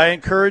card. I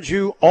encourage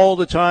you all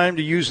the time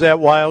to use that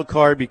wild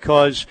card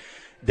because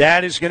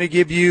that is going to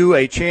give you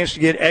a chance to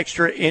get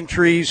extra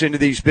entries into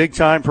these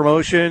big-time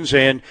promotions.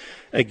 And,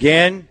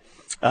 again,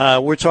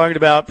 we're talking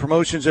about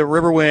promotions at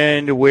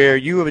Riverwind where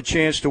you have a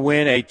chance to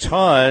win a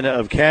ton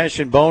of cash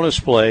and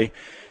bonus play.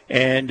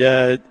 And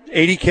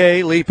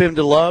 80K Leap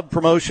Into Love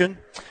promotion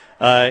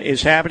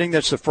is happening.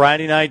 That's the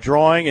Friday night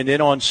drawing. And then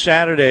on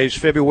Saturdays,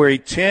 February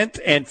 10th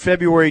and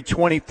February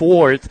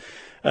 24th,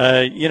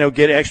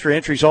 get extra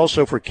entries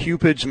also for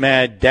Cupid's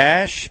Mad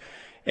Dash.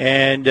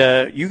 And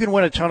you can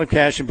win a ton of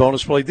cash and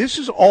bonus play. This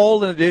is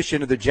all in addition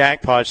to the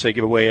jackpots they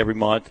give away every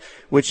month,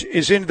 which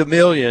is into the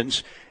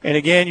millions. And,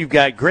 again, you've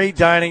got great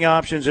dining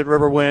options at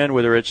Riverwind,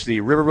 whether it's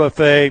the River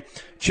Buffet,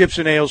 Chips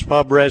and Ales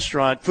Pub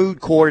Restaurant. Food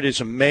court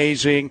is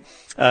amazing.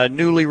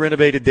 Newly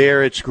renovated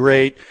there. It's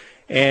great.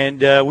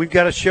 And we've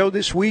got a show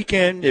this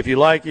weekend, if you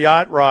like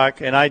yacht rock,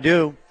 and I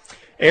do,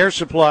 Air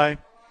Supply.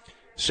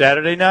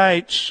 Saturday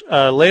nights,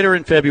 later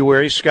in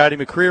February, Scotty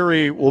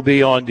McCreery will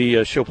be on the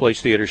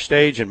Showplace Theater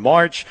stage. In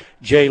March,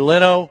 Jay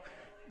Leno,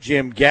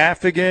 Jim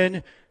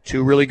Gaffigan,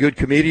 two really good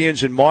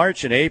comedians in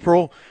March. In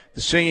April,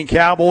 the singing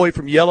cowboy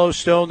from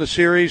Yellowstone, the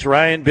series,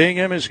 Ryan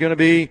Bingham, is going to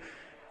be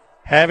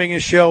having a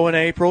show in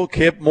April.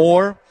 Kip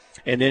Moore.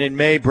 And then in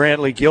May,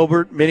 Brantley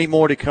Gilbert. Many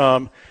more to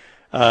come.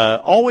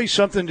 Always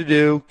something to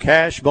do.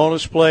 Cash,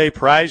 bonus play,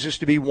 prizes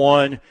to be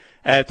won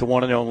at the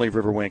one and only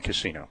Riverwind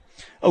Casino.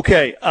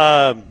 Okay,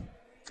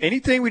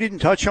 anything we didn't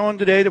touch on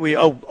today that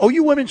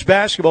OU women's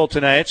basketball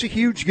tonight. It's a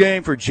huge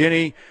game for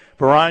Jenny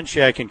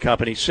Baranchak and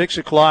company. 6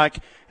 o'clock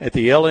at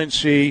the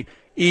LNC,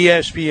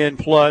 ESPN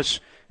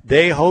Plus.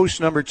 They host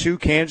number 2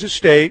 Kansas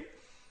State.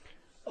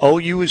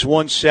 OU has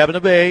won 7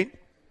 of 8.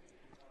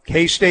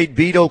 K-State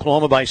beat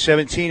Oklahoma by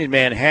 17 in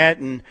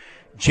Manhattan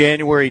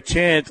January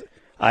 10th.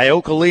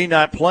 Ioka Lee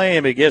not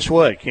playing, but guess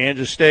what?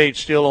 Kansas State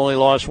still only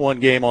lost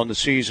 1 game on the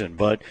season.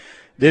 But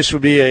this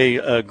would be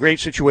a great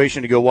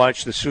situation to go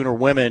watch the Sooner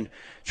women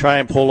try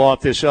and pull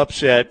off this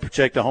upset,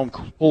 protect the home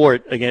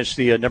court against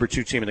the number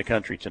 2 team in the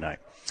country tonight.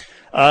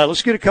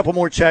 Let's get a couple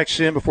more texts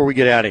in before we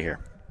get out of here.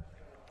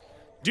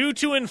 Due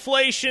to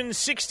inflation,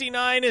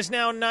 69 is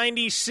now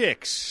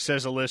 96,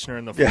 says a listener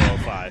in the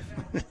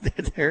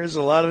 405. There's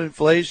a lot of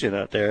inflation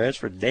out there. That's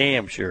for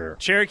damn sure.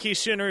 Cherokee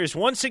Sooner is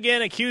once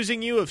again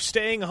accusing you of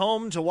staying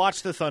home to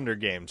watch the Thunder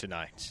game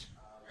tonight.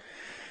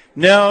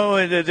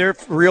 No, they're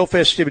real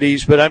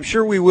festivities, but I'm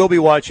sure we will be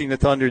watching the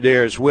Thunder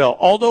there as well.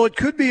 Although it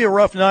could be a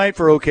rough night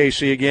for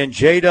OKC again.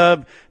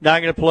 J-Dub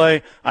not going to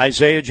play.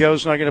 Isaiah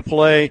Joe's not going to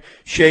play.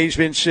 Shea's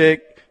been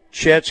sick.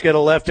 Chet's got a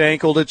left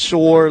ankle that's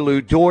sore. Lou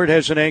Dort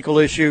has an ankle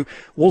issue.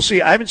 We'll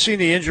see. I haven't seen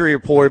the injury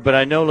report, but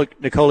I know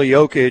Nikola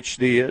Jokic,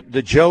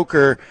 the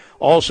Joker,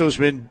 also has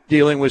been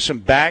dealing with some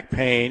back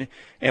pain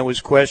and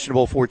was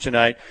questionable for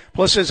tonight.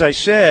 Plus, as I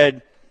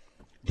said,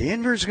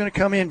 Denver's going to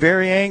come in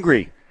very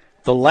angry.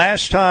 The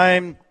last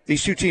time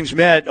these two teams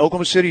met,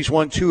 Oklahoma City's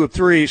won 2 of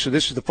 3, so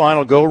this is the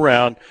final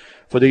go-round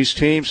for these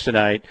teams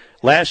tonight.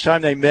 Last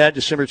time they met,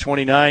 December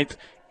 29th,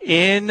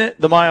 in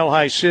the Mile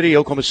High City,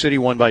 Oklahoma City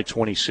won by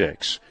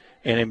 26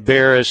 and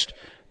embarrassed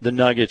the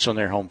Nuggets on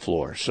their home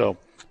floor. So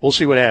we'll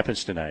see what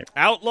happens tonight.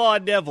 Outlaw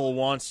Devil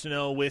wants to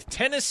know, with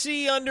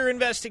Tennessee under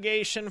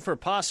investigation for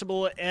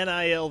possible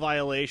NIL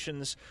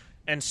violations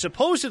and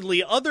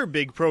supposedly other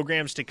big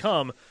programs to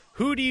come,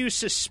 who do you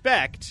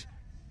suspect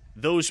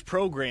those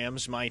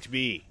programs might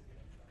be?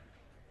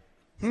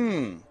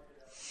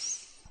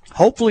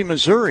 Hopefully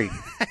Missouri.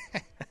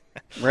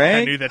 Right?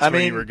 I knew that's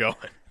where you were going.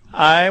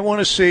 I want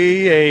to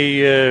see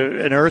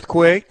an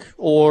earthquake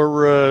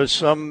or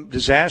some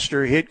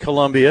disaster hit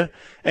Columbia,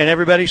 and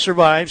everybody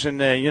survives,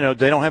 and they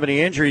don't have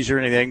any injuries or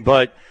anything.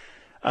 But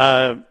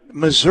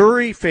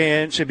Missouri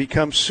fans have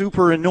become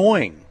super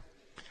annoying,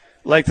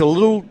 like the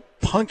little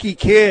punky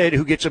kid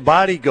who gets a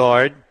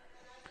bodyguard,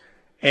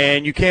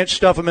 and you can't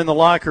stuff him in the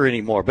locker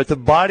anymore. But the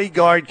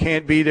bodyguard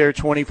can't be there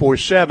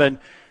 24/7.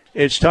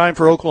 It's time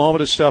for Oklahoma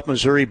to stuff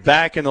Missouri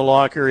back in the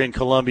locker in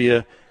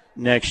Columbia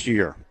next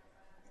year.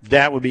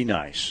 That would be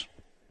nice.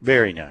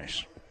 Very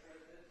nice.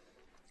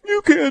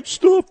 You can't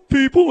stuff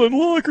people in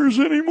lockers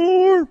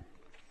anymore.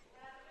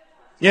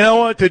 You know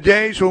what? The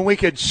days when we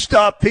could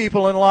stuff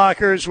people in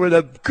lockers were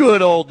the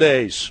good old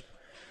days.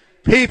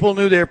 People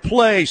knew their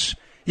place.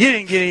 You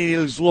didn't get any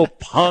of those little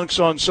punks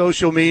on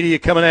social media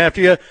coming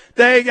after you.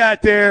 They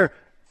got their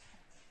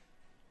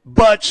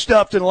butt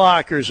stuffed in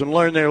lockers and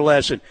learned their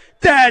lesson.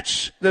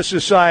 That's the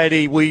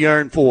society we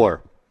yearn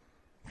for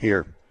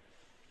here.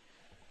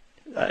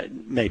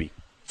 Maybe.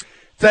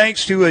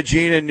 Thanks to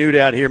Gina and Newt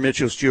out here,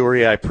 Mitchell's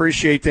Jewelry. I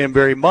appreciate them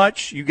very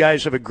much. You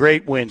guys have a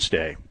great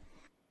Wednesday.